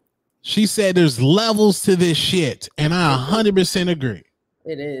 She said there's levels to this shit, and I 100% agree.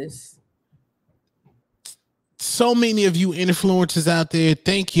 It is. So many of you influencers out there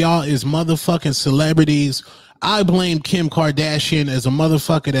think y'all is motherfucking celebrities. I blame Kim Kardashian as a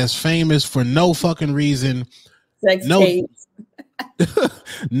motherfucker that's famous for no fucking reason. Sex tapes.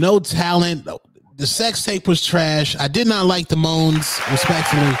 No talent. The sex tape was trash. I did not like the moans,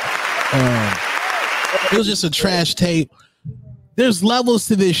 respectfully. It was just a trash tape. There's levels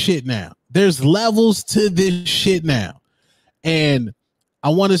to this shit now. And I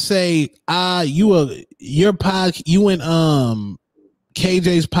want to say, you and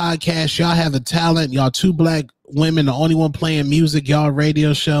KJ's podcast, y'all have a talent. Y'all 2 black women, the only one playing music, y'all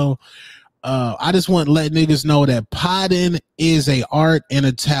radio show. I just want to let niggas know that podding is a art and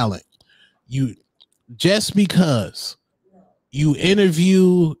a talent. You just because you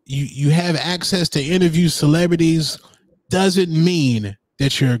interview, you have access to interview celebrities, doesn't mean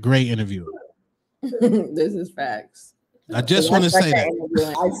that you're a great interviewer. This is facts. I just want to say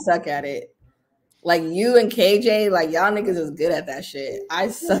that. I suck at it. Like you and KJ, like y'all niggas is good at that shit. I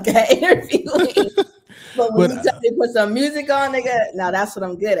suck at interviewing. But when you tell me to put some music on, nigga, now that's what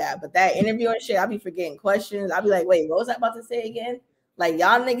I'm good at. But that interviewing shit, I'll be forgetting questions. I'll be like, wait, what was I about to say again? Like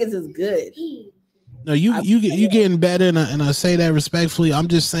y'all niggas is good. No, you getting better, and I say that respectfully. I'm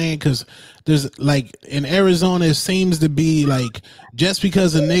just saying because there's like in Arizona, it seems to be like just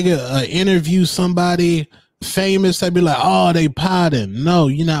because a nigga interview somebody famous, they be like, oh, they podding. No,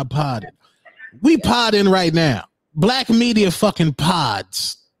 you're not podding. We podding right now. Black media fucking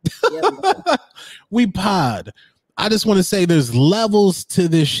pods. We pod. I just want to say there's levels to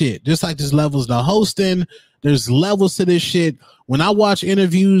this shit. Just like there's levels to hosting, there's levels to this shit. When I watch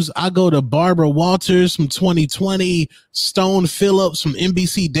interviews, I go to Barbara Walters from 2020, Stone Phillips from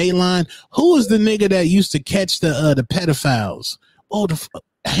NBC Dateline. Who is the nigga that used to catch the pedophiles? Oh,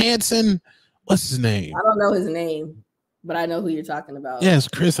 Hanson. What's his name? I don't know his name, but I know who you're talking about. Yes,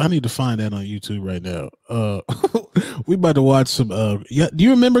 Chris. I need to find that on YouTube right now. We about to watch some. Do you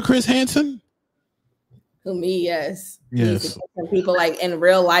remember Chris Hansen? Who, me? Yes. Yes. People like in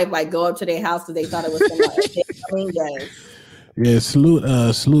real life, like go up to their house because they thought it was somebody. I mean, yes. Yeah,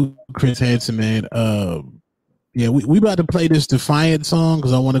 salute Chris Hansen, man. Yeah, we about to play this Defiant song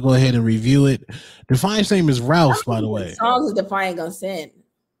because I want to go ahead and review it. Defiant's name is Ralph, by the way. Songs is Defiant gonna send.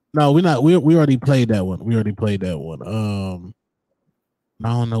 No, we're not. We already played that one. I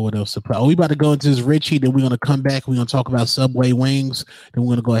don't know what else to play. Oh, we about to go into this Richie. Then we're gonna come back. We're gonna talk about Subway wings. Then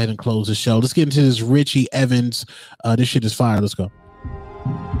we're gonna go ahead and close the show. Let's get into this Richie Evans. This shit is fire. Let's go.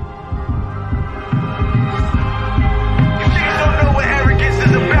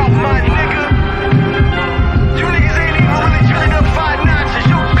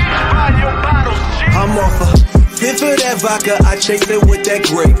 I'm off a fifth of that vodka, I chase it with that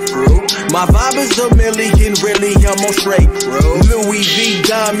grapefruit. My vibe is a million, really, I'm on straight, bro. Louis V,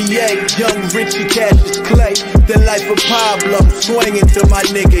 Damier, young Richie Cassius Clay. The life of Pablo, swinging to my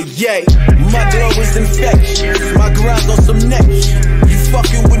nigga, yay. My glow is infectious, my grind's on some next shit. You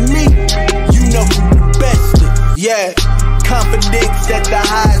fucking with me, you know who the best is, yeah. Confidence at the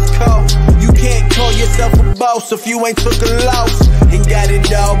highest cost. You can't call yourself a boss if you ain't took a loss and got it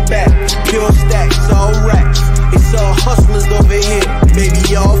all back. Pure stacks, all racks. It's all hustlers over here,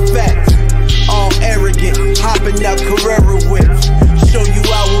 baby, all facts. All arrogant, hopping out Carrera whips. Show you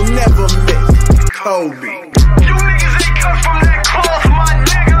I will never miss. Kobe. You niggas ain't cut from that cloth, my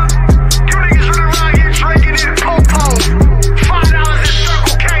nigga. You niggas run around here drinking in po-po. $5 in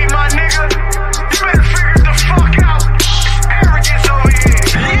Circle K, my nigga. You better figure the fuck out. Arrogance over here.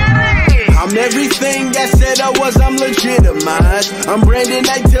 Yeah. I'm everything I said I was, I'm legitimized. I'm Brandon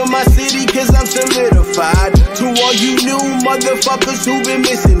Knight to my city cause I'm solidified. To all you new motherfuckers who been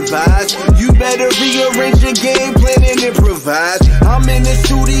missing vibes, you better rearrange your game plan and improvise. I'm in the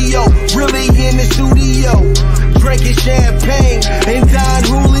studio, really in the studio, drinking champagne and Don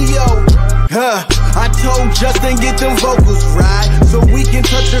Julio. I told Justin get them vocals right, so we can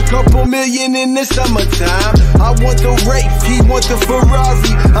touch a couple million in the summertime. I want the Wraith, he want the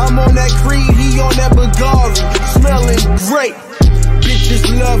Ferrari. I'm on that Creed, he on that Bugatti. Smelling great, bitches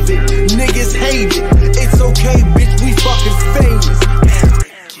love it, niggas hate it. It's okay, bitch, we fucking famous.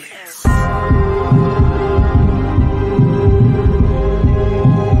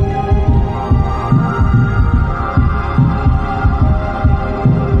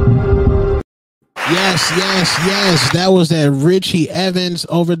 Yes. That was that Richie Evans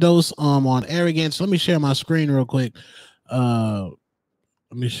overdose on Arrogance. Let me share my screen real quick. I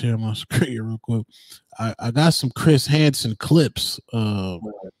got some Chris Hansen clips. The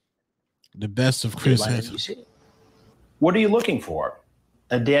best of Chris Hansen. What are you looking for?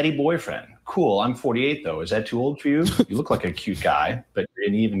 A daddy boyfriend. Cool. I'm 48 though. Is that too old for you? You look like a cute guy, but you're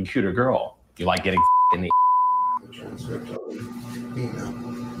an even cuter girl. You like getting in the.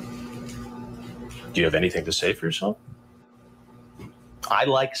 Do you have anything to say for yourself? I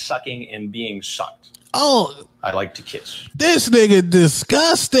like sucking and being sucked. Oh, I like to kiss. This nigga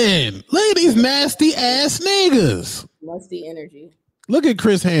disgusting. Look at these nasty ass niggas. Musty energy. Look at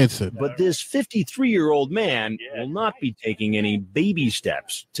Chris Hansen. But this 53-year-old man will not be taking any baby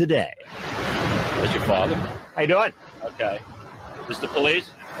steps today. That's your father? How you doing? Okay. Is the police?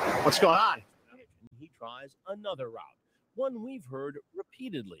 What's going on? He tries another route, one we've heard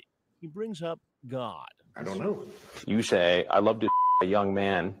repeatedly. He brings up God. I don't know. You say, I love to a young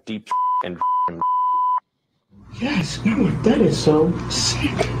man, deep and Yes, that is so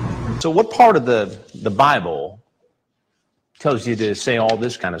sick. So what part of the Bible tells you to say all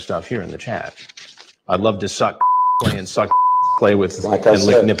this kind of stuff here in the chat? I'd love to suck play and suck, play with and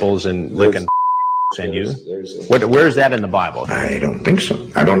lick nipples and lick and send you? Where's that in the Bible? I don't think so.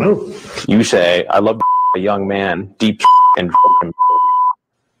 I don't know. You say, I love a young man, deep and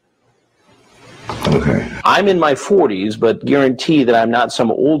okay. I'm in my 40s, but guarantee that I'm not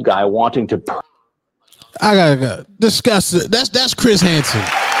some old guy wanting to. I gotta go. Discuss it. That's Chris Hansen.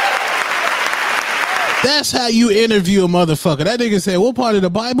 That's how you interview a motherfucker. That nigga said, "What part of the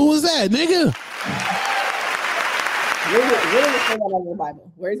Bible was that, nigga?" Where does it say that on the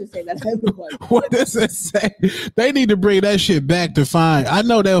Bible? Where does it say that on the Bible? What does it say? They need to bring that shit back to find. I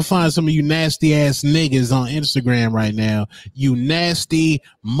know they'll find some of you nasty ass niggas on Instagram right now. You nasty,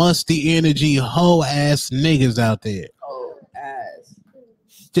 musty energy, hoe ass niggas out there. Oh, ass.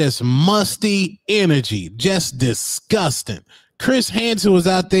 Just musty energy. Just disgusting. Chris Hansen was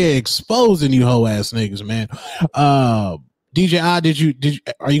out there exposing you hoe ass niggas, man. DJ I,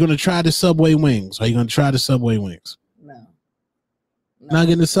 are you gonna try the Subway wings? Are you gonna try the Subway wings? Not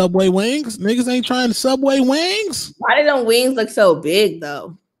getting the Subway wings? Niggas ain't trying the Subway wings? Why do them wings look so big,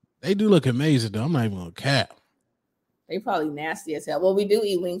 though? They do look amazing, though. I'm not even gonna cap. They probably nasty as hell. Well, we do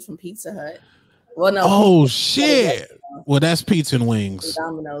eat wings from Pizza Hut. Well, no. Oh, shit. Well, that's pizza and wings.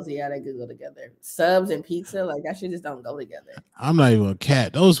 Domino's, yeah, they do go together. Subs and pizza, like, that shit just don't go together. I'm not even gonna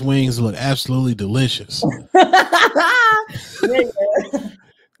cap. Those wings look absolutely delicious.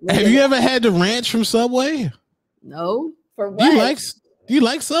 Have you ever had the ranch from Subway? No. For what? Do you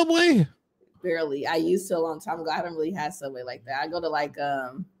like Subway? Barely. I used to a long time ago. I haven't really had Subway like that. I go to like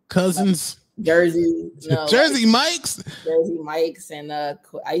Cousins, Jersey, Jersey Mike's, and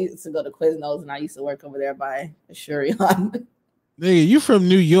I used to go to Quiznos, and I used to work over there by Shurion. Nigga, you from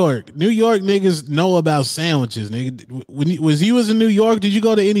New York? New York niggas know about sandwiches, nigga. When you was in New York, did you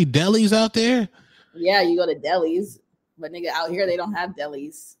go to any delis out there? Yeah, you go to delis, but nigga, out here they don't have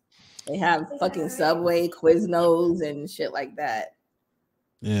delis. They have fucking Subway, Quiznos, and shit like that.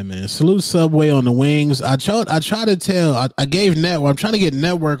 Yeah, man. Salute Subway on the wings. I try to tell. I gave Network. I'm trying to get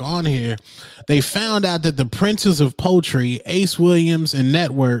Network on here. They found out that the princes of poultry, Ace Williams and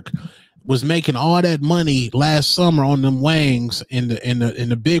Network, was making all that money last summer on them wings, and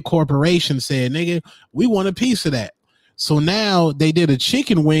the big corporation said, "Nigga, we want a piece of that." So now they did a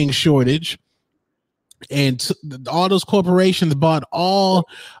chicken wing shortage, and all those corporations bought all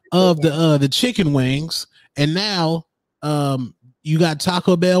of the chicken wings, and now you got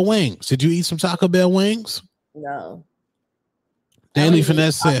Taco Bell wings. Did you eat some Taco Bell wings? No. Daily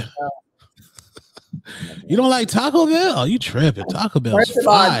Finesse said, "You don't like Taco Bell? You tripping? Taco Bell's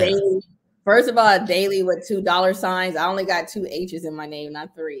fire." First of all, daily with $2 I only got 2 H's in my name,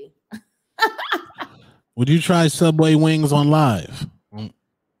 not 3. Would you try Subway wings on live?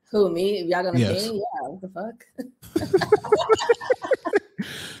 Who, me? If y'all gonna pay me? Yeah, what the fuck?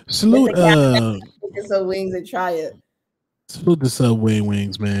 Salute get some wings and try it. Salute the Subway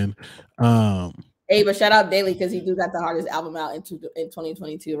wings, man. Hey, but shout out Daily because he do got the hardest album out in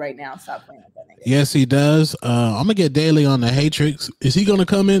 2022 right now. Stop playing with that nigga. Yes, he does. I'm gonna get Daily on the Hatrix. Is he gonna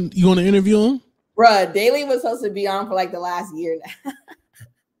come in? You want to interview him? Bruh, Daily was supposed to be on for like the last year now.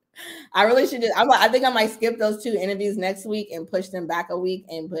 I really should just. I think I might skip those 2 interviews next week and push them back a week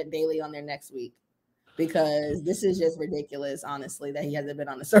and put Daily on there next week, because this is just ridiculous, honestly, that he hasn't been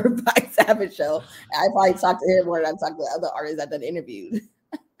on the Certified Savage show. I probably talked to him more than I talked to other artists I've been interviewed.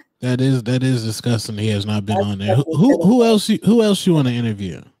 That is disgusting. He has not been on there. Who else you want to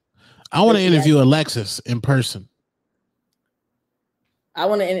interview? I want to interview Alexis in person. I do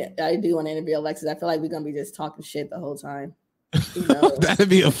want to interview Alexis. I feel like we're gonna be just talking shit the whole time. That'd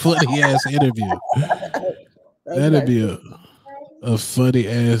be a funny ass interview. That'd be a funny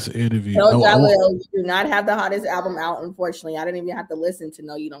ass interview. No, you do not have the hottest album out. Unfortunately, I didn't even have to listen to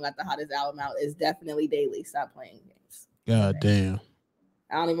know you don't got the hottest album out. It's definitely Daily. Stop playing games. God damn.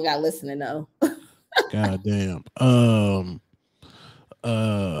 I don't even got to listen to know. God damn.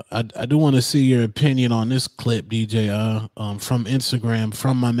 I do want to see your opinion on this clip, DJ. From Instagram,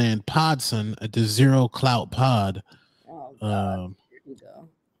 from my man Podson at the Zero Clout Pod. Oh, God. Here we go.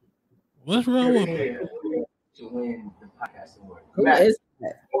 What's wrong with him? To win the podcast award. Who is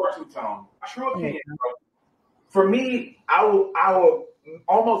that? Or two-tone. True opinion, bro. For me, I will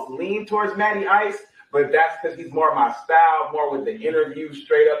almost lean towards Matty Ice, but that's because he's more my style, more with the interview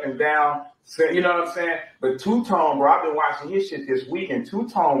straight up and down. So, you know what I'm saying? But Two-Tone, bro, I've been watching his shit this week, and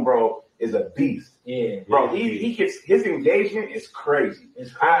Two-Tone, bro, is a beast. Yeah, bro, he gets his engagement is crazy.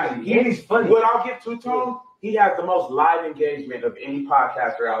 It's crazy. He's funny. What I'll give Two-Tone, he has the most live engagement of any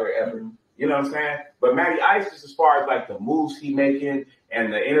podcaster out here ever. You know what I'm saying? But Matty Ice, just as far as like the moves he making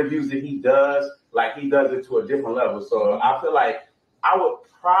and the interviews that he does, like he does it to a different level. So I feel like I would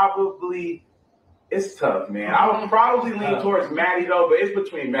probably It's tough, man. I would probably lean towards Maddie though, but it's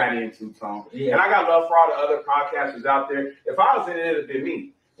between Maddie and Two Tone. Yeah. And I got love for all the other podcasters out there. If I was in it, it'd be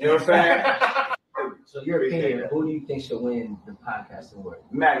me. You know what I'm saying? So your opinion, who do you think should win the podcast award?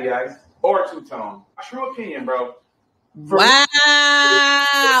 Maddie Ice or Two Tone. True opinion, bro. Wow.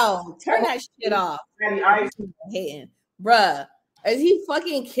 Turn that shit off. Maddie Ice. Hating. Bruh. Is he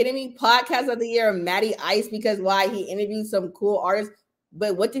fucking kidding me? Podcast of the year, Matty Ice, because why? He interviewed some cool artists,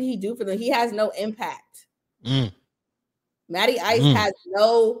 but what did he do for them? He has no impact. Matty Ice has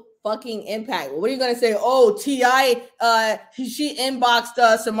no fucking impact. What are you gonna say? Oh, T.I. She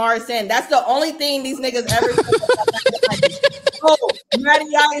inboxed Samara Sen. That's the only thing these niggas ever said. Oh,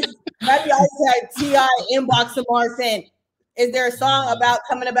 Matty Ice had T.I. inbox Samara Sen. Is there a song about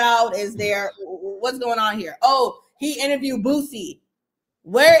coming about? Is there what's going on here? Oh, he interviewed Boosie.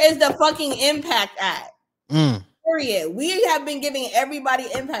 Where is the fucking impact at? Period. We have been giving everybody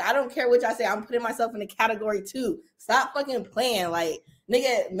impact. I don't care what y'all say. I'm putting myself in the category too. Stop fucking playing. Like,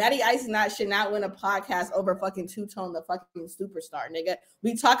 nigga, Matty Ice should not win a podcast over fucking Two Tone, the fucking superstar, nigga.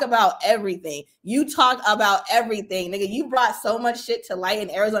 We talk about everything. You talk about everything, nigga. You brought so much shit to light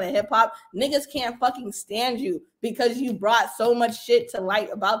in Arizona hip hop. Niggas can't fucking stand you because you brought so much shit to light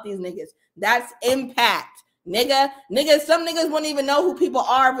about these niggas. That's impact. Nigga, some niggas wouldn't even know who people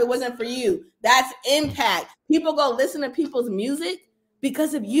are if it wasn't for you. That's impact. People go listen to people's music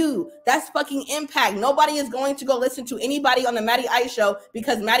because of you. That's fucking impact. Nobody is going to go listen to anybody on the Matty Ice show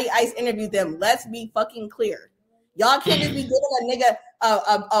because Matty Ice interviewed them. Let's be fucking clear. Y'all can't just be giving a nigga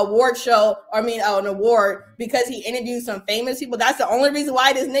a award show, an award because he interviewed some famous people. That's the only reason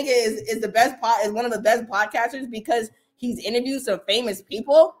why this nigga is the best is one of the best podcasters, because he's interviewed some famous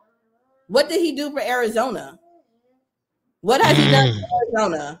people. What did he do for Arizona? What has he done for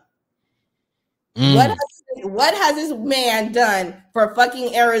Arizona? What has this man done for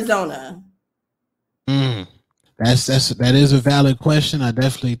fucking Arizona? That is a valid question. I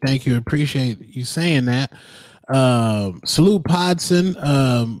definitely appreciate you saying that. Salute Podson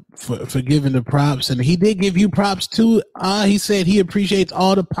for giving the props, and he did give you props too. He said he appreciates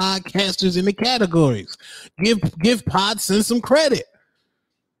all the podcasters in the categories. Give Podson some credit.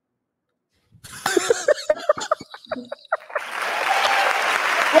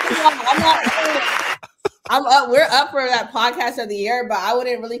 We're up for that podcast of the year, but I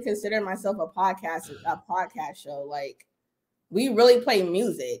wouldn't really consider myself a podcast show. Like, we really play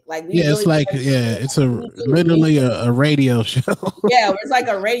music. Like, it's literally a radio show. Yeah, it's like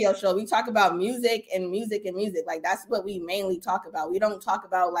a radio show. We talk about music and music and music. Like, that's what we mainly talk about. We don't talk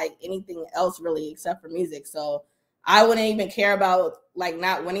about like anything else really except for music. So I wouldn't even care about like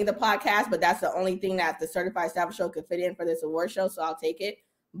not winning the podcast, but that's the only thing that the Certified Established Show could fit in for this award show. So I'll take it.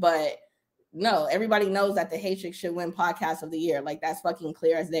 But no, everybody knows that the Hatrix should win podcast of the year. Like, that's fucking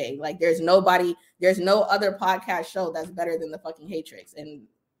clear as day. Like, there's no other podcast show that's better than the fucking Hatrix. And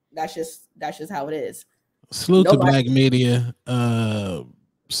that's just how it is. Salute to Black Media.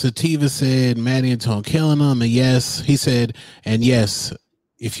 Sativa said Maddie and Tone killing them. And yes, he said, and yes,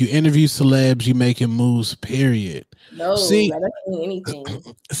 if you interview celebs, you making moves, period. No, that doesn't mean anything.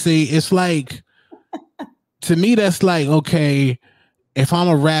 See, it's like, to me, that's like, okay, if I'm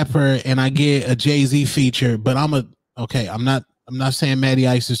a rapper and I get a Jay-Z feature, but I'm not saying Matty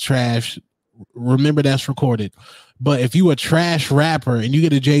Ice is trash. Remember, that's recorded. But if you a trash rapper and you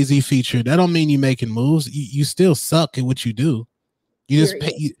get a Jay-Z feature, that don't mean you making moves. You still suck at what you do. You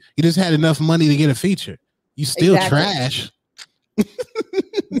just had enough money to get a feature. You still trash.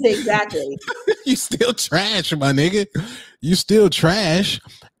 Exactly. You still trash, my nigga. You still trash.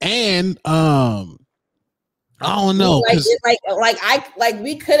 And I don't know.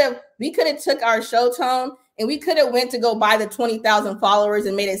 We could have took our show tone and we could have went to go buy the 20,000 followers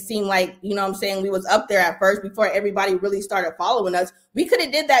and made it seem like, you know what I'm saying, we was up there at first before everybody really started following us. We could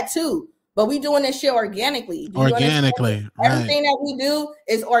have did that too. But we doing this shit organically. Everything that we do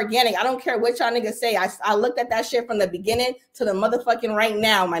is organic. I don't care what y'all niggas say. I looked at that shit from the beginning to the motherfucking right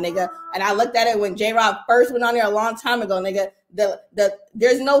now, my nigga. And I looked at it when JROB first went on there a long time ago, nigga.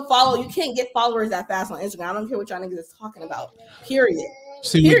 There's no follow. You can't get followers that fast on Instagram. I don't care what y'all niggas is talking about. Period.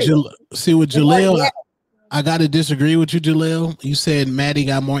 See with Jaleel, I gotta disagree with you, Jaleel. You said Maddie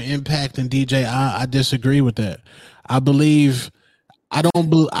got more impact than DJ. I disagree with that. I don't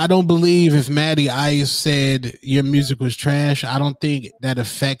believe if Matty Ice said your music was trash, I don't think that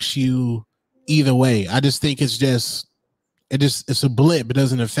affects you either way. I just think it's a blip. It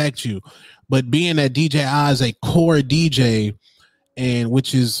doesn't affect you. But being that DJ I is a core DJ, and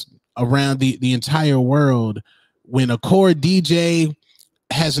which is around the entire world, when a core DJ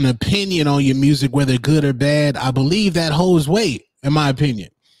has an opinion on your music, whether good or bad, I believe that holds weight, in my opinion.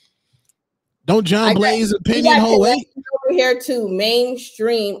 Don't John Blaze opinion hold weight? Over here to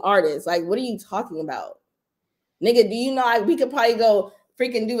mainstream artists. Like, what are you talking about? Nigga, do you know we could probably go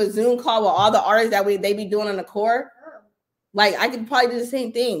freaking do a Zoom call with all the artists that they be doing on the core? Like, I could probably do the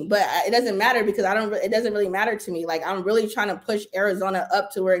same thing, but it doesn't matter because it doesn't really matter to me. Like, I'm really trying to push Arizona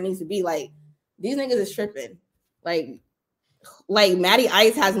up to where it needs to be. Like, these niggas is tripping. Like Matty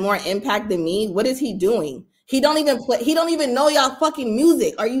Ice has more impact than me. What is he doing? He don't even play. He don't even know y'all fucking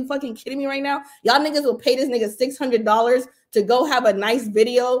music. Are you fucking kidding me right now? Y'all niggas will pay this nigga $600 to go have a nice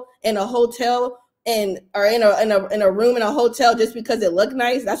video in a hotel or in a room in a hotel just because it looked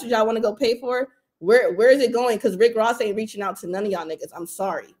nice. That's what y'all want to go pay for. Where is it going? Because Rick Ross ain't reaching out to none of y'all niggas. I'm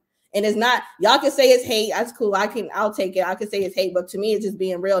sorry. And it's not, y'all can say it's hate. That's cool. I'll take it. I can say it's hate, but to me, it's just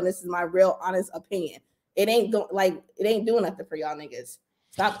being real. And this is my real honest opinion. It ain't doing nothing for y'all niggas.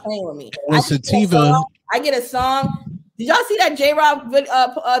 Stop playing with me. Well, Sativa. I get a song. Did y'all see that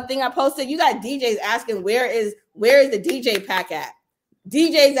JROB thing I posted? You got DJs asking where is the DJ pack at?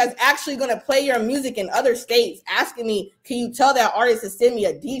 DJs that's actually going to play your music in other states asking me, can you tell that artist to send me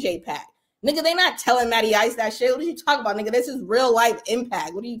a DJ pack? Nigga, they not telling Matty Ice that shit. What are you talking about, nigga? This is real life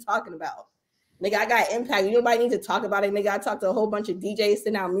impact. What are you talking about? Nigga, I got impact. Nobody needs to talk about it. Nigga, I talk to a whole bunch of DJs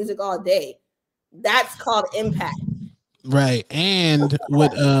sending out music all day. That's called impact. Right. And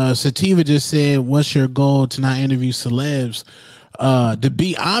what Sativa just said, what's your goal to not interview celebs? To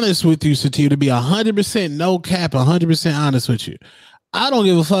be honest with you, Sativa, to be 100% no cap, 100% honest with you, I don't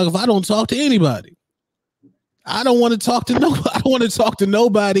give a fuck if I don't talk to anybody. I don't want to talk to nobody. I don't want to talk to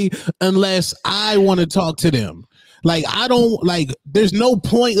nobody unless I want to talk to them. Like, there's no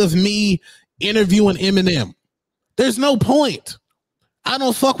point of me interviewing Eminem. There's no point. I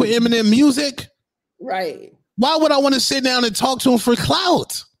don't fuck with Eminem music. Right. Why would I want to sit down and talk to him for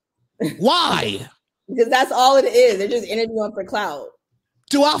clout? Why? Because that's all it is. They're just interviewing for clout.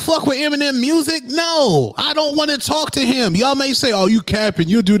 Do I fuck with Eminem music? No, I don't want to talk to him. Y'all may say, oh, you capping,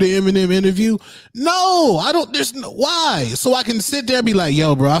 you'll do the Eminem interview. No, I don't. Why? So I can sit there and be like,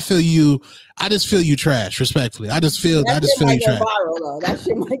 yo, bro, I just feel you trash, respectfully. I just feel you trash. Viral, though. That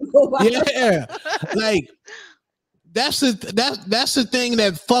shit might go viral. Yeah. Like, that's the thing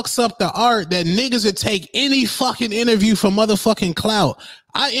that fucks up the art, that niggas would take any fucking interview for motherfucking clout.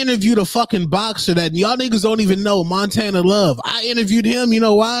 I interviewed a fucking boxer that y'all niggas don't even know, Montana Love. I interviewed him, you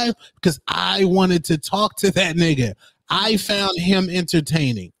know why? Because I wanted to talk to that nigga. I found him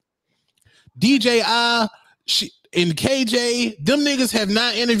entertaining. DJ and KJ, them niggas have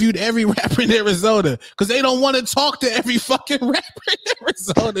not interviewed every rapper in Arizona because they don't want to talk to every fucking rapper in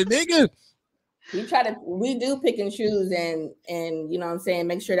Arizona, nigga. We do pick and choose and you know what I'm saying,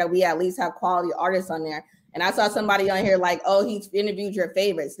 make sure that we at least have quality artists on there. And I saw somebody on here like, oh, he's interviewed your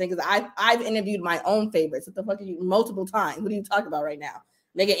favorites. Niggas, I've interviewed my own favorites. What the fuck are you, multiple times? What are you talking about right now?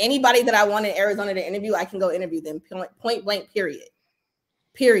 Nigga, anybody that I want in Arizona to interview, I can go interview them. Point blank, period.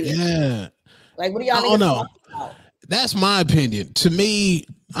 Yeah. Like, what do y'all I don't know. That's my opinion. To me,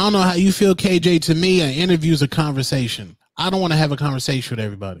 I don't know how you feel, KJ. To me, an interview is a conversation. I don't want to have a conversation with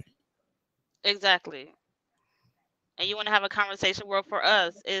everybody. Exactly. And you want to have a conversation where for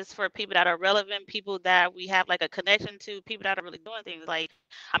us is for people that are relevant, people that we have like a connection to, people that are really doing things. Like,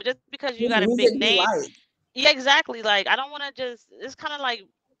 I mean, just because you got a big name. Like. Yeah, exactly. Like, I don't want to just, it's kind of like,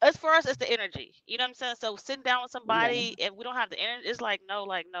 it's for us, it's the energy. You know what I'm saying? So sitting down with somebody and we don't have the energy, it's like, no,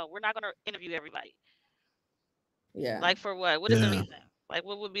 we're not going to interview everybody. Yeah. Like, for what? What is the reason? Like,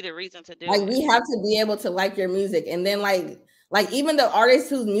 what would be the reason to do like, it? We have to be able to like your music. And then like even the artists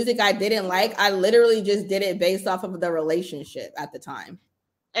whose music I didn't like, I literally just did it based off of the relationship at the time.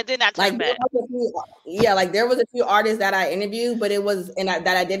 And then that like back. Like there was a few artists that I interviewed, but it was that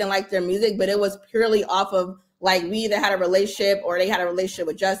I didn't like their music, but it was purely off of like we either had a relationship or they had a relationship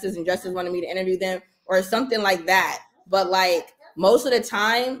with Justice and Justice wanted me to interview them or something like that. But like most of the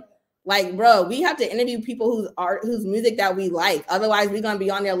time, like, bro, we have to interview people whose music that we like. Otherwise, we're gonna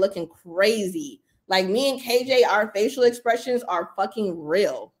be on there looking crazy. Like me and KJ, our facial expressions are fucking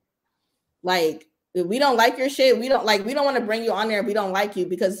real. Like, if we don't like your shit, we don't want to bring you on there if we don't like you,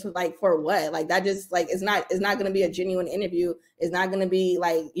 because like for what? Like that just like it's not gonna be a genuine interview. It's not gonna be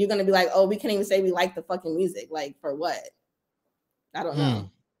like you're gonna be like, oh, we can't even say we like the fucking music. Like for what? I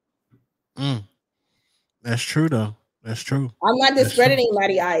don't know. That's true though. That's true. I'm not discrediting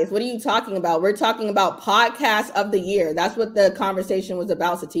Matty Ice. What are you talking about? We're talking about podcast of the year. That's what the conversation was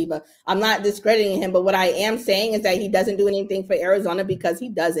about, Sativa. I'm not discrediting him, but what I am saying is that he doesn't do anything for Arizona because he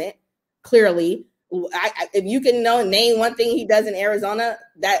doesn't. Clearly, if you can name one thing he does in Arizona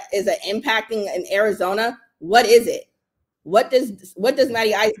that is impacting in Arizona, what is it? What does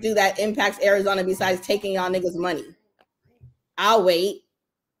Matty Ice do that impacts Arizona besides taking y'all niggas money? I'll wait.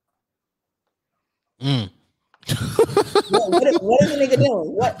 What is the nigga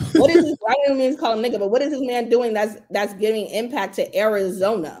doing? What is this? I don't mean to call him nigga, but what is this man doing that's giving impact to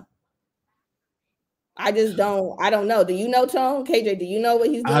Arizona? I don't know. Do you know, Tone? KJ, do you know what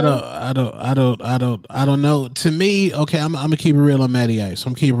he's doing? I don't know. To me, okay, I'm gonna keep it real on Matty Ice.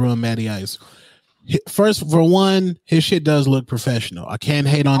 I'm keeping it real on Matty Ice. First, for one, his shit does look professional. I can't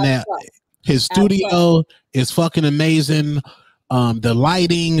hate on that. His studio is fucking amazing. The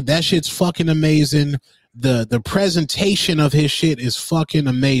lighting, that shit's fucking amazing. The presentation of his shit is fucking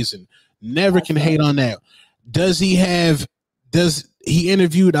amazing. Never can hate on that. He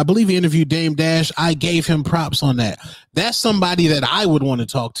interviewed, I believe he interviewed Dame Dash. I gave him props on that. That's somebody that I would want to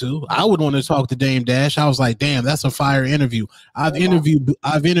talk to. I would want to talk to Dame Dash. I was like, damn, that's a fire interview. I've interviewed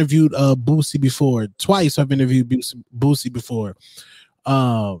Boosie before. Twice I've interviewed Boosie before.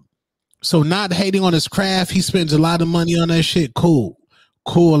 So not hating on his craft, he spends a lot of money on that shit. Cool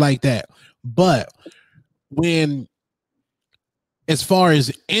like that. But as far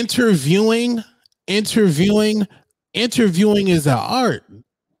as interviewing is an art.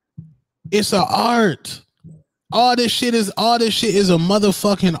 It's an art. All this shit is a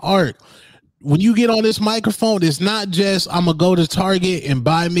motherfucking art. When you get on this microphone, it's not just I'm gonna go to Target and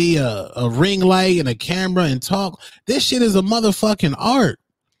buy me a ring light and a camera and talk. This shit is a motherfucking art.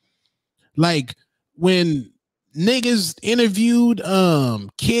 Like when niggas interviewed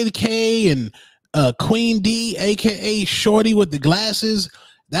Kid K and Queen D, aka Shorty with the glasses,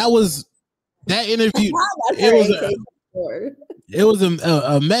 that interview. It was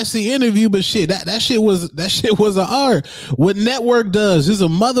a messy interview, but shit, that shit was an art. What Network does is a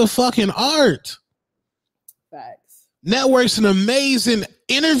motherfucking art. Facts. Network's an amazing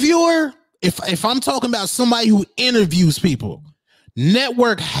interviewer. If I'm talking about somebody who interviews people,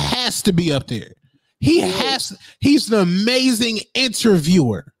 Network has to be up there. He's an amazing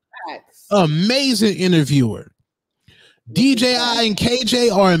interviewer. Facts. Amazing interviewer. DJI and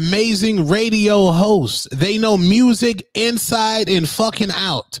KJ are amazing radio hosts. They know music inside and fucking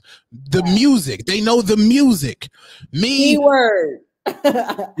out. The music. They know the music. Keyword.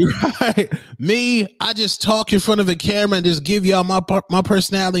 Right. Me, I just talk in front of a camera and just give y'all my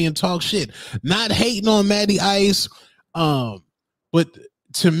personality and talk shit. Not hating on Matty Ice. But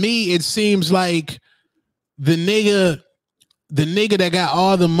to me, it seems like the nigga that got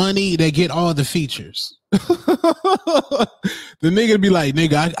all the money, that get all the features. The nigga be like,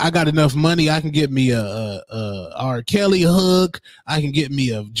 nigga, I got enough money. I can get me a R. Kelly hook. I can get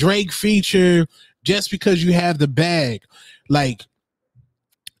me a Drake feature just because you have the bag. Like,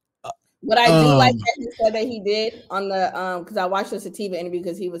 what I do like that he said that he did on the because I watched the Sativa interview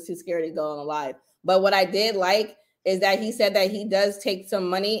because he was too scared to go on live. But what I did like is that he said that he does take some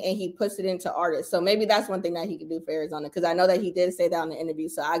money and he puts it into artists. So maybe that's one thing that he could do for Arizona, because I know that he did say that on the interview.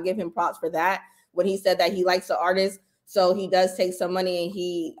 So I give him props for that. When he said that he likes the artist, so he does take some money and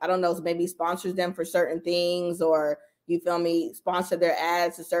he, I don't know, maybe sponsors them for certain things, or you feel me, sponsor their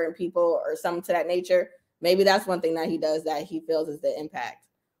ads to certain people or something to that nature. Maybe that's one thing that he does that he feels is the impact.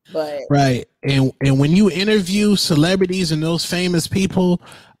 But right. And when you interview celebrities and those famous people,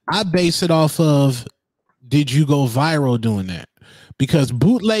 I base it off of, did you go viral doing that? Because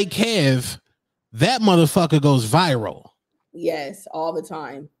Bootleg Kev, that motherfucker goes viral. Yes, all the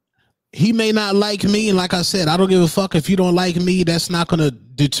time. He may not like me, and like I said, I don't give a fuck if you don't like me. That's not gonna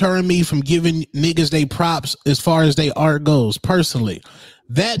deter me from giving niggas they props as far as they art goes. Personally,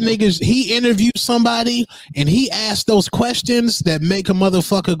 that niggas, he interviewed somebody and he asked those questions that make a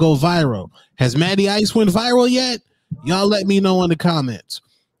motherfucker go viral. Has Matty Ice went viral yet? Y'all let me know in the comments.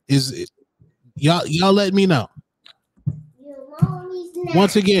 Y'all let me know.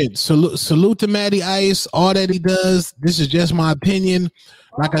 Once again, salute to Matty Ice, all that he does. This is just my opinion.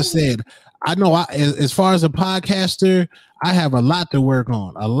 Like I said, I know as far as a podcaster, I have a lot to work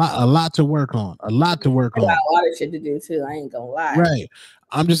on. A lot to work on. I got a lot of shit to do too. I ain't gonna lie. Right.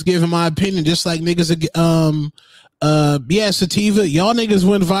 I'm just giving my opinion, just like niggas. Sativa, y'all niggas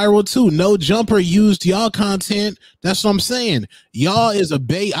went viral too. No Jumper used y'all content. That's what I'm saying. Y'all is a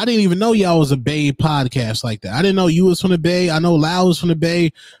Bay. I didn't even know y'all was a Bay podcast like that. I didn't know you was from the Bay. I know Lau was from the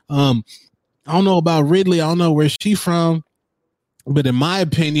Bay. I don't know about Ridley. I don't know where she from. But in my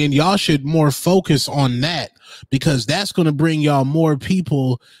opinion, y'all should more focus on that, because that's going to bring y'all more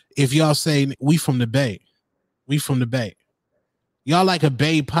people. If y'all say we from the Bay, we from the Bay. Y'all like a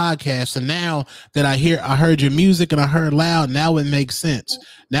Bay podcast. And now that I heard your music and I heard Loud, now it makes sense.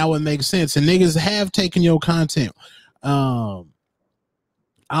 Now it makes sense. And niggas have taken your content. I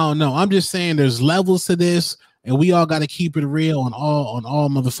don't know. I'm just saying there's levels to this, and we all got to keep it real on all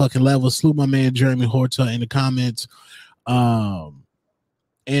motherfucking levels. Salute my man Jeremy Horta in the comments.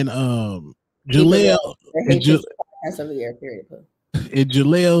 Jaleel, podcast of the year, period. And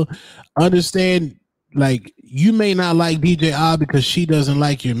Jaleel, understand, like, you may not like DJ R because she doesn't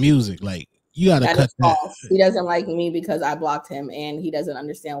like your music. Like, you gotta cut that. False. He doesn't like me because I blocked him, and he doesn't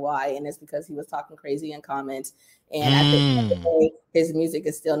understand why. And it's because he was talking crazy in comments. And at the end of the day, his music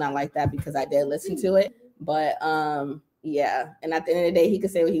is still not like that because I did listen to it. But yeah. And at the end of the day, he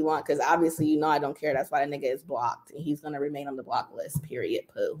could say what he wants because obviously, you know, I don't care. That's why the nigga is blocked, and he's gonna remain on the block list. Period.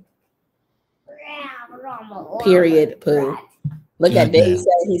 Poo. Period. Poo. Look at Dave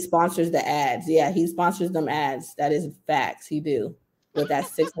said he sponsors the ads. Yeah, he sponsors them ads. That is facts. He do. With that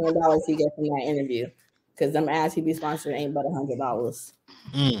 $600 he get from that interview. Because them ads he be sponsoring ain't but $100.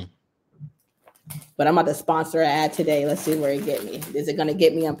 But I'm about to sponsor an ad today. Let's see where it get me. Is it gonna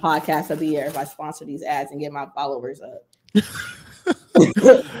get me on podcast of the year if I sponsor these ads and get my followers up?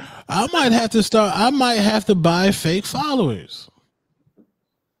 I might have to buy fake followers.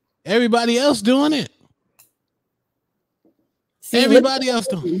 Everybody else doing it. Everybody else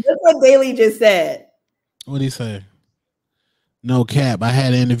doing. Look what Daily just said. What'd he say? No cap. I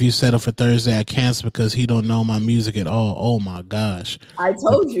had an interview set up for Thursday. I canceled because he don't know my music at all. Oh my gosh. I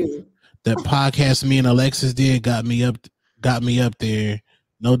told you. That podcast me and Alexis did got me up there.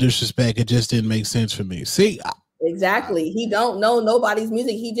 No disrespect. It just didn't make sense for me. See? Exactly. He don't know nobody's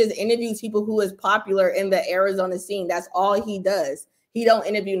music. He just interviews people who is popular in the Arizona scene. That's all he does. He don't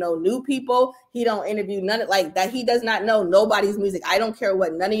interview no new people. He don't interview none of like that. He does not know nobody's music. I don't care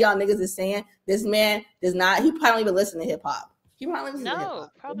what none of y'all niggas is saying. This man does not. He probably don't even listen to hip hop. He probably listens to hip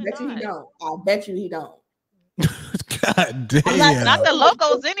hop. Probably I bet not. you he don't. I bet you he don't. God damn. Not the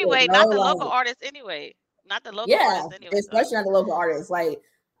locals anyway. Not the local artists anyway. Not the local artists anyway. Especially not the local artists. Like,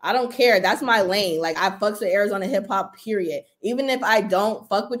 I don't care. That's my lane. Like, I fucks with Arizona hip hop, period. Even if I don't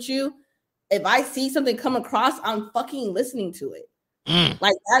fuck with you, if I see something come across, I'm fucking listening to it.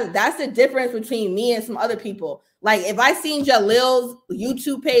 Like that's the difference between me and some other people. Like if I seen Jalil's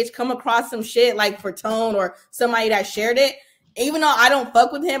YouTube page come across some shit like for Tone or somebody that shared it, even though I don't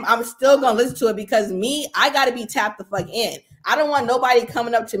fuck with him, I'm still gonna listen to it because I gotta be tapped the fuck in. I don't want nobody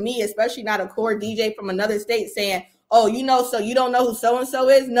coming up to me, especially not a core DJ from another state, saying, "Oh, you know, so you don't know who so and so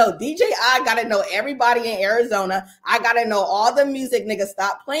is." No, DJ, I gotta know everybody in Arizona. I gotta know all the music. Nigga,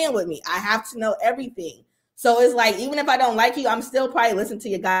 stop playing with me. I have to know everything. So it's like, even if I don't like you, I'm still probably listening to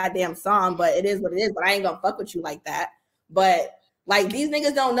your goddamn song, but it is what it is. But I ain't gonna fuck with you like that. But like these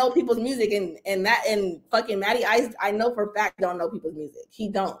niggas don't know people's music, and fucking Matty Ice, I know for a fact don't know people's music. He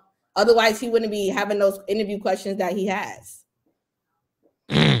don't. Otherwise, he wouldn't be having those interview questions that he has.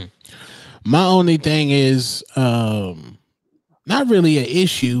 My only thing is not really an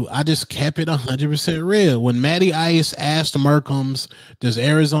issue. I just kept it 100% real. When Matty Ice asked Merkham's, does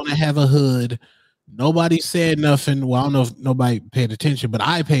Arizona have a hood? Nobody said nothing. Well, I don't know if nobody paid attention, but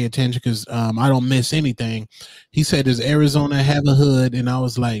I pay attention because I don't miss anything. He said, does Arizona have a hood? And I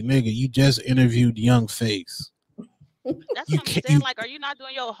was like, nigga, you just interviewed Young Face. That's what I'm saying. Like, are you not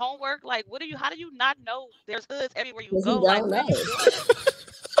doing your homework? Like, how do you not know there's hoods everywhere you go? Like, what are you doing?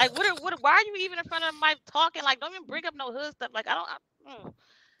 Like, why are you even in front of the mic talking? Like, don't even bring up no hood stuff. Like,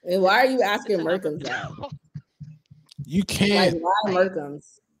 And why are you asking Merkham's that? You can't. Like, why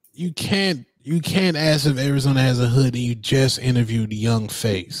Merkham's? You can't ask if Arizona has a hood and you just interviewed Young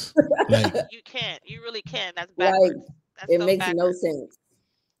Face. Like, you can't. You really can't. That's backwards. Like, it makes no sense.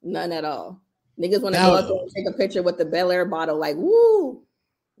 None at all. Niggas want to go up there and take a picture with the Bel Air bottle. Like, woo.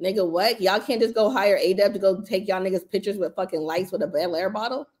 Nigga, what? Y'all can't just go hire A-Dub to go take y'all niggas pictures with fucking lights with a Bel Air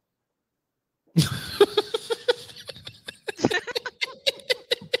bottle?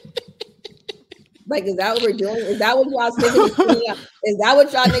 Like, is that what we're doing? Is that what y'all niggas is spending on? Is that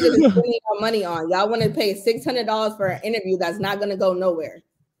what y'all niggas is spending your money on? Y'all want to pay $600 for an interview that's not going to go nowhere.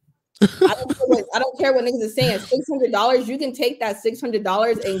 I don't care what niggas is saying. $600, you can take that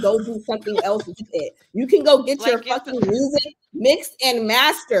 $600 and go do something else with it. You can go get your fucking music mixed and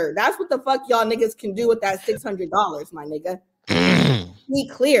mastered. That's what the fuck y'all niggas can do with that $600, my nigga. Be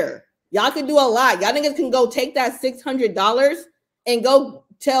clear. Y'all can do a lot. Y'all niggas can go take that $600 and go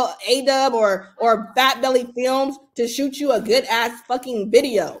tell A-Dub or Fat Belly Films to shoot you a good ass fucking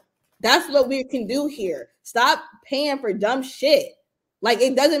video. That's what we can do here. Stop paying for dumb shit. Like,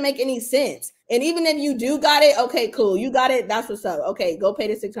 it doesn't make any sense. And even if you do got it, okay, cool. You got it. That's what's up. Okay, go pay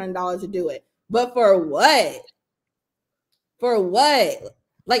the $600 to do it. But for what? For what?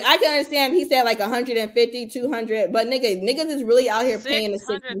 Like, I can understand he said like 150, 200, but niggas is really out here paying the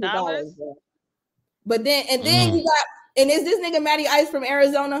 $600. Bro. But then, you got, and is this nigga Matty Ice from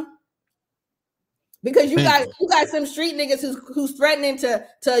Arizona? Because you got some street niggas who's threatening to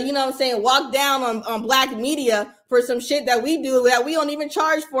you know what I'm saying, walk down on black media for some shit that we do that we don't even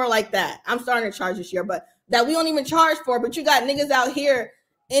charge for like that. I'm starting to charge this year, but that we don't even charge for. But you got niggas out here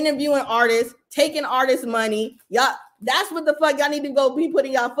interviewing artists, taking artists' money. Y'all, that's what the fuck y'all need to go be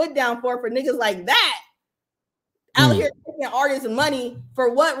putting y'all foot down for niggas like that. Out here taking artists' money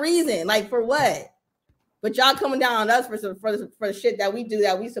for what reason? Like for what? But y'all coming down on us for the shit that we do,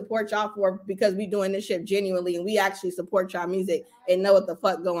 that we support y'all for, because we doing this shit genuinely and we actually support y'all music and know what the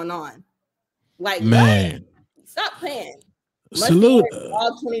fuck going on. Like, man, stop playing. Salute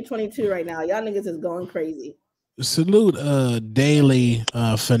all 2022 right now. Y'all niggas is going crazy. Salute Daily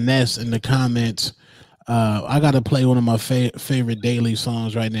Finesse in the comments. I gotta play one of my favorite Daily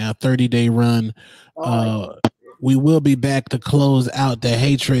songs right now, 30 Day Run. We will be back to close out the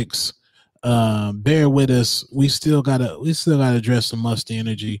Hatrix. Bear with us. We still gotta address some musty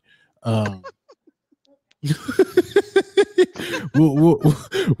energy.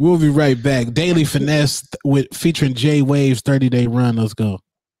 We'll be right back. Daily Finesse featuring J Waves, 30 Day Run. Let's go.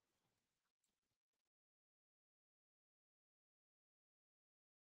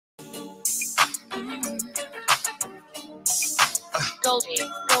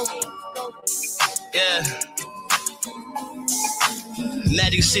 Yeah.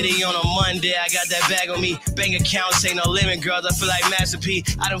 Magic City on a Monday, I got that bag on me. Bank accounts ain't no limit, girls. I feel like Master P.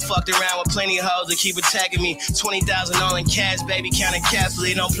 I done fucked around with plenty of hoes that keep attacking me. 20,000 all in cash, baby, counting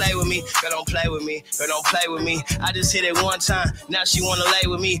carefully. Don't play with me, girl, don't play with me, girl, don't play with me. I just hit it one time, now she wanna lay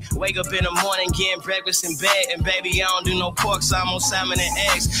with me. Wake up in the morning, getting breakfast in bed, and baby, I don't do no pork, so I'm on salmon and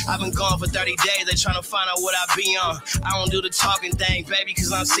eggs. I've been gone for 30 days, they tryna find out what I be on. I don't do the talking thing, baby,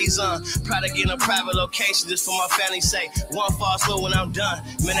 cause I'm seasoned. Proud of getting a private location just for my family's sake. One false move when I'm done,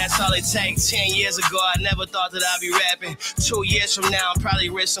 man, that's all it takes. 10 years ago, I never thought that I'd be rapping. 2 years from now, I'm probably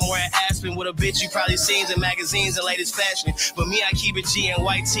rich somewhere in Aspen with a bitch you probably seen in magazines and latest fashion. But me, I keep it G in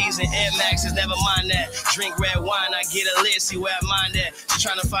white tees and Air Maxes, never mind that. Drink red wine, I get a list, see where I mind at. She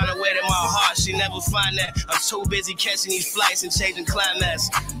trying to find a way to my heart, she never find that. I'm too busy catching these flights and changing climax.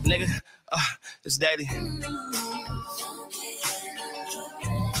 Nigga, it's daily.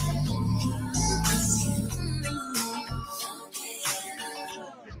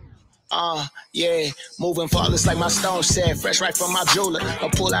 Yeah, moving flawless like my stone said, fresh right from my jeweler. I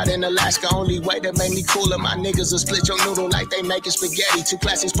pull out in Alaska, only way that made me cooler. My niggas will split your noodle like they making spaghetti. Two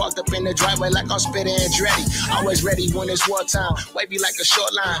classics parked up in the driveway like I'm spitting and Andretti. Always ready when it's wartime, wavy like a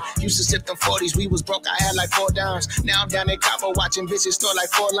short line. Used to sip them 40s, we was broke, I had like 4 dimes. Now I'm down in Cabo watching bitches store like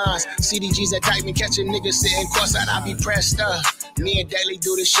 4 lines. CDGs that type me, catching niggas sitting courtside, I be pressed up. Me and Daily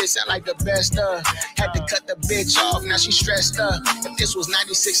do this shit, sound like the best of. Had to cut the bitch off, now she stressed up. If this was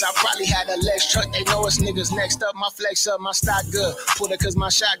 96, I probably had a Lex truck. They know us niggas next up. My flex up, my stock good. Pull it cause my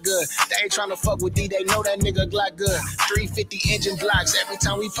shot good. They ain't tryna fuck with D, they know that nigga Glock good. 350 engine blocks every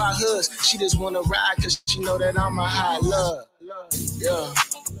time we pop hoods. She just wanna ride cause she know that I'm a high love. Yeah.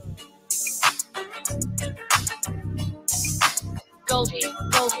 Goldie.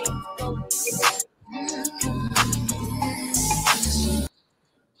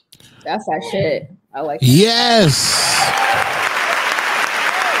 That's that shit. I like that. Yes.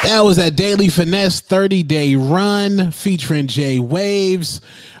 That was that Daily Finesse 30 Day Run featuring J Waves.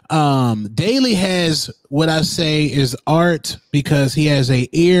 Daily has what I say is art because he has an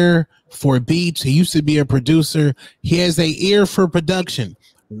ear for beats. He used to be a producer. He has an ear for production.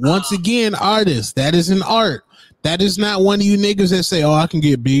 Once again, artist, that is an art. That is not one of you niggas that say, oh, I can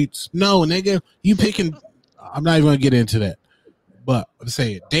get beats. No, nigga, you picking. I'm not even going to get into that. But I'm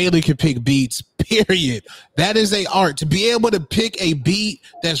saying Daily can pick beats, period. That is a art. To be able to pick a beat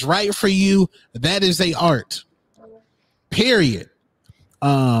that's right for you, that is a art. Period.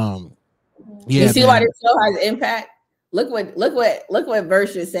 Yeah. You see why this show has impact? Look what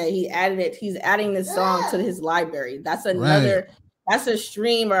Versus said. He added it. He's adding this song to his library. That's another. Right. That's a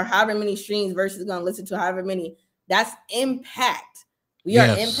stream or however many streams Versus is gonna listen to. However many. That's impact. We are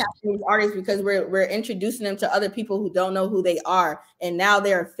impacting these artists because we're introducing them to other people who don't know who they are, and now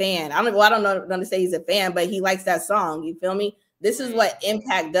they're a fan. I don't know to say he's a fan, but he likes that song. You feel me? This is what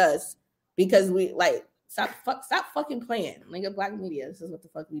impact does because we like stop fucking playing. Nigga, Black Media. This is what the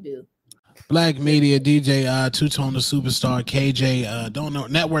fuck we do. Black Media, DJ Two-Tone the Superstar, KJ. Don't know.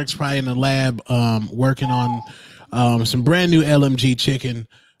 Network's probably in the lab working on some brand new LMG chicken.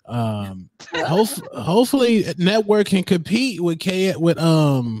 Hopefully Network can compete with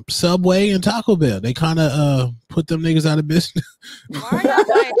Subway and Taco Bell. They kind of put them niggas out of business. Why are y'all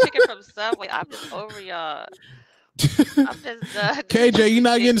buying chicken from Subway? I'm just over y'all. I'm just KJ, you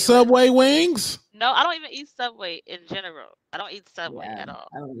not getting Subway wings? No, I don't even eat Subway in general. I don't eat Subway at all.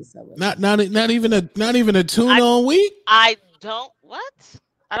 I don't eat Subway. Not even a tuna on wheat. I don't what?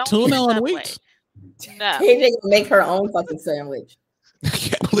 I don't tuna eat on Subway. wheat. No. KJ can make her own fucking sandwich. I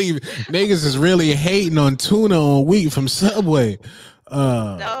can't believe niggas is really hating on tuna on wheat from Subway.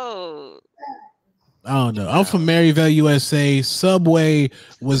 No. I don't know. I'm from Maryville, USA. Subway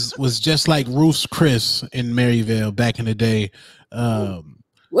was just like Ruth's Chris in Maryville back in the day.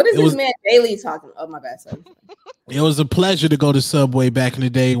 What is this man Daily talking? Oh my bad, sorry. It was a pleasure to go to Subway back in the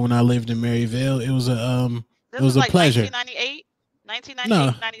day when I lived in Maryville. It was a like pleasure. 1998, 1998,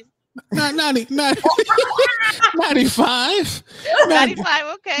 No. 95. 95.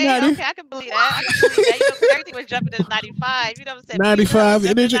 Okay, I can believe that. You know, everything was jumping in 95. You know what I'm saying? 95.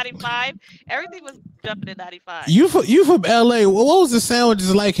 95. Everything was jumping in 95. You from LA? What was the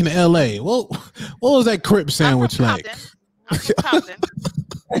sandwiches like in LA? What was that Crip sandwich like? I'm from Compton.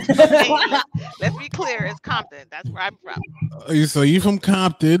 Let's be clear, it's Compton. That's where I'm from. So you from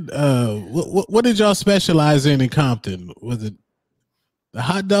Compton? What did y'all specialize in Compton? Was it the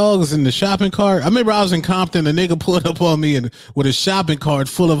hot dogs in the shopping cart? I remember I was in Compton. A nigga pulled up on me with a shopping cart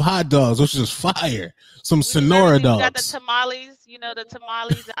full of hot dogs, which was fire. Some Sonora dogs. You got the tamales, you know, the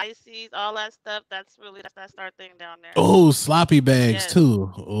tamales, the ices, all that stuff. That's our thing down there. Oh, sloppy bags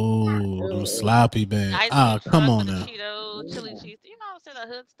too. Oh, those sloppy bags. Come on now. Cheetos, chili cheese. You know what I'm saying?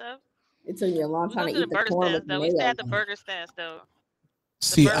 The hood stuff. It took me a long time to eat the burger corn stands, though. We stay at the burger stands though.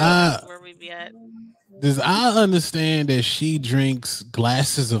 See, where we be at. I understand that she drinks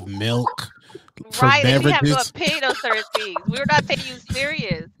glasses of milk for right, beverages. We have no opinion on certain things. We're not taking you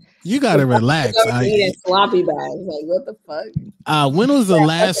serious. You gotta relax. Eating sloppy bags. Like, what the fuck? When was the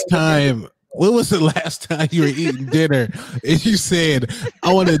last time? When was the last time you were eating dinner and you said,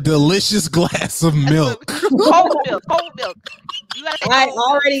 "I want a delicious glass of milk"? Cold milk. I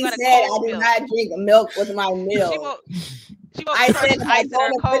already said I do not drink milk with my meal. I said if I go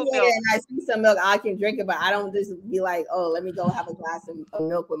to refrigerator and I see some milk, I can drink it, but I don't just be like, "Oh, let me go have a glass of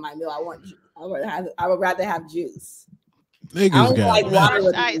milk with my meal." I would rather have juice. Niggas I don't got like water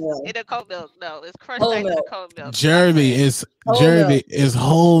with ice milk. in a cold milk. No, it's crushed ice in a cold milk. Jeremy is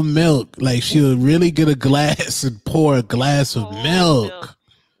whole milk. Like she'll really get a glass and pour a glass of milk.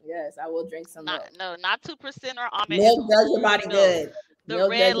 Yes, I will drink some milk. Not 2% or almond. Milk does your body good. The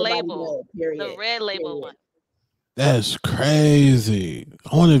red label. The red label one. That's crazy.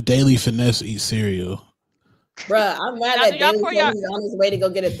 I wonder if Daily Finesse eats cereal. Bruh, I'm mad that Daily said he's on his way to go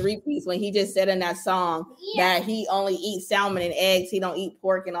get a 3-piece when he just said in that song that he only eats salmon and eggs. He don't eat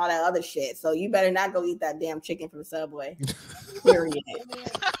pork and all that other shit. So you better not go eat that damn chicken from Subway. Period.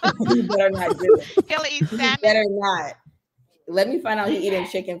 You better not do it. He'll eat salmon. You better not. Let me find out he eating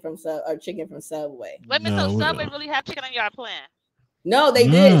chicken from Subway. Wait a minute, so Subway really have chicken on your plan? No, they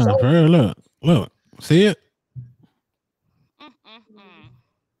did. Look. See it?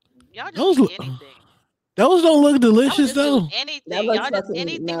 Y'all just eat anything. Those don't look delicious though. Anything. Y'all just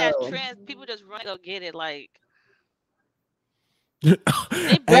anything that trends, people just run to go get it. Like they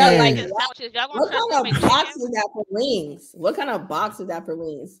like sandwiches. Y'all what kind of box is that for wings? What kind of box is that for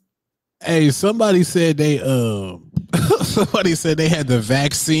wings? Hey, somebody said they somebody said they had the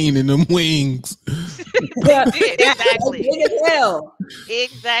vaccine in them wings. They did, exactly. Big as hell.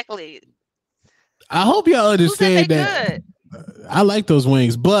 Exactly. I hope y'all understand that. Good? I like those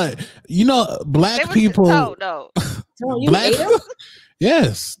wings, but you know, black people. No. Black.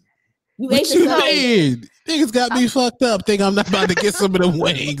 Yes. What you mean? Niggas got me fucked up. Think I'm not about to get some of them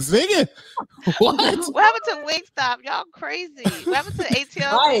wings, nigga. What? What happened to Wingstop? Y'all crazy. What happened to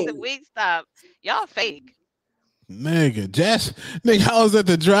ATL and Wingstop? Y'all fake. Nigga, nigga, I was at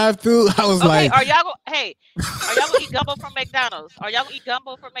the drive-thru. I was like, are y'all gonna eat gumbo from McDonald's? Are y'all gonna eat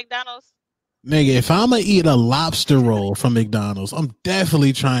gumbo from McDonald's? Nigga, if I'm gonna eat a lobster roll from McDonald's, I'm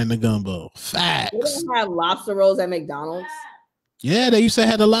definitely trying the gumbo. Facts. They don't have lobster rolls at McDonald's. Yeah, they used to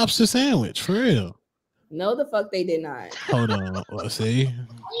have the lobster sandwich for real. No, the fuck they did not. Hold on, see,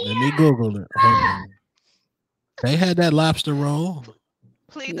 let me Google it. Hold on. They had that lobster roll.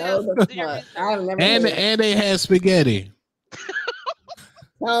 Please, no, the fuck. I have never. And they had spaghetti.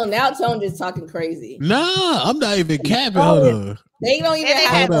 Oh, now Tone just talking crazy. Nah, I'm not even capping. Hold on. They don't even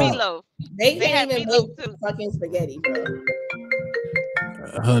have meatloaf. They can't even make fucking spaghetti, bro.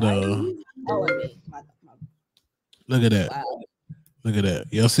 Hold on. Look at that. Wow. Look at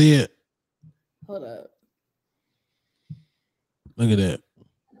that. Y'all see it? Hold up. Look at that.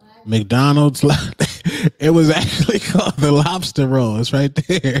 McDonald's. It was actually called the lobster roll. It's right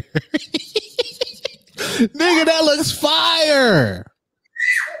there. Nigga, that looks fire.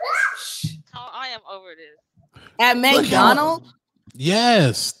 Oh, I am over this. At McDonald's?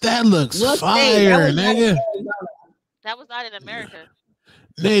 Yes, that looks fire, nigga. That was not in America.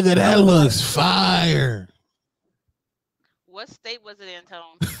 Nigga, that looks fire. What state was it in,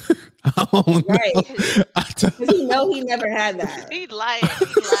 Tone? Right. Because he never had that. He lying.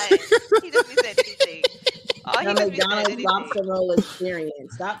 He just be saying anything. The McDonald's lobster roll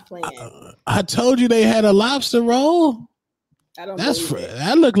experience. Stop playing. I told you they had a lobster roll.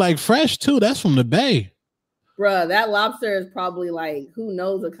 That looked like fresh too. That's from the Bay. Bruh, that lobster is probably like, who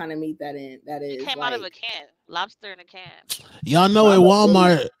knows what kind of meat that is. It came out of a can. Lobster in a can. Y'all know at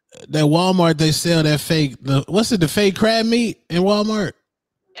Walmart they sell that fake. The fake crab meat in Walmart?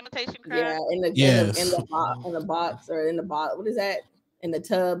 Imitation crab. Yeah, in the box or in the bottle. What is that? In the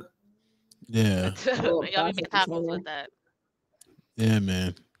tub. Yeah. Y'all make tacos with that. Yeah,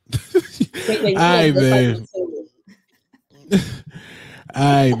 man. All right, man. All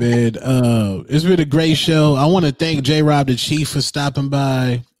right, man. It's been a great show. I want to thank JROB the Chief for stopping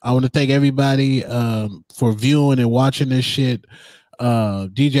by. I want to thank everybody for viewing and watching this shit.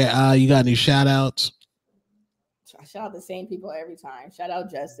 DJ I, you got any shout outs? Shout out the same people every time. Shout out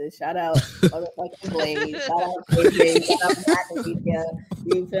Justice. Shout out motherfucking Blaze. Shout out KJ. Shout out Media.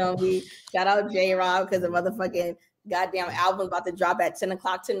 You feel me? Shout out JROB because the motherfucking goddamn album's about to drop at 10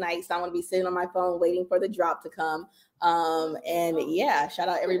 o'clock tonight. So I'm gonna be sitting on my phone waiting for the drop to come. And yeah, shout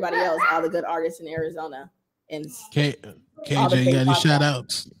out everybody else, all the good artists in Arizona. And KJ, you got any shout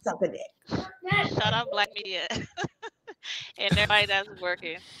outs? Shout out Black Media. And everybody that's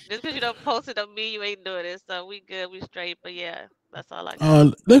working. Just because you don't post it don't mean you ain't doing it. So we good, we straight. But yeah, that's all I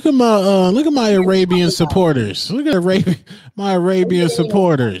got. Look at my Arabian supporters. Look at my Arabian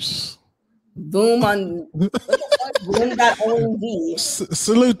supporters. Boom.OMG.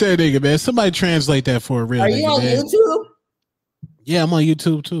 Salute that nigga, man. Somebody translate that for a real. Are you on YouTube? Yeah, I'm on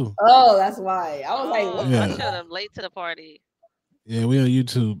YouTube too. Oh, that's why. I was like, I should have late to the party. Yeah, we on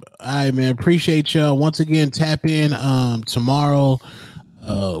YouTube. All right, man. Appreciate y'all. Once again, tap in tomorrow.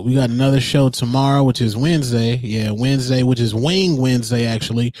 We got another show tomorrow, which is Wednesday. Yeah, Wednesday, which is Wing Wednesday,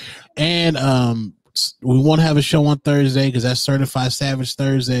 actually. And we won't have a show on Thursday because that's Certified Savage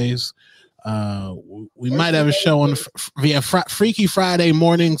Thursdays. We might have a show on Freaky Friday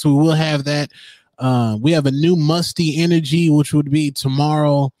mornings. We will have that. We have a new Musty Energy, which would be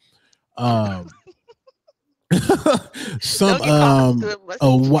tomorrow. A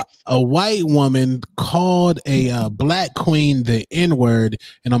white woman called a black queen the N-word,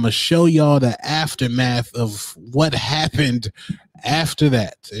 and I'm gonna show y'all the aftermath of what happened after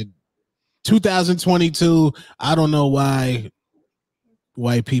that. In 2022, I don't know why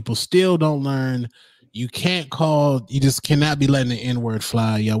white people still don't learn. You just cannot be letting the N-word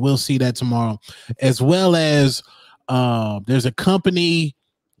fly. Yeah, we'll see that tomorrow. As well as there's a company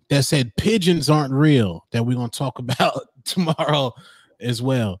that said pigeons aren't real that we're going to talk about tomorrow as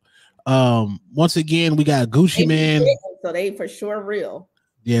well. Once again, we got Gucci Man. So they for sure real.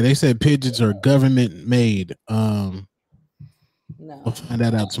 Yeah, they said pigeons are government made. No. We'll find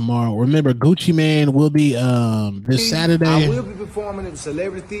that out tomorrow. Remember, Gucci Man will be this Saturday. I will be performing at the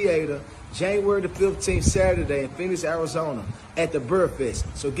Celebrity Theater January the 15th, Saturday in Phoenix, Arizona at the Bird Fest.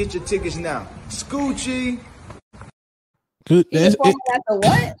 So get your tickets now. Scoochie. Good. At the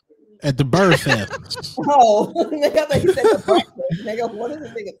what? At the Bird Fest. Oh, nigga, I you said the breakfast. Nigga, what is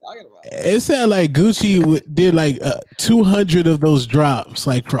this nigga talking about? It sounded like Gucci did like 200 of those drops,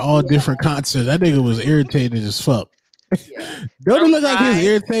 like for all different concerts. That nigga was irritated as fuck. Yeah. Don't it look like he's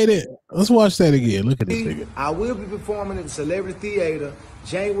irritated? Let's watch that again. Look at this nigga. I will be performing at the Celebrity Theater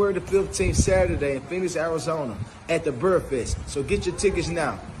January the 15th, Saturday in Phoenix, Arizona at the Bird Fest. So get your tickets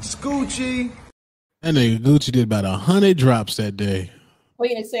now. Scoochie. That nigga Gucci did about 100 drops that day.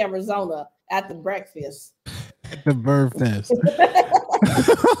 Phoenix, Arizona at the breakfast. At the Bird Fest.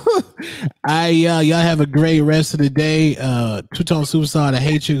 Y'all have a great rest of the day. Two-Tone Superstar, the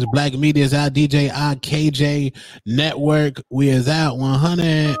Hatrix, Black Media is out. DJ I, KJ Network, we is out.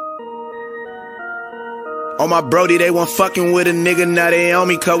 100. On my Brody, they weren't fucking with a nigga, now they on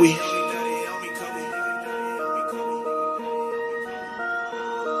me, cause we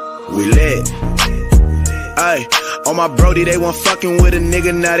lit. Ay, on my Brody, they weren't fucking with a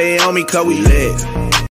nigga, now they on me, cause we lit.